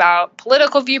talk about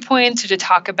political viewpoints or to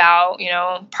talk about,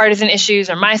 partisan issues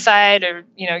or my side or,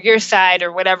 your side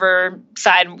or whatever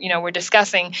side, we're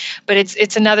discussing. But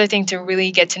it's another thing to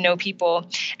really get to know people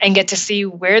and get to see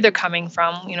where they're coming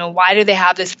from. Why do they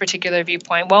have this particular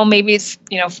viewpoint? Well, maybe it's,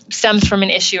 stems from an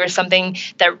issue or something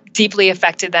that deeply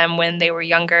affected them when they were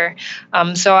younger.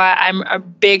 So I'm a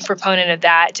big proponent of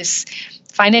that. Just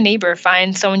find a neighbor,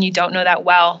 find someone you don't know that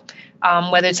well.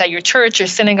 Whether it's at your church or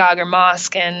synagogue or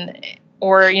mosque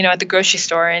or at the grocery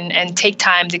store and take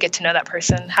time to get to know that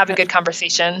person, have a good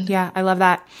conversation. Yeah, I love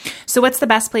that. So what's the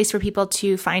best place for people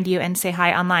to find you and say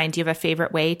hi online? Do you have a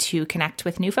favorite way to connect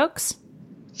with new folks?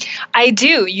 I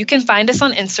do. You can find us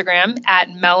on Instagram at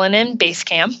Melanin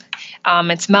Basecamp.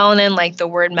 It's melanin like the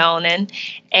word melanin,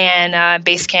 and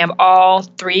Basecamp, all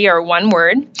three are one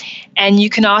word. And you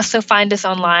can also find us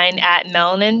online at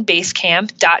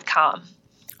melaninbasecamp.com.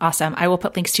 Awesome. I will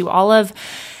put links to all of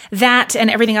that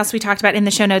and everything else we talked about in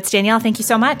the show notes. Danielle, thank you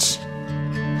so much.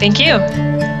 Thank you.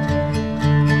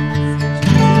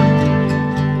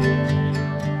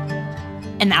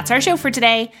 And that's our show for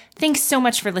today. Thanks so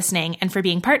much for listening and for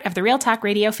being part of the Real Talk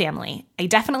Radio family. I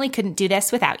definitely couldn't do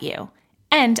this without you.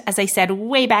 And as I said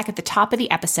way back at the top of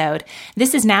the episode,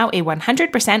 this is now a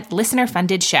 100%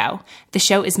 listener-funded show. The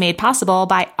show is made possible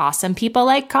by awesome people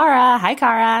like Cara. Hi,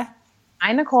 Cara.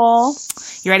 Hi, Nicole.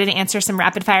 You ready to answer some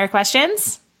rapid-fire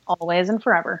questions? Always and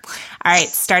forever. All right,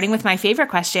 starting with my favorite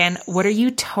question, what are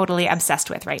you totally obsessed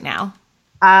with right now?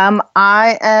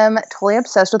 I am totally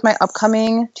obsessed with my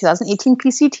upcoming 2018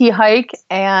 PCT hike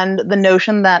and the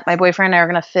notion that my boyfriend and I are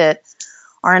going to fit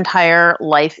our entire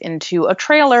life into a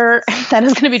trailer that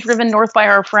is going to be driven north by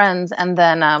our friends, and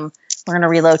then we're going to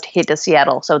relocate to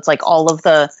Seattle. So it's like all of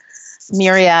the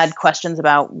myriad questions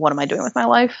about what am I doing with my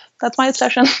life. That's my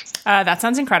obsession. That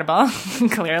sounds incredible.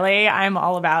 Clearly, I'm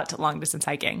all about long-distance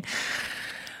hiking.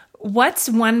 What's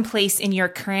one place in your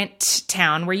current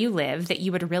town where you live that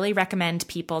you would really recommend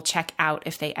people check out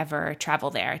if they ever travel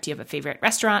there? Do you have a favorite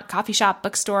restaurant, coffee shop,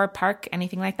 bookstore, park,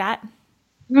 anything like that?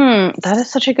 That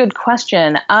is such a good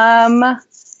question.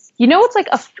 What's like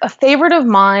a favorite of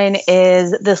mine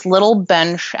is this little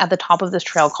bench at the top of this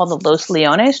trail called the Los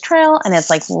Leones Trail. And it's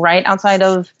like right outside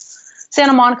of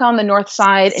Santa Monica on the north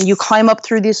side. And you climb up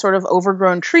through these sort of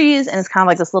overgrown trees. And it's kind of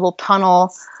like this little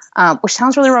tunnel, which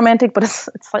sounds really romantic, but it's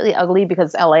slightly ugly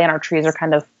because LA and our trees are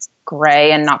kind of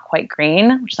gray and not quite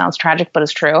green, which sounds tragic, but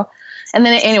it's true. And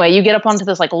then anyway, you get up onto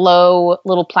this like low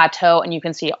little plateau and you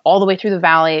can see all the way through the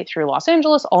valley, through Los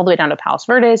Angeles, all the way down to Palos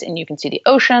Verdes, and you can see the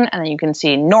ocean, and then you can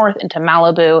see north into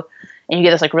Malibu, and you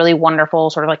get this like really wonderful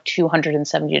sort of like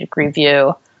 270-degree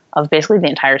view of basically the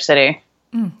entire city.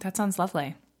 That sounds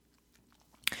lovely.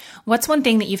 What's one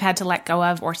thing that you've had to let go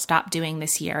of or stop doing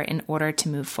this year in order to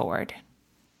move forward?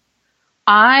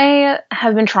 I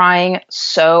have been trying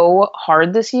so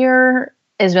hard this year.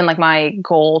 It's been like my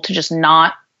goal to just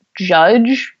not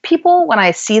judge people when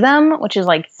I see them, which is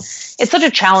like, it's such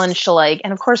a challenge to like,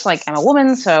 and of course, like I'm a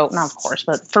woman, so not of course,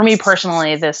 but for me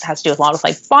personally, this has to do with a lot of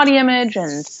like body image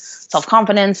and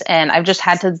self-confidence. And I've just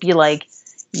had to be like,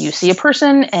 you see a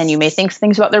person and you may think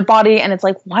things about their body. And it's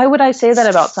like, why would I say that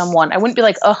about someone? I wouldn't be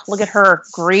like, oh, look at her,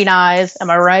 green eyes. Am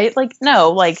I right? Like,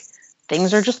 no, like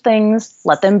things are just things.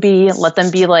 Let them be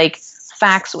like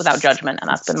facts without judgment. And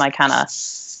that's been my kind of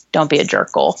don't be a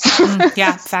jerk goal.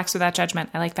 Yeah. Facts without judgment.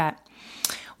 I like that.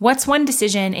 What's one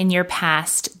decision in your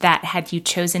past that had you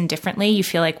chosen differently, you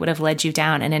feel like would have led you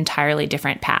down an entirely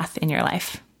different path in your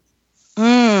life?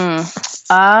 A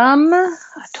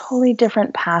totally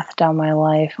different path down my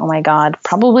life. Oh my God.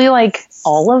 Probably like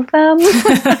all of them,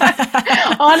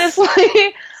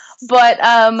 honestly. But,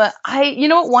 you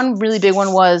know what, one really big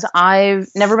one was I've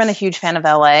never been a huge fan of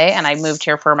LA, and I moved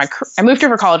here for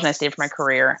college and I stayed for my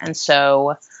career. And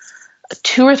so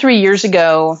 2 or 3 years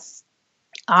ago,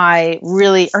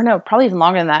 probably even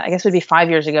longer than that. I guess it would be 5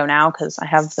 years ago now, because I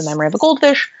have the memory of a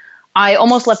goldfish. I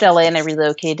almost left LA and I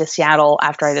relocated to Seattle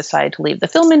after I decided to leave the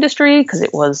film industry because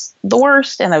it was the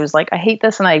worst. And I was like, I hate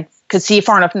this. And I could see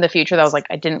far enough in the future that I was like,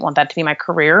 I didn't want that to be my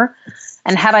career.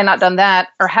 And had I done that,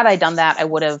 I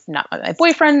would have not met my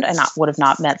boyfriend. I would have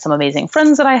not met some amazing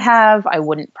friends that I have. I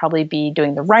wouldn't probably be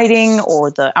doing the writing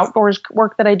or the outdoors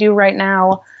work that I do right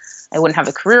now. I wouldn't have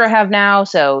the career I have now.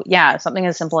 So yeah, something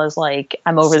as simple as like,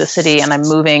 I'm over the city and I'm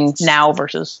moving now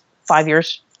versus 5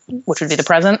 years, which would be the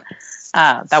present.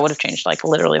 That would have changed like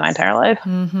literally my entire life.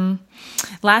 Mm-hmm.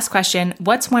 Last question.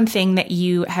 What's one thing that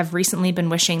you have recently been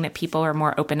wishing that people are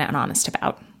more open and honest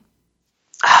about?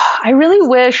 I really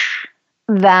wish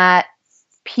that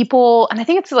people, and I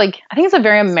think it's a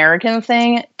very American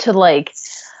thing to like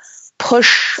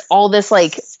push all this,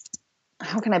 like,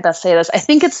 how can I best say this?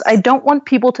 I don't want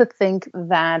people to think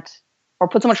that, or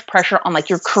put so much pressure on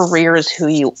like your career is who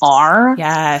you are.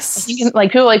 Yes.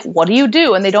 Like people are like, what do you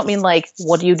do? And they don't mean like,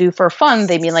 what do you do for fun?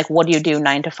 They mean like, what do you do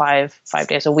 9 to 5, 5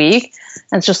 days a week?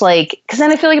 And it's just like, cause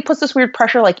then I feel like it puts this weird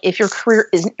pressure. Like if your career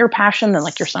isn't your passion, then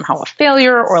like you're somehow a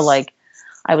failure. Or like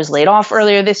I was laid off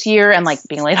earlier this year, and like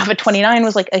being laid off at 29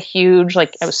 was like a huge,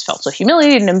 like felt so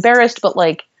humiliated and embarrassed. But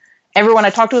like everyone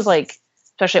I talked to was like,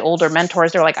 especially older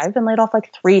mentors, they're like, I've been laid off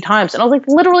like 3 times. And I was like,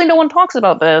 literally no one talks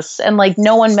about this. And like,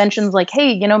 no one mentions like,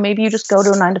 hey, maybe you just go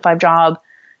to a 9 to 5 job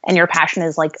and your passion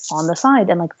is like on the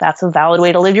side. And like, that's a valid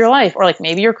way to live your life. Or like,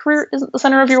 maybe your career isn't the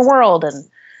center of your world. And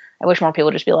I wish more people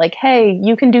would just be like, hey,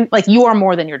 you can do, like, you are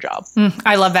more than your job.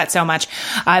 I love that so much.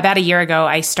 About a year ago,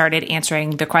 I started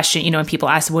answering the question, when people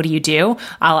ask, what do you do?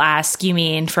 I'll ask, you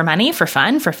mean for money, for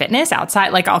fun, for fitness, outside?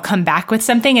 Like, I'll come back with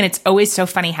something. And it's always so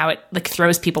funny how it like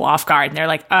throws people off guard. And they're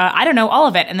like, I don't know, all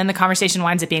of it. And then the conversation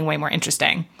winds up being way more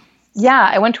interesting.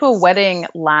 Yeah, I went to a wedding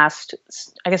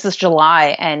this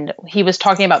July, and he was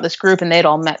talking about this group, and they'd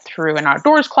all met through an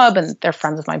outdoors club, and they're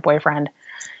friends with my boyfriend.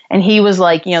 And he was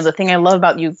like, the thing I love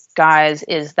about you guys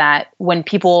is that when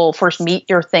people first meet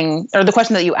your thing, or the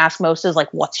question that you ask most is like,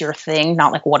 what's your thing?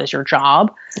 Not like, what is your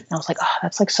job? And I was like, oh,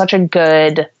 that's like such a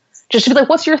good, just to be like,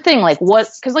 what's your thing? Like what?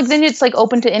 Cause like, then it's like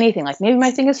open to anything. Like maybe my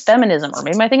thing is feminism, or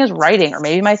maybe my thing is writing, or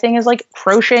maybe my thing is like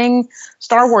crocheting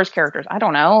Star Wars characters. I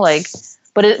don't know. Like,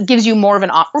 but it gives you more of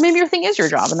or maybe your thing is your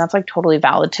job, and that's like totally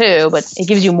valid too. But it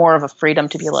gives you more of a freedom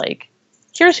to be like,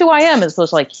 here's who I am, as opposed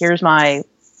to like, here's what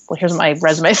my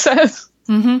resume says.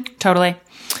 Mm-hmm, totally.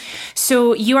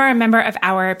 So you are a member of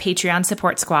our Patreon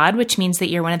support squad, which means that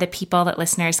you're one of the people that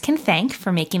listeners can thank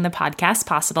for making the podcast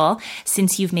possible,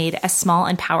 since you've made a small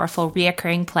and powerful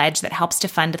reoccurring pledge that helps to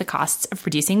fund the costs of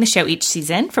producing the show each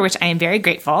season, for which I am very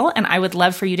grateful. And I would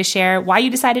love for you to share why you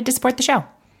decided to support the show.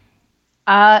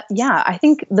 Yeah, I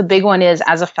think the big one is,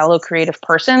 as a fellow creative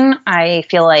person, I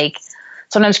feel like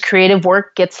sometimes creative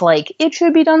work gets like, it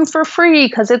should be done for free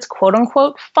because it's quote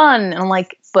unquote fun. And I'm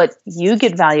like, but you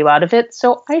get value out of it,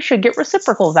 so I should get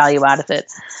reciprocal value out of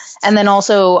it. And then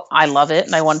also, I love it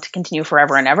and I want it to continue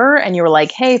forever and ever. And you were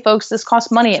like, hey, folks, this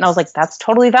costs money. And I was like, that's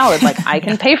totally valid. Like, I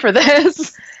can pay for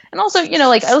this. And also,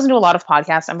 like, I listen to a lot of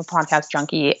podcasts. I'm a podcast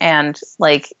junkie, and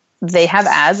like, they have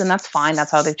ads, and that's fine.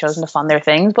 That's how they've chosen to fund their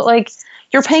things. But like,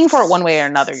 you're paying for it one way or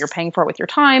another. You're paying for it with your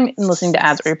time and listening to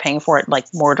ads, or you're paying for it like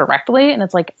more directly. And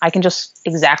it's like, I can just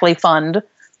exactly fund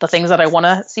the things that I want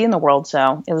to see in the world.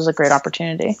 So it was a great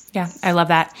opportunity. Yeah, I love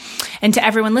that. And to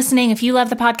everyone listening, if you love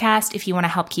the podcast, if you want to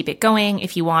help keep it going,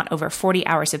 if you want over 40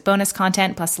 hours of bonus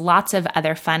content, plus lots of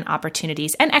other fun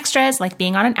opportunities and extras like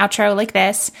being on an outro like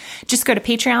this, just go to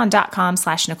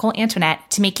patreon.com/Nicole Antoinette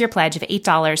to make your pledge of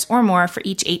 $8 or more for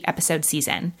each 8-episode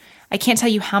season. I can't tell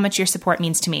you how much your support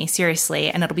means to me, seriously,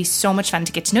 and it'll be so much fun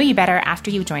to get to know you better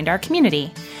after you've joined our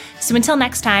community. So until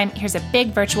next time, here's a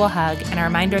big virtual hug and a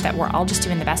reminder that we're all just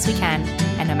doing the best we can,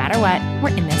 and no matter what,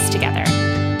 we're in this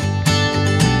together.